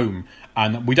he's at home,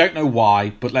 and we don't know why,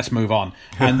 but let's move on.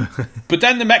 But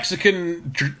then the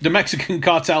Mexican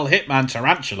cartel hitman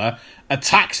Tarantula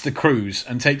attacks the cruise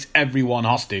and takes everyone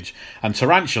hostage, and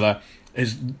Tarantula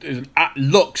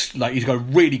looks like he's got a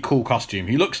really cool costume.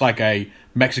 He looks like a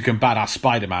Mexican badass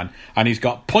Spider-Man, and he's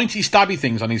got pointy stabby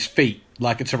things on his feet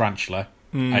like a tarantula,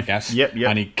 I guess. Yep.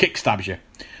 And he kick stabs you.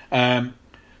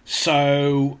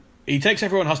 So he takes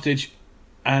everyone hostage,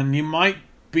 and you might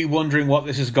be wondering what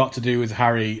this has got to do with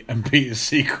Harry and Peter's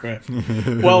secret.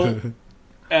 Well,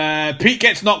 Pete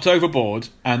gets knocked overboard,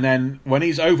 and then when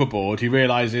he's overboard, he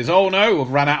realises, oh no,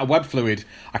 I've ran out of web fluid.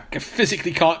 I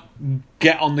physically can't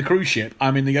get on the cruise ship.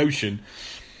 I'm in the ocean.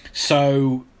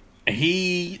 So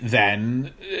he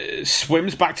then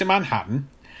swims back to Manhattan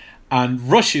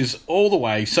and rushes all the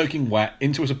way, soaking wet,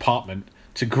 into his apartment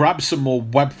to grab some more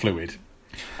web fluid,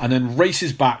 and then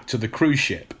races back to the cruise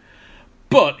ship.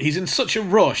 But he's in such a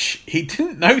rush, he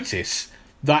didn't notice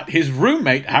that his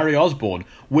roommate, Harry Osborn,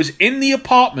 was in the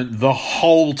apartment the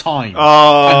whole time.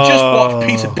 And just watched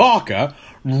Peter Parker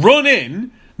run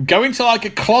in, go into like a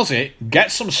closet,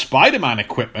 get some Spider-Man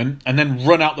equipment, and then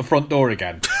run out the front door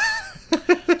again.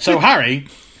 So Harry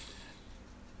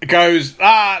goes,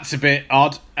 it's a bit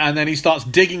odd, and then he starts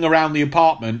digging around the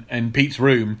apartment in Pete's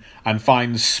room and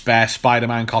finds spare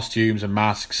Spider-Man costumes and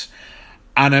masks,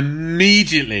 and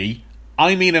immediately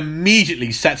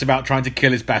sets about trying to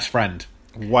kill his best friend.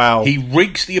 Wow. He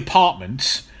rigs the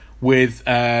apartment with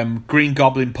Green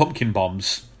Goblin pumpkin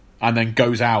bombs and then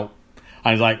goes out.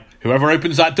 And he's like, whoever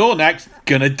opens that door next,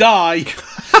 gonna die.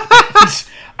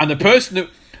 And the person who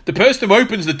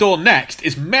opens the door next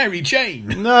is Mary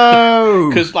Jane. No!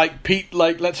 Because Pete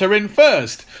lets her in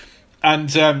first.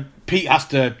 And Pete has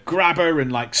to grab her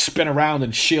and spin around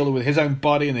and shield her with his own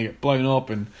body, and they get blown up.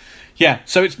 And yeah,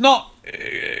 so it's not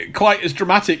quite as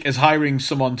dramatic as hiring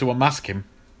someone to unmask him.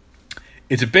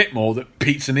 It's a bit more that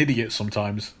Pete's an idiot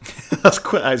sometimes.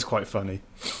 That is quite funny.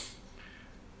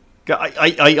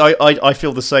 I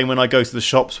feel the same when I go to the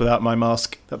shops without my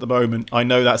mask at the moment. I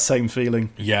know that same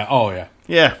feeling. Yeah. Oh yeah.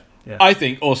 Yeah. I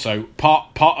think also part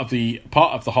of the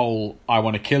whole I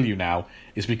want to kill you now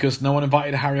is because no one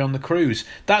invited Harry on the cruise.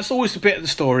 That's always the bit of the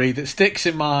story that sticks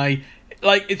in my.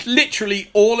 It's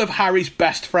literally all of Harry's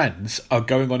best friends are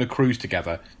going on a cruise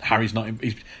together. Harry's not.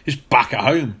 He's back at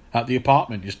home at the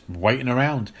apartment, just waiting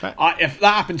around. If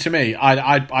that happened to me,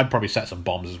 I'd probably set some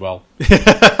bombs as well.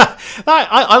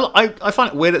 I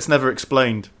find it weird it's never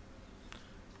explained.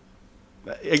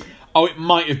 It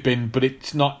might have been, but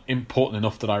it's not important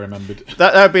enough that I remembered.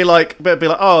 That'd be like,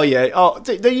 oh yeah,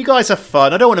 you guys have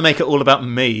fun. I don't want to make it all about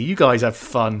me. You guys have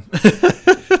fun.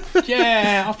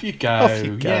 Yeah, off you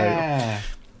go. Yeah.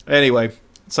 Anyway,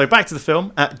 so back to the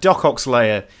film. At Doc Ock's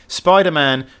lair,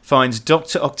 Spider-Man finds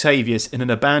Dr. Octavius in an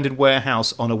abandoned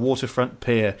warehouse on a waterfront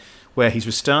pier where he's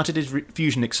restarted his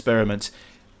fusion experiment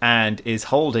and is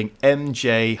holding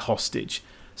MJ hostage.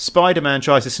 Spider-Man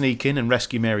tries to sneak in and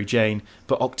rescue Mary Jane,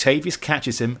 but Octavius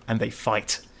catches him and they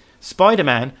fight.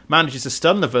 Spider-Man manages to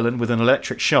stun the villain with an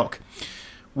electric shock,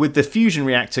 with the fusion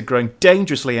reactor growing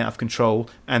dangerously out of control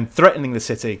and threatening the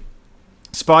city.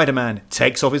 Spider-Man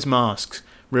takes off his mask,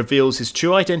 reveals his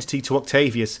true identity to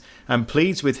Octavius, and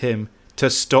pleads with him to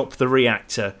stop the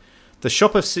reactor. The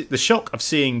shock of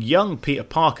seeing young Peter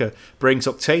Parker brings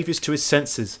Octavius to his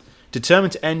senses.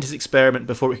 Determined to end his experiment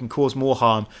before it can cause more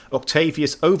harm,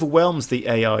 Octavius overwhelms the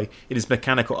AI in his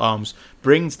mechanical arms,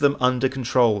 brings them under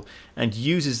control, and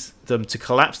uses them to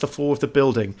collapse the floor of the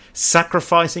building,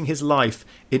 sacrificing his life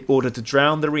in order to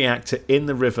drown the reactor in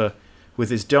the river. With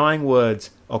his dying words,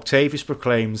 Octavius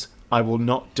proclaims, "I will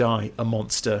not die a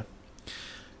monster."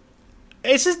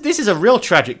 This is a real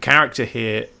tragic character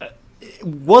here.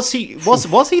 Was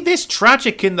he this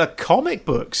tragic in the comic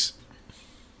books?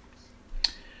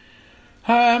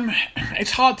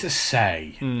 It's hard to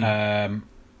say,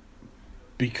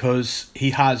 because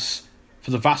he has,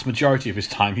 for the vast majority of his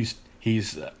time,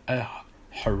 he's a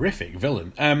horrific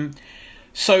villain.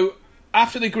 So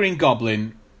after the Green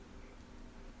Goblin,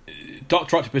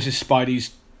 Dr. Octopus is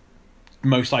Spidey's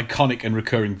most iconic and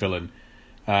recurring villain.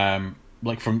 From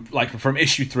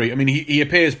issue 3. I mean, he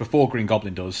appears before Green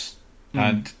Goblin does,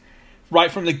 and right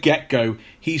from the get-go,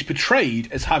 he's portrayed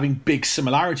as having big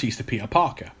similarities to Peter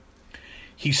Parker.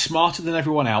 He's smarter than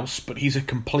everyone else, but he's a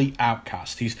complete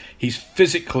outcast. He's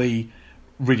physically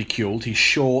ridiculed. He's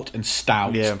short and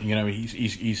stout. Yeah. You know,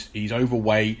 he's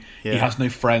overweight. Yeah. He has no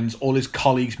friends. All his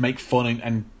colleagues make fun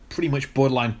and pretty much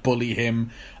borderline bully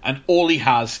him, and all he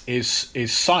has is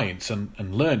science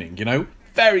and learning. You know,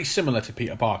 very similar to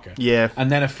Peter Parker. Yeah.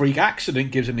 And then a freak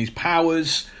accident gives him these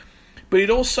powers, but it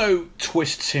also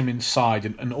twists him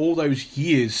inside, and all those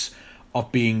years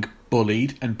of being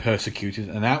bullied and persecuted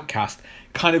and outcast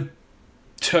kind of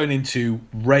turn into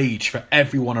rage for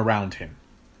everyone around him.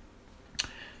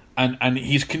 And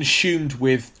he's consumed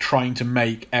with trying to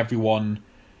make everyone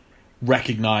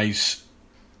recognise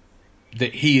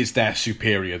that he is their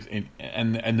superior,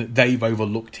 and that they've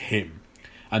overlooked him,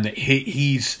 and that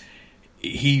he's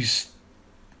the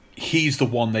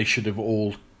one they should have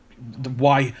all.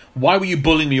 Why were you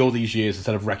bullying me all these years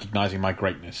instead of recognising my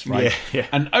greatness, right? Yeah.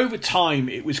 And over time,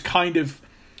 it was kind of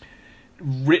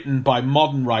written by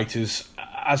modern writers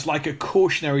as like a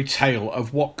cautionary tale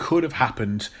of what could have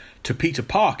happened to Peter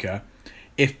Parker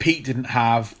if Pete didn't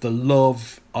have the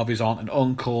love of his aunt and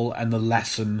uncle and the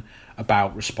lesson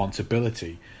about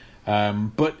responsibility.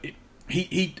 But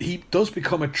he does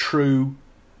become a true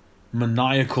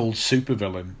maniacal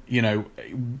supervillain, you know,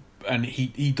 and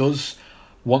he does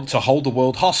want to hold the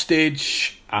world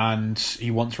hostage, and he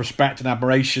wants respect and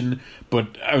admiration,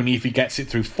 but only if he gets it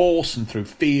through force and through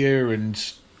fear. And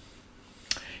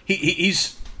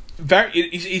he's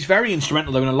very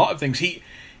instrumental though in a lot of things.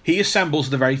 He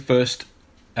assembles the very first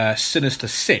Sinister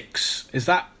Six. Is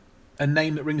that a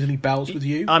name that rings any bells with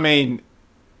you? I mean,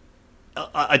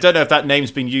 I don't know if that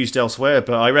name's been used elsewhere,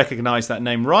 but I recognise that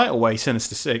name right away,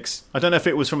 Sinister Six. I don't know if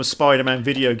it was from a Spider-Man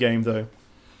video game, though.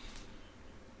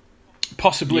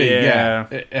 Possibly, yeah.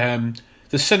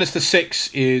 The Sinister Six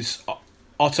is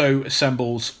Otto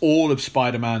assembles all of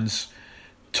Spider-Man's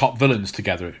top villains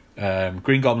together.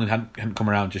 Green Goblin hadn't come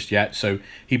around just yet, so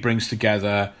he brings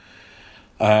together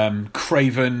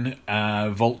Kraven,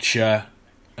 Vulture,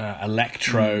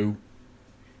 Electro,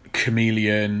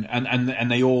 Chameleon,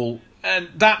 and they all, and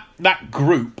that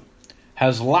group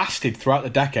has lasted throughout the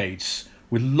decades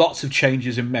with lots of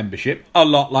changes in membership, a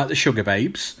lot like the Sugar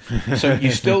Babes. So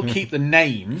you still keep the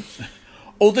name,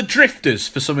 or the Drifters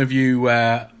for some of you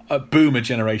a boomer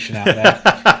generation out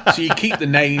there. So you keep the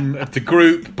name of the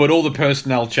group, but all the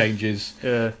personnel changes.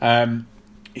 Yeah.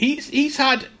 He's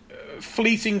had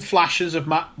fleeting flashes of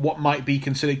what might be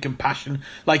considered compassion.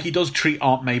 Like, he does treat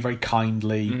Aunt May very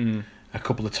kindly a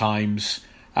couple of times.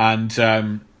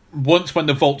 And once when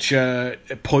the Vulture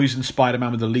poisoned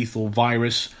Spider-Man with a lethal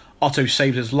virus, Otto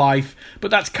saves his life,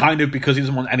 but that's kind of because he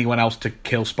doesn't want anyone else to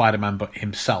kill Spider-Man but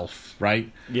himself,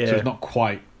 right? Yeah. So it's not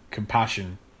quite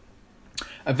compassion.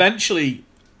 Eventually,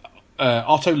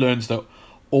 Otto learns that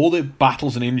all the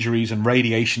battles and injuries and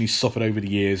radiation he's suffered over the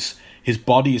years, his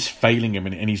body is failing him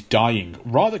and he's dying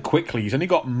rather quickly. He's only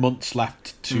got months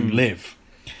left to live.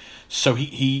 So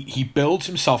he builds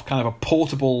himself kind of a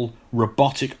portable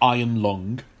robotic iron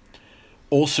lung,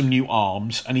 awesome new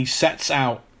arms, and he sets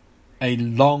out a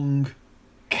long,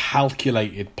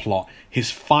 calculated plot. His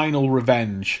final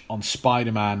revenge on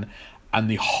Spider-Man and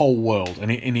the whole world. And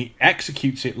he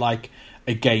executes it like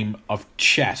a game of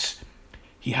chess.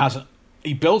 He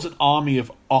builds an army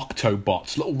of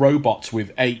Octobots, little robots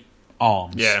with 8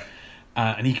 arms. Yeah.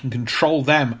 And he can control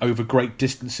them over great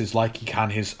distances like he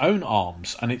can his own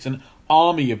arms. And it's an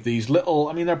army of these little,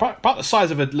 I mean, they're about the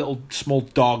size of a little small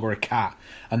dog or a cat.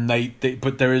 And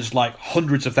but there is like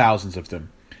hundreds of thousands of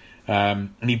them.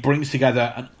 And he brings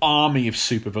together an army of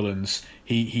supervillains.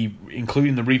 He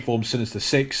including the reformed Sinister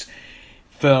Six.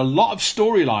 For a lot of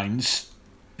storylines,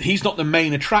 he's not the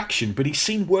main attraction, but he's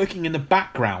seen working in the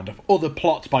background of other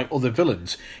plots by other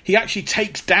villains. He actually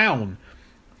takes down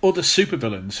other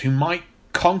supervillains who might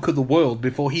conquer the world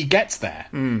before he gets there,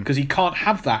 because he can't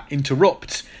have that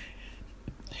interrupt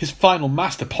his final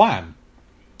master plan.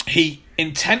 He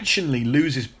intentionally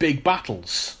loses big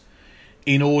battles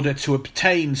in order to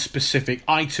obtain specific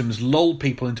items, lull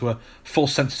people into a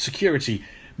false sense of security,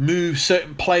 move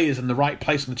certain players in the right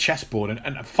place on the chessboard,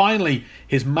 and finally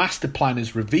his master plan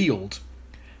is revealed.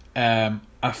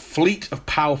 A fleet of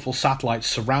powerful satellites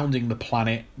surrounding the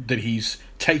planet that he's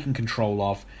taken control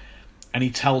of, and he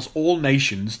tells all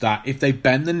nations that if they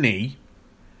bend the knee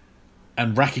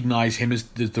and recognise him as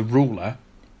the ruler,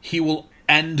 he will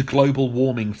end global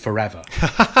warming forever.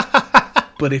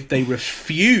 But if they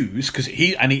refuse, because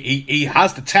he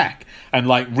has the tech, and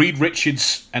like Reed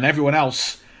Richards and everyone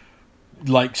else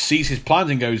like sees his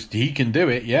plans and goes, he can do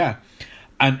it, yeah.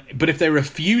 But if they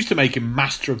refuse to make him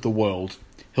master of the world,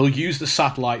 he'll use the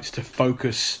satellites to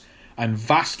focus and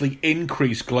vastly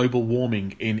increase global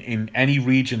warming in any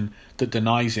region that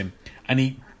denies him. And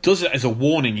he does it as a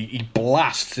warning. He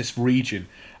blasts this region,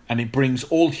 and it brings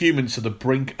all humans to the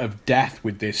brink of death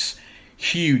with this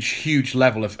huge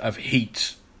level of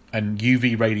heat and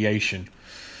UV radiation.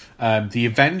 The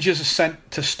Avengers are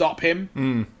sent to stop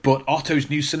him, but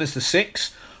Otto's new Sinister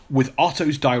Six, with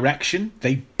Otto's direction,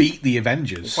 they beat the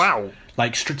Avengers. Wow.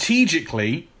 Like,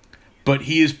 strategically, but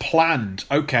he has planned,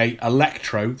 okay,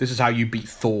 Electro, this is how you beat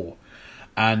Thor.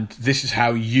 And this is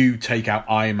how you take out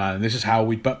Iron Man. And this is how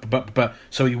we... But.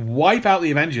 So you wipe out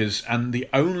the Avengers, and the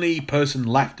only person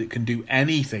left that can do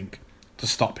anything to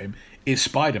stop him is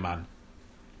Spider-Man.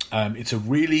 It's a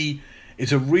great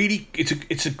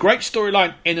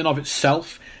storyline in and of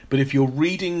itself, but if you're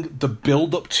reading the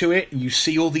build-up to it, and you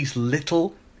see all these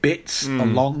little bits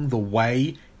along the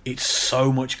way, it's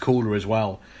so much cooler as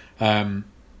well. And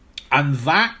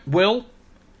that, Will,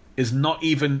 is not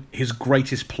even his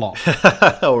greatest plot.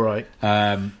 All right.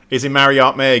 Is it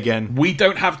Marriott May again? We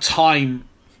don't have time.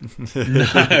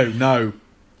 No.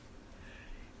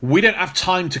 We don't have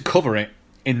time to cover it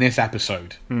in this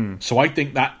episode. So I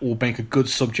think that will make a good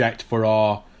subject for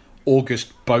our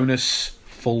August bonus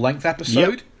full-length episode.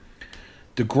 Yep.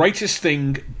 The greatest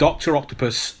thing Dr.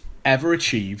 Octopus ever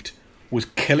achieved was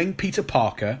killing Peter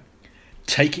Parker,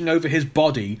 taking over his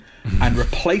body, and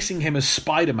replacing him as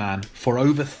Spider-Man for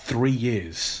over 3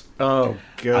 years. Oh,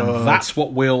 God. And that's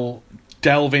what we'll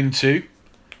delve into.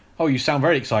 Oh, you sound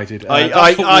very excited.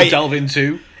 That's what we'll delve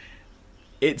into.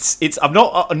 I'm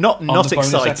not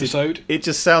excited. Episode. It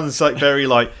just sounds like very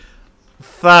like,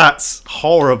 that's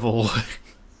horrible.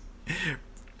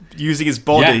 Using his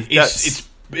body. Yeah,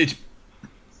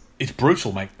 it's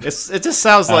brutal, mate. It just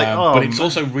sounds like, but it's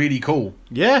also really cool.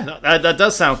 Yeah, that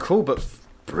does sound cool, but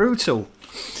brutal.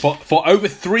 For over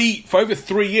 3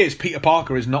 years, Peter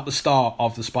Parker is not the star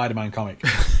of the Spider-Man comic.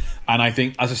 And I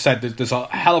think, as I said, there's a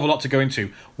hell of a lot to go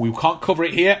into. We can't cover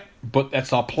it here, but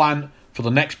that's our plan for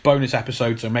the next bonus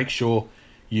episode, so make sure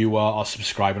you are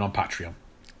subscribing on Patreon.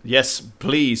 Yes,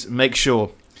 please, make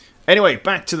sure. Anyway,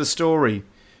 back to the story.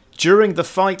 During the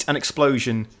fight and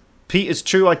explosion, Peter's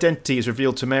true identity is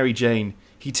revealed to Mary Jane.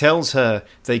 He tells her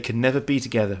they can never be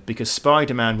together because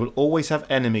Spider-Man will always have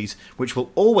enemies which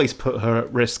will always put her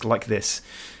at risk like this.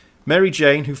 Mary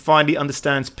Jane, who finally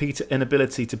understands Peter's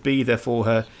inability to be there for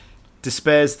her,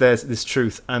 despairs this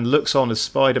truth and looks on as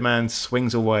Spider-Man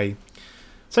swings away.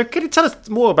 So can you tell us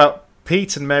more about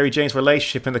Pete and Mary Jane's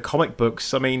relationship in the comic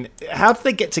books? I mean, how did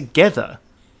they get together?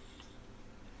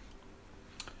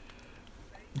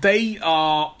 They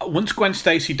are... Once Gwen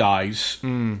Stacy dies...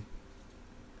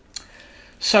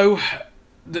 So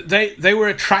they were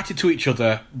attracted to each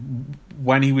other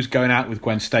when he was going out with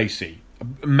Gwen Stacy.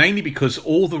 Mainly because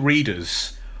all the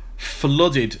readers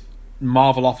flooded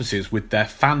Marvel offices with their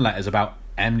fan letters about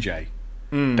MJ.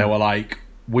 They were like...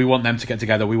 We want them to get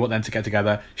together. We want them to get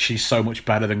together. She's so much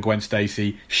better than Gwen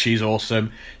Stacy. She's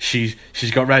awesome. She's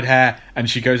got red hair and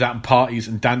she goes out and parties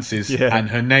and dances. Yeah. And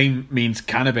her name means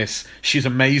cannabis. She's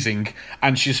amazing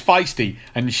and she's feisty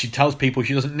and she tells people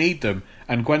she doesn't need them.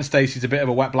 And Gwen Stacy's a bit of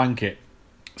a wet blanket.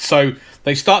 So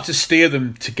they start to steer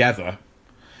them together.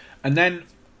 And then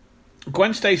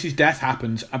Gwen Stacy's death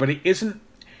happens, but it isn't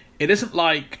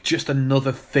like just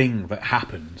another thing that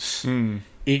happens.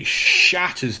 It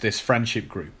shatters this friendship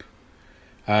group.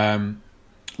 Harry,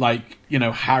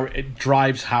 it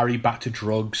drives Harry back to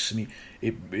drugs, and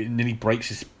then he breaks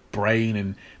his brain,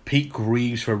 and Pete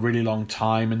grieves for a really long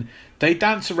time, and they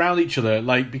dance around each other,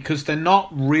 because they're not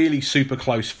really super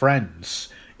close friends,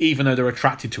 even though they're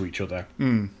attracted to each other.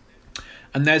 And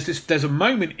there's a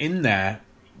moment in there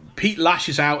Pete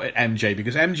lashes out at MJ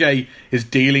because MJ is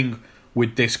dealing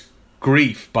with this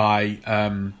grief by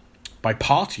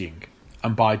partying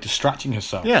and by distracting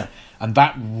herself. Yeah. And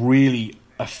that really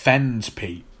offends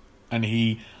Pete. And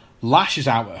he lashes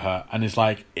out at her and is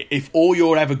like, if all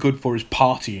you're ever good for is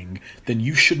partying, then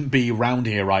you shouldn't be around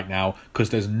here right now because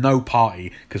there's no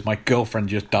party because my girlfriend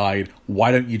just died.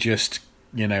 Why don't you just,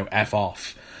 F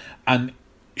off? And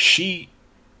she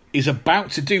is about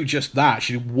to do just that.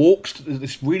 She walks to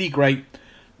this really great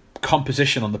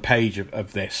composition on the page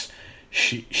of this.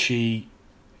 She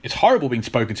it's horrible being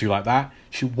spoken to like that.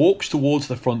 She walks towards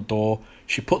the front door.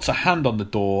 She puts her hand on the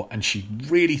door and she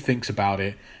really thinks about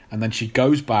it. And then she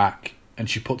goes back and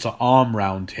she puts her arm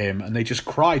round him and they just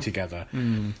cry together.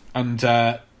 Mm. And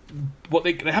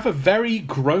they have a very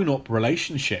grown-up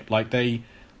relationship. Like they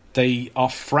are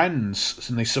friends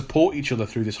and they support each other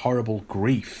through this horrible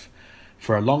grief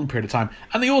for a long period of time.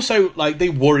 And they also they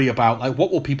worry about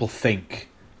what will people think.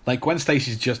 Like Gwen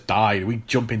Stacy's just died. We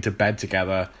jump into bed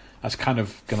together. That's kind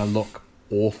of going to look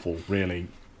awful, really.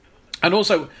 And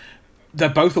also, they're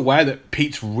both aware that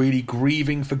Pete's really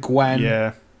grieving for Gwen.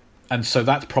 Yeah. And so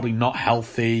that's probably not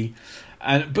healthy.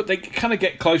 But they kind of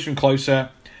get closer and closer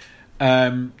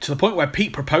to the point where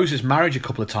Pete proposes marriage a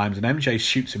couple of times and MJ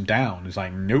shoots him down. He's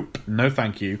like, nope, no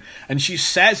thank you. And she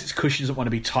says it's because she doesn't want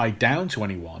to be tied down to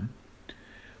anyone.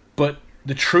 But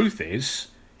the truth is,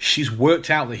 she's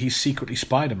worked out that he's secretly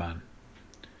Spider-Man.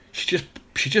 She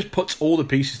just puts all the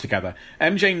pieces together.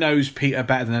 MJ knows Peter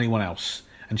better than anyone else.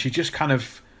 And she just kind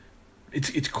of...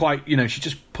 It's quite... she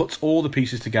just puts all the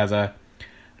pieces together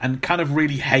and kind of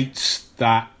really hates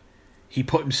that he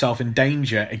put himself in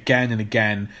danger again and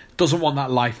again. Doesn't want that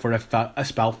life for a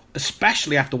spell,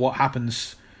 especially after what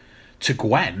happens to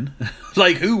Gwen.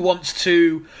 Who wants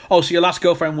to... Oh, so your last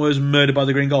girlfriend was murdered by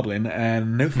the Green Goblin?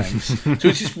 No thanks. So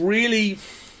it's just really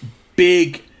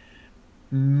big,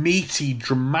 meaty,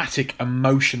 dramatic,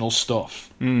 emotional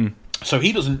stuff. Mm. So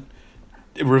he doesn't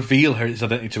reveal his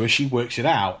identity to her. She works it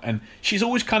out. And she's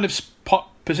always kind of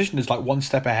positioned as one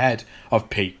step ahead of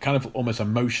Pete, kind of almost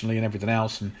emotionally and everything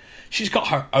else. And she's got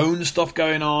her own stuff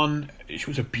going on. She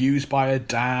was abused by her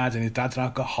dad, and his dad's an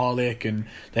alcoholic, and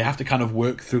they have to kind of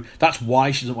work through. That's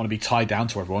why she doesn't want to be tied down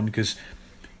to everyone, because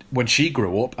when she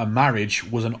grew up, a marriage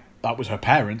was that was her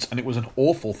parents, and it was an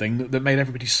awful thing that made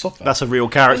everybody suffer. That's a real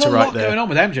character right there. There's a lot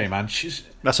going on with MJ, man.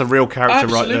 That's a real character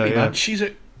right there. Absolutely, man.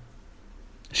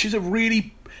 She's a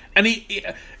really... And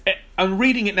I'm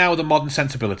reading it now with a modern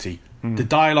sensibility. The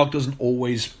dialogue doesn't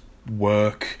always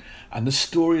work, and the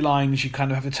storylines you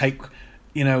kind of have to take,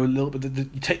 a little bit.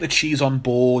 You take the cheese on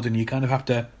board, and you kind of have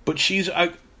to. But she's,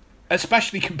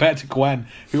 especially compared to Gwen,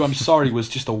 who I'm sorry was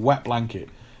just a wet blanket.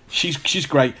 She's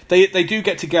great. They do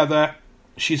get together.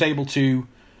 She's able to.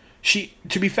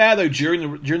 To be fair though, during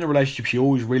the relationship, she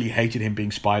always really hated him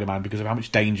being Spider-Man because of how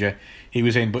much danger he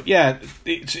was in. But yeah,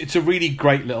 it's a really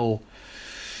great little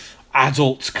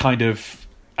adult kind of.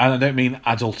 And I don't mean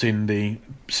adult in the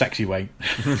sexy way.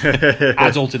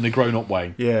 Adult in the grown-up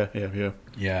way.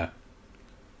 Yeah.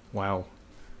 Wow.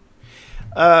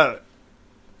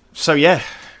 So yeah,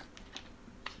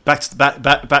 back to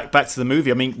the movie.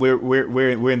 I mean,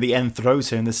 we're in the end throes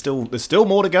here, and there's still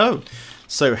more to go.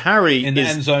 So Harry in the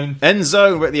end zone. End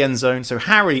zone. We're at the end zone. So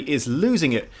Harry is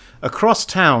losing it. Across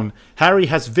town, Harry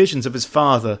has visions of his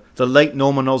father, the late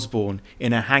Norman Osborn,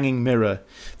 in a hanging mirror.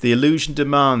 The illusion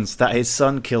demands that his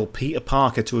son kill Peter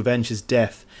Parker to avenge his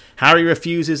death. Harry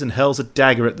refuses and hurls a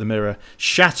dagger at the mirror,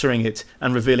 shattering it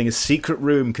and revealing a secret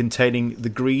room containing the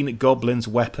Green Goblin's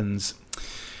weapons.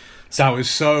 That was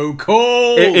so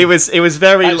cool. It was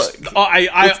very.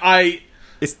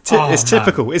 It's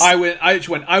typical.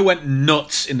 I went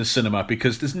nuts in the cinema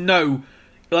because there's no.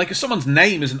 If someone's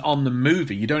name isn't on the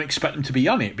movie, you don't expect them to be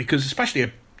on it, because especially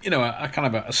a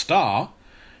kind of a star.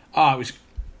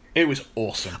 It was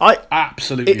awesome.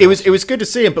 Absolutely. It was good to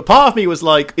see him, but part of me was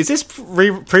like, is this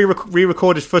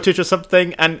pre-recorded footage or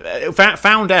something? And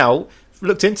found out,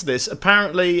 looked into this.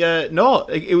 Apparently not.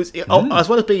 As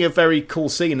well as being a very cool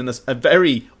scene and a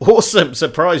very awesome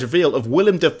surprise reveal of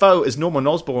Willem Dafoe as Norman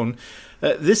Osborn.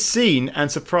 This scene and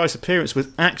surprise appearance was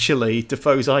actually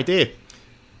Dafoe's idea.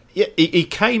 Yeah, he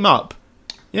came up.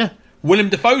 Yeah, Willem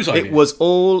Dafoe's idea. It was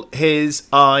all his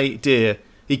idea.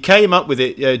 He came up with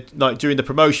it during the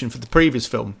promotion for the previous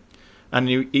film, and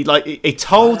he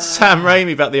told Sam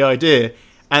Raimi about the idea,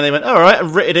 and they went, "All right,"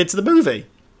 and written it into the movie.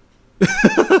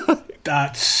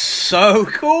 That's so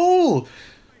cool.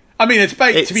 I mean,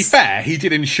 to be fair, he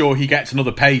did ensure he gets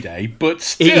another payday, but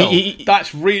still,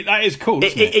 that is cool.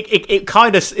 Isn't it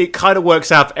kind of works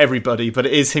out for everybody, but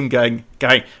it is him going.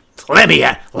 let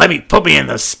me put me in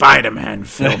the Spider-Man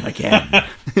film again.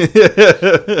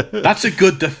 That's a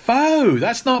good Defoe.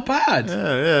 That's not bad.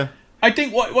 Yeah. I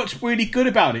think what's really good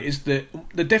about it is that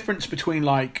the difference between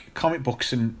like comic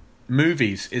books and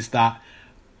movies is that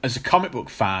as a comic book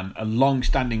fan, a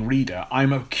long-standing reader,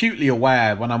 I'm acutely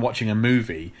aware when I'm watching a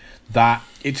movie that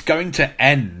it's going to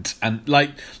end, and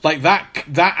like that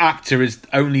actor is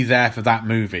only there for that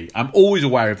movie. I'm always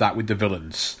aware of that with the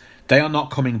villains. They are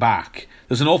not coming back.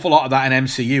 There's an awful lot of that in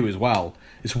MCU as well.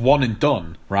 It's one and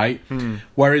done, right?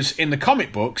 Whereas in the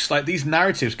comic books, like these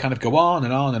narratives kind of go on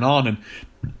and on and on, and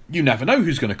you never know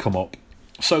who's going to come up.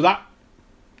 So that,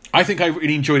 I think I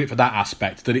really enjoyed it for that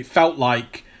aspect, that it felt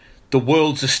like the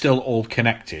worlds are still all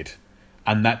connected,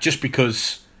 and that just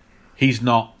because he's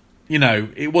not,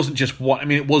 it wasn't just one. I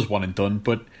mean, it was one and done,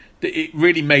 but it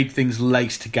really made things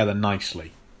lace together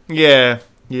nicely. Yeah,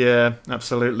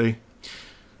 absolutely.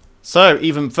 So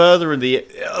even further in the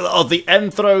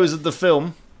end throes of the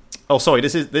film. Oh, sorry,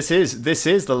 this is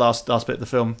the last bit of the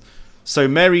film. So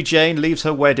Mary Jane leaves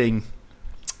her wedding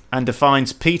and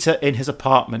finds Peter in his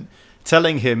apartment,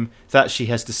 telling him that she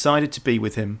has decided to be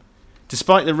with him.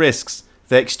 Despite the risks,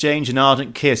 they exchange an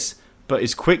ardent kiss, but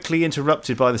is quickly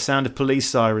interrupted by the sound of police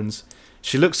sirens.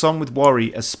 She looks on with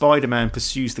worry as Spider-Man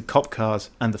pursues the cop cars,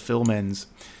 and the film ends.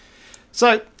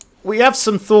 So, we have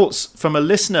some thoughts from a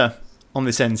listener on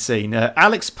this end scene.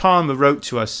 Alex Palmer wrote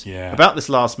to us about this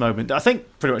last moment. I think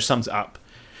pretty much sums it up.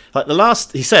 Like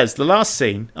he says, the last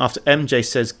scene, after MJ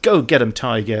says, "Go get him,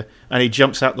 Tiger," and he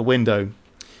jumps out the window.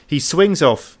 He swings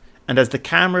off, and as the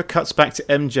camera cuts back to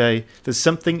MJ, there's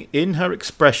something in her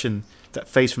expression that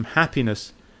fades from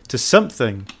happiness to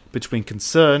something between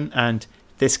concern and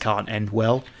 "this can't end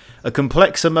well." A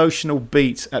complex emotional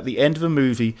beat at the end of a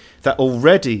movie that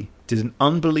already did an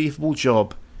unbelievable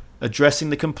job addressing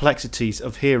the complexities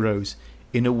of heroes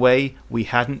in a way we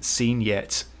hadn't seen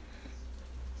yet.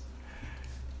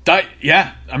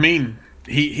 I mean,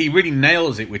 he really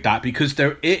nails it with that, because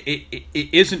it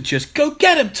isn't just "go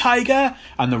get him, Tiger"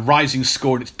 and the rising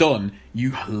score and it's done.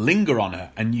 You linger on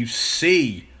her and you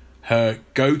see her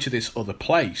go to this other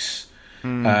place,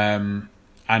 and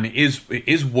it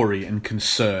is worry and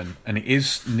concern, and it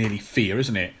is nearly fear,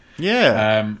 isn't it?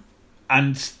 Yeah.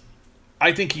 And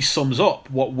I think he sums up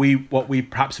what we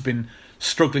perhaps have been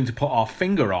struggling to put our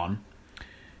finger on,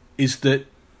 is that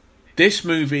this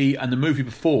movie and the movie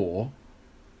before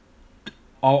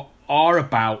are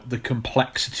about the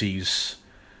complexities,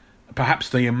 perhaps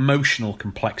the emotional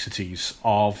complexities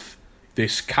of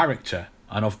this character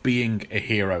and of being a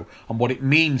hero, and what it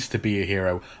means to be a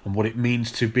hero, and what it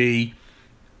means to be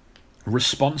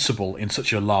responsible in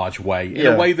such a large way, in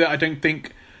a way that I don't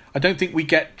think we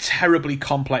get terribly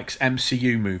complex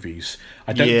MCU movies.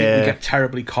 I don't think we get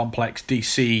terribly complex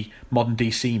modern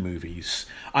DC movies.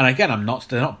 And again,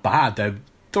 they're not bad. They're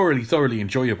thoroughly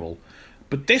enjoyable.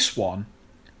 But this one,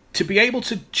 to be able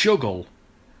to juggle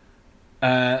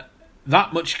that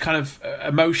much kind of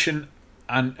emotion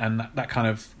and that kind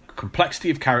of complexity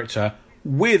of character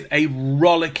with a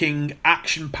rollicking,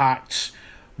 action-packed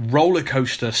roller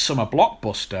coaster summer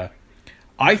blockbuster,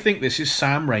 I think this is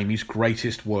Sam Raimi's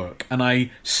greatest work. And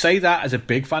I say that as a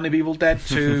big fan of Evil Dead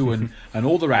 2 and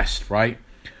all the rest, right?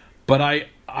 But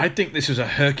I think this is a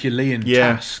Herculean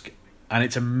task, and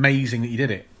it's amazing that he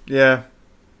did it. Yeah,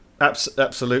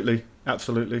 absolutely. Shall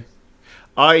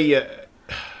I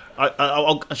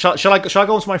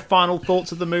go on to my final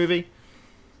thoughts of the movie?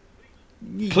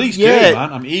 Please do,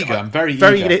 man. I'm eager. I'm very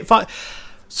eager.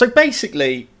 So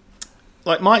basically,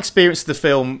 like, my experience of the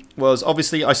film was,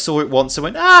 obviously I saw it once and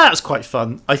went, that was quite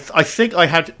fun. I think I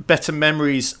had better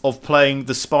memories of playing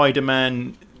the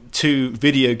Spider-Man 2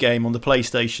 video game on the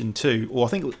PlayStation 2, or I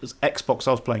think it was Xbox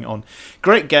I was playing it on.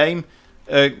 Great game.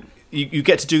 You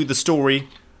get to do the story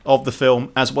of the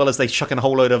film, as well as they chuck in a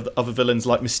whole load of other villains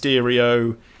like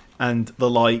Mysterio and the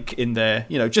like in there,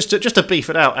 just to beef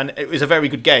it out. And it was a very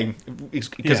good game,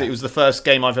 because it was the first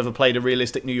game I've ever played a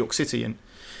realistic New York City in.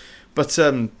 But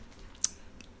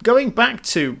going back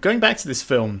to this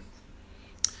film,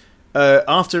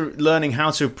 after learning how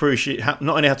to appreciate,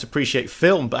 not only how to appreciate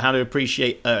film, but how to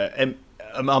appreciate a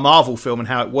Marvel film and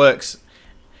how it works,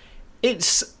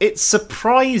 it's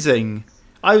surprising.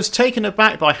 I was taken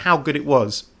aback by how good it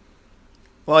was.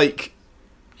 Like,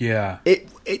 yeah,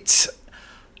 it's.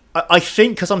 I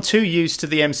think because I'm too used to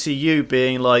the MCU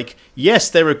being like, yes,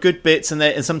 there are good bits,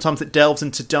 and sometimes it delves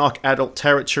into dark adult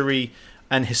territory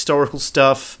and historical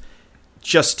stuff,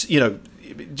 just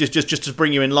to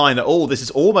bring you in line that this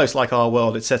is almost like our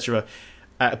world, etc.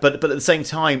 But at the same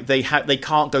time, they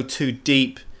can't go too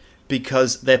deep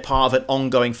because they're part of an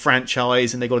ongoing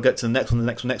franchise and they've got to get to the next one, the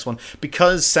next one, next one.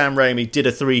 Because Sam Raimi did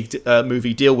a 3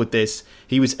 movie deal with this,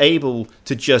 he was able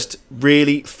to just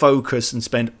really focus and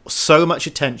spend so much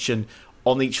attention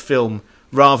on each film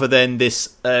rather than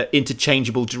this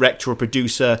interchangeable director or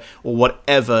producer or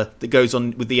whatever that goes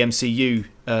on with the MCU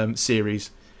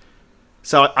series.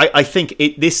 So I think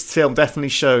this film definitely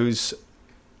shows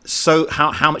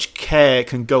how much care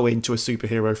can go into a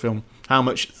superhero film, how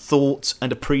much thought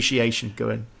and appreciation go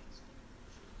in.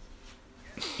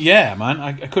 Yeah, man,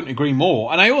 I couldn't agree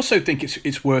more. And I also think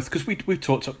it's worth, because we've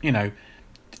talked,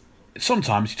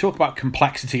 sometimes you talk about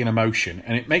complexity and emotion,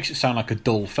 and it makes it sound like a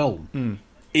dull film.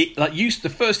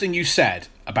 The first thing you said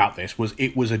about this was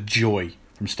it was a joy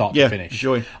from start to finish.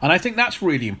 Joy. And I think that's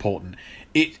really important.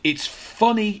 It's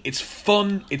funny, it's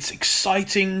fun, it's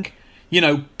exciting,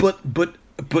 but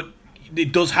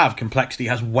it does have complexity, it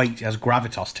has weight, it has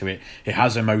gravitas to it, it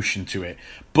has emotion to it.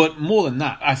 But more than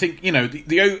that, I think,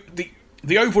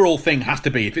 the overall thing has to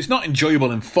be, if it's not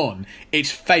enjoyable and fun,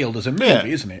 it's failed as a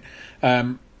movie, isn't it?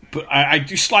 But I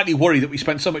do slightly worry that we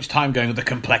spend so much time going with the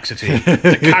complexity,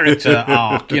 the character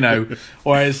arc,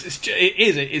 Whereas it's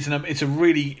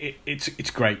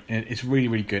great. It's really,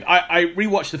 really good. I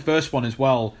rewatched the first one as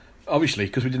well, obviously,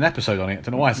 because we did an episode on it. I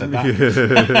don't know why I said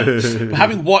that. But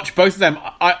having watched both of them,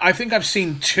 I think I've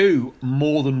seen 2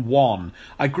 more than 1.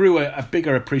 I grew a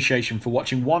bigger appreciation for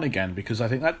watching 1 again, because I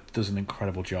think that does an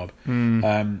incredible job.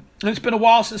 And it's been a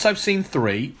while since I've seen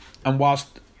 3, and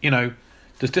whilst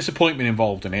there's disappointment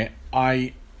involved in it,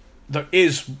 there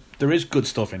is good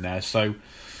stuff in there, so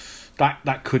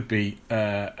that could be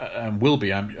and will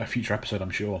be a future episode, I'm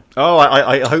sure. Oh,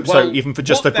 I hope so. Even for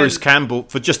just the Bruce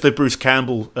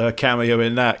Campbell, cameo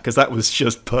in that, because that was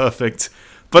just perfect.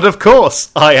 But of course,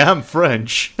 I am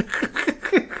French.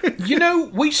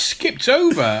 We skipped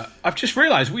over. I've just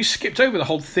realised we skipped over the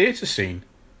whole theatre scene.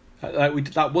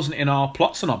 That wasn't in our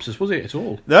plot synopsis, was it, at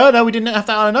all? No, we didn't have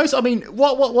that on our notes. I mean,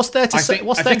 what's there to say?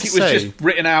 I think it was just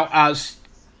written out as,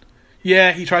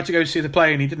 he tried to go see the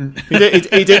play and he didn't.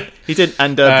 He did.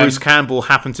 And Bruce Campbell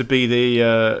happened to be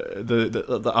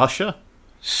the usher.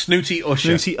 Snooty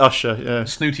Usher. Yeah.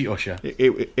 Snooty Usher.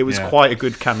 It was quite a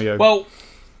good cameo. Well,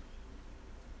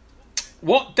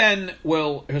 what then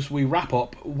will, as we wrap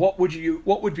up, what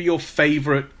would be your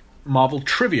favourite Marvel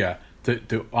trivia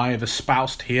that I have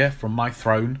espoused here from my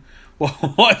throne?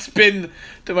 What's been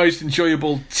the most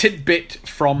enjoyable tidbit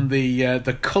from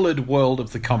the coloured world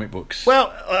of the comic books?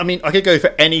 Well, I mean, I could go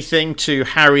for anything to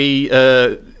Harry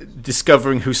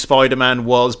discovering who Spider-Man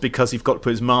was because he forgot to put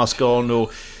his mask on,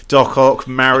 or Doc Ock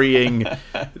marrying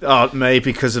Aunt May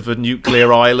because of a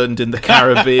nuclear island in the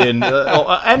Caribbean,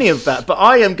 or any of that. But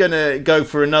I am going to go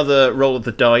for another roll of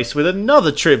the dice with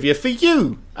another trivia for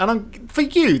you. And for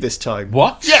you this time.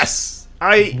 What? Yes.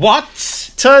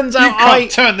 What? Turns out you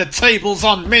can't turn the tables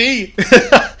on me.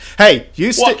 Hey,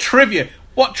 What trivia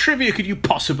could you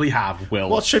possibly have, Will?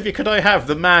 What trivia could I have?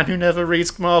 The man who never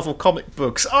reads Marvel comic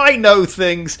books. I know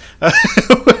things.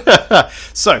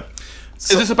 So, is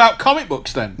this about comic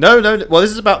books then? No. Well,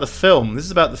 this is about the film. This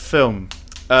is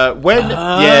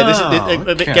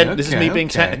me being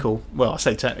technical. Well, I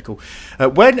say technical.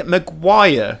 When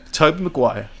Tobey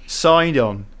Maguire, signed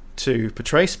on to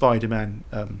portray Spider-Man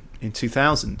in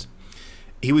 2000,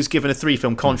 he was given a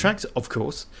 3-film contract, of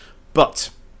course, but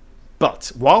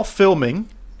while filming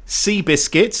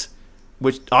Seabiscuit,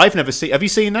 which I've never seen. Have you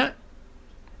seen that?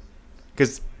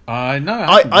 Because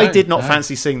I did not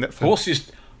fancy seeing that film.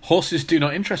 Horses do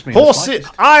not interest me. Horses.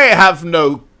 I have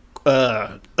no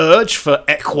urge for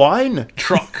equine.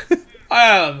 Truck. I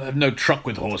have no truck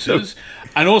with horses.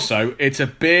 And also, it's a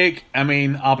big... I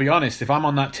mean, I'll be honest, if I'm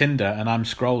on that Tinder and I'm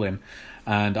scrolling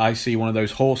and I see one of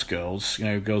those horse girls,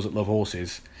 girls that love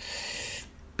horses,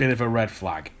 bit of a red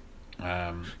flag.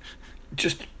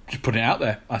 Just put it out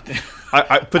there. I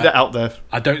put it out there.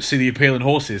 I don't see the appeal in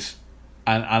horses.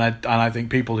 And I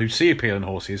think people who see appeal in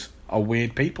horses are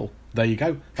weird people. There you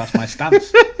go. That's my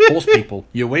stance. Horse people,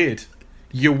 you're weird.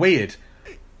 You're weird.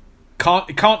 It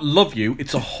can't love you.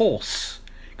 It's a horse.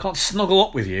 It can't snuggle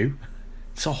up with you.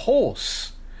 It's a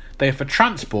horse. They are for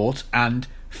transport and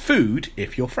food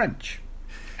if you're French.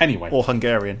 Anyway, or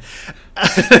Hungarian.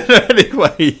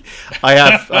 Anyway,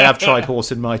 I have tried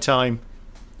horse in my time.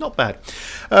 Not bad.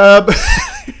 So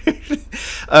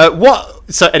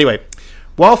anyway,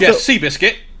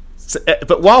 Seabiscuit.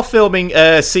 But while filming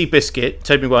Seabiscuit,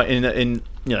 Tobey Maguire in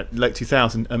late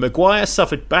 2000, Maguire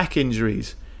suffered back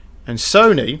injuries, and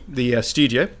Sony, the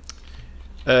studio,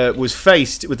 was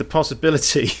faced with the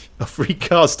possibility of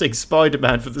recasting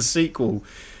Spider-Man for the sequel,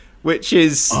 which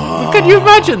is... Can you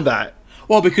imagine that?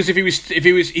 Well, because if he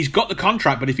was, he's got the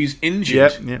contract, but if he's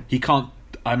injured, he can't.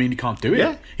 I mean, he can't do it.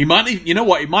 Yeah. He might. You know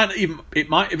what? It might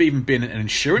have even been an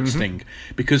insurance thing,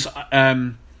 because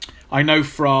I know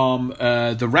from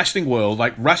the wrestling world,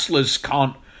 like, wrestlers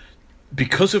can't,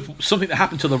 because of something that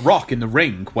happened to The Rock in the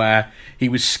ring, where he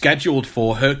was scheduled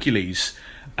for Hercules,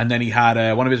 and then he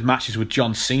had one of his matches with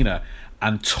John Cena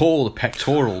and tore the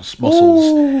pectorals muscles.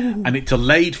 Ooh. And it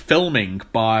delayed filming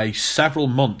by several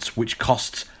months, which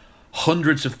cost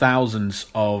hundreds of thousands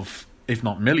of, if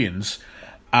not millions.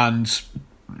 And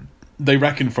they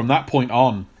reckon from that point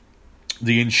on,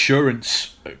 the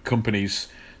insurance companies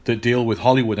that deal with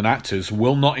Hollywood and actors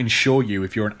will not insure you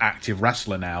if you're an active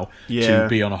wrestler now to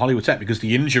be on a Hollywood set, because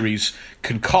the injuries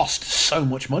can cost so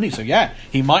much money. So yeah,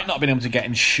 he might not have been able to get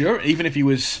insured, even if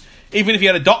he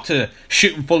had a doctor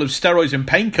shooting full of steroids and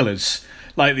painkillers.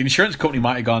 Like, the insurance company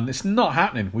might have gone, it's not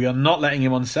happening. We are not letting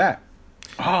him on set.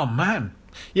 Oh man.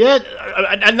 Yeah,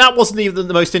 and that wasn't even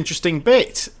the most interesting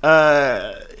bit.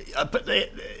 But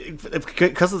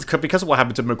because of what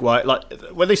happened to Maguire, like,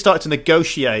 when they started to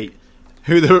negotiate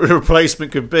who the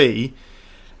replacement could be,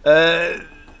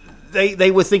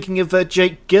 they were thinking of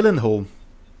Jake Gyllenhaal.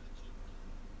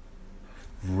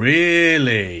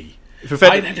 Really?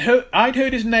 I'd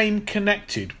heard his name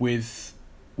connected with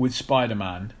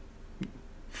Spider-Man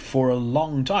for a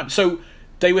long time. So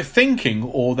they were thinking,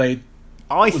 or they'd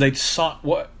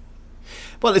what?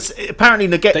 Well, it's apparently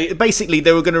basically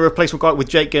they were going to replace Maguire with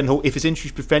Jake Gyllenhaal if his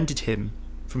injuries prevented him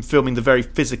from filming the very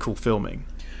physical filming.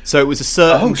 So it was a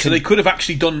certain. So they could have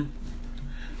actually done.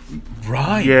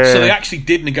 Right. Yeah. So they actually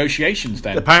did negotiations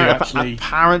then. Apparently,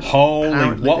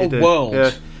 what a world.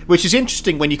 Yeah. Which is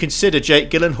interesting when you consider Jake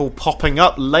Gyllenhaal popping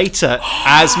up later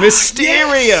as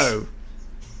Mysterio.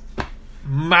 Yes!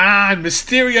 Man,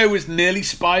 Mysterio was nearly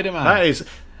Spider-Man. That is.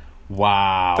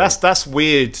 Wow. That's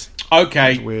weird.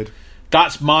 Okay. That's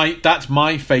weird. That's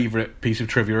my favourite piece of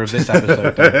trivia of this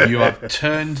episode. You have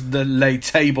turned the lay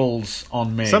tables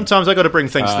on me. Sometimes I got to bring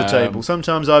things to the table.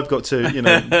 Sometimes I've got to,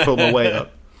 pull my weight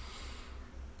up.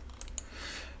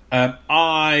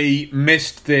 I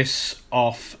missed this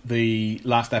off the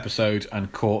last episode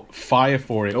and caught fire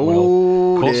for it.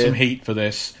 Caught some heat for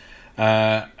this.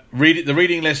 The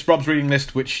reading list, Rob's reading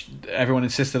list, which everyone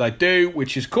insisted I do,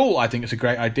 which is cool. I think it's a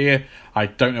great idea. I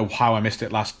don't know how I missed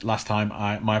it last time.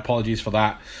 My apologies for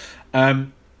that.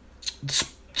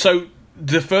 So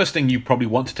the first thing you probably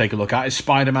want to take a look at is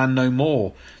Spider-Man No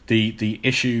More, the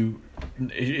issue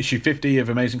 50 of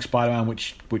Amazing Spider-Man,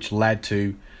 which led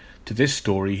to this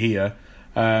story here.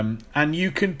 And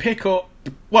you can pick up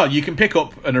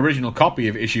an original copy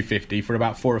of issue 50 for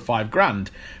about $4 or $5.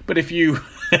 But if you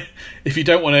if you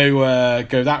don't want to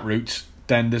go that route,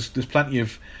 then there's plenty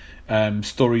of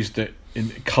stories that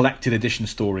collected edition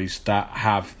stories that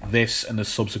have this and the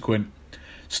subsequent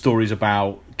stories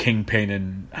about Kingpin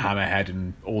and Hammerhead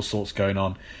and all sorts going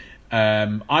on.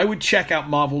 I would check out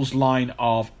Marvel's line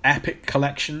of Epic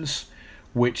collections,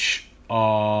 which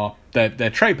are they're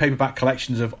trade paperback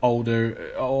collections of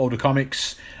older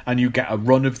comics, and you get a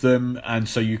run of them, and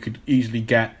so you could easily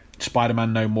get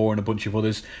Spider-Man No More and a bunch of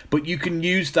others. But you can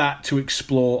use that to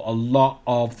explore a lot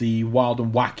of the wild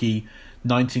and wacky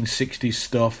 1960s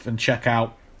stuff and check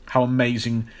out how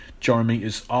amazing John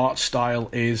Romita's art style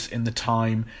is in the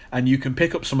time. And you can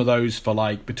pick up some of those for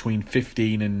like between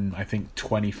 15 and I think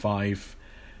 25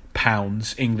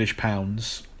 pounds, English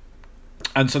pounds.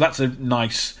 And so that's a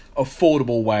nice,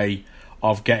 affordable way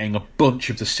of getting a bunch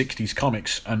of the 60s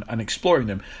comics and exploring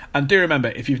them. And do remember,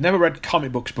 if you've never read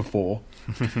comic books before,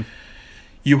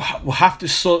 you will have to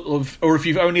sort of, or if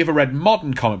you've only ever read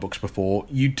modern comic books before,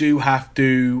 you do have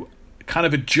to kind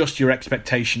of adjust your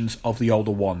expectations of the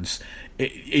older ones.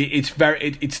 It's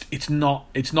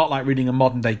not like reading a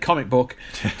modern day comic book.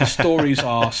 The stories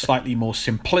are slightly more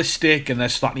simplistic and they're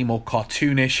slightly more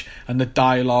cartoonish, and the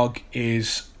dialogue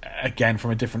is again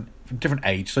from a different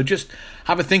age. So just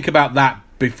have a think about that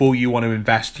before you want to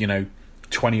invest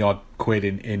 20 odd quid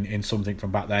in something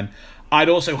from back then. I'd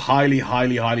also highly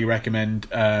recommend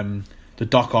the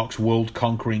Doc Ock's world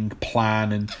conquering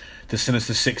plan and the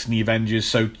Sinister Six and the Avengers.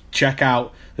 So check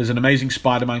out, there's an Amazing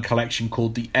Spider-Man collection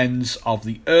called The Ends of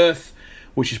the Earth,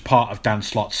 which is part of Dan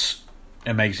Slott's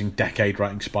amazing decade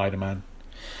writing Spider-Man.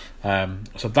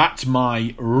 So that's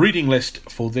my reading list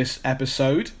for this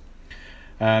episode.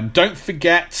 Don't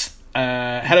forget,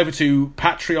 head over to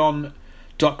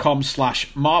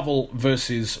patreon.com/Marvel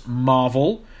vs.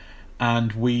 Marvel,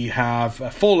 and we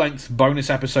have full-length bonus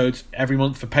episodes every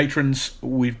month for patrons.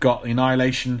 We've got the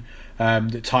Annihilation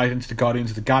that ties into the Guardians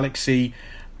of the Galaxy,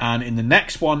 And in the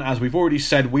next one, as we've already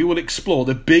said, we will explore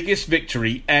the biggest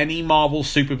victory any Marvel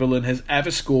supervillain has ever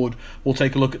scored. We'll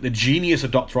take a look at the genius of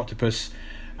Dr. Octopus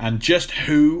and just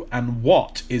who and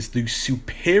what is the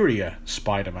superior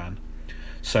Spider-Man.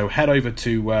 So head over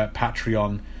to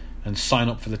Patreon and sign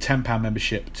up for the £10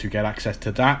 membership to get access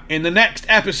to that in the next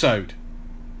episode.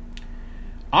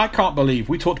 I can't believe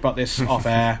we talked about this off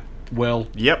air, Will.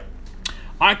 Yep.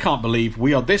 I can't believe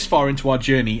we are this far into our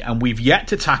journey and we've yet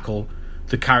to tackle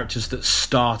the characters that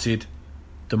started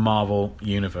the Marvel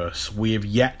Universe. We have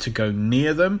yet to go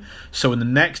near them. So in the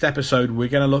next episode, we're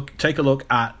going to take a look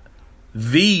at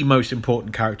the most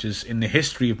important characters in the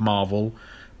history of Marvel,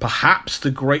 perhaps the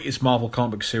greatest Marvel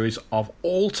comic book series of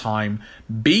all time.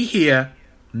 Be here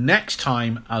next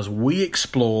time as we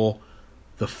explore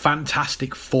the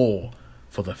Fantastic Four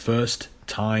for the first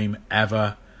time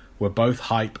ever. We're both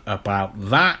hype about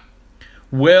that.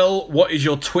 Will, what is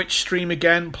your Twitch stream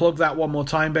again? Plug that one more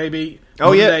time, baby. Oh,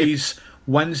 Mondays,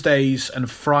 Wednesdays,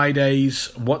 and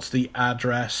Fridays. What's the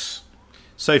address?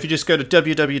 So if you just go to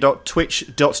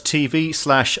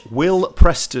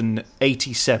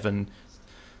www.twitch.tv/WillPreston87. And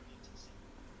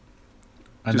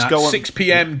just that's go on 6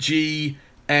 p.m.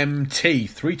 GMT,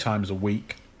 3 times a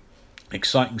week.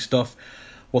 Exciting stuff.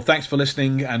 Well, thanks for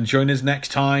listening, and join us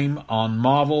next time on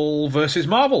Marvel vs.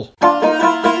 Marvel.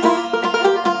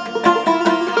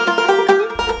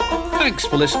 Thanks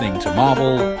for listening to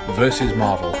Marvel vs.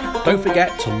 Marvel. Don't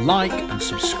forget to like and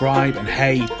subscribe, and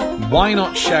hey, why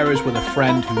not share us with a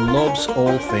friend who loves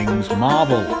all things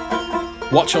Marvel?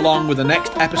 Watch along with the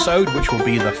next episode, which will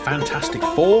be the Fantastic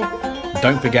Four.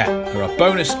 Don't forget, there are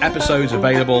bonus episodes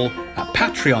available at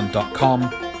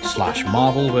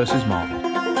patreon.com/Marvel vs. Marvel.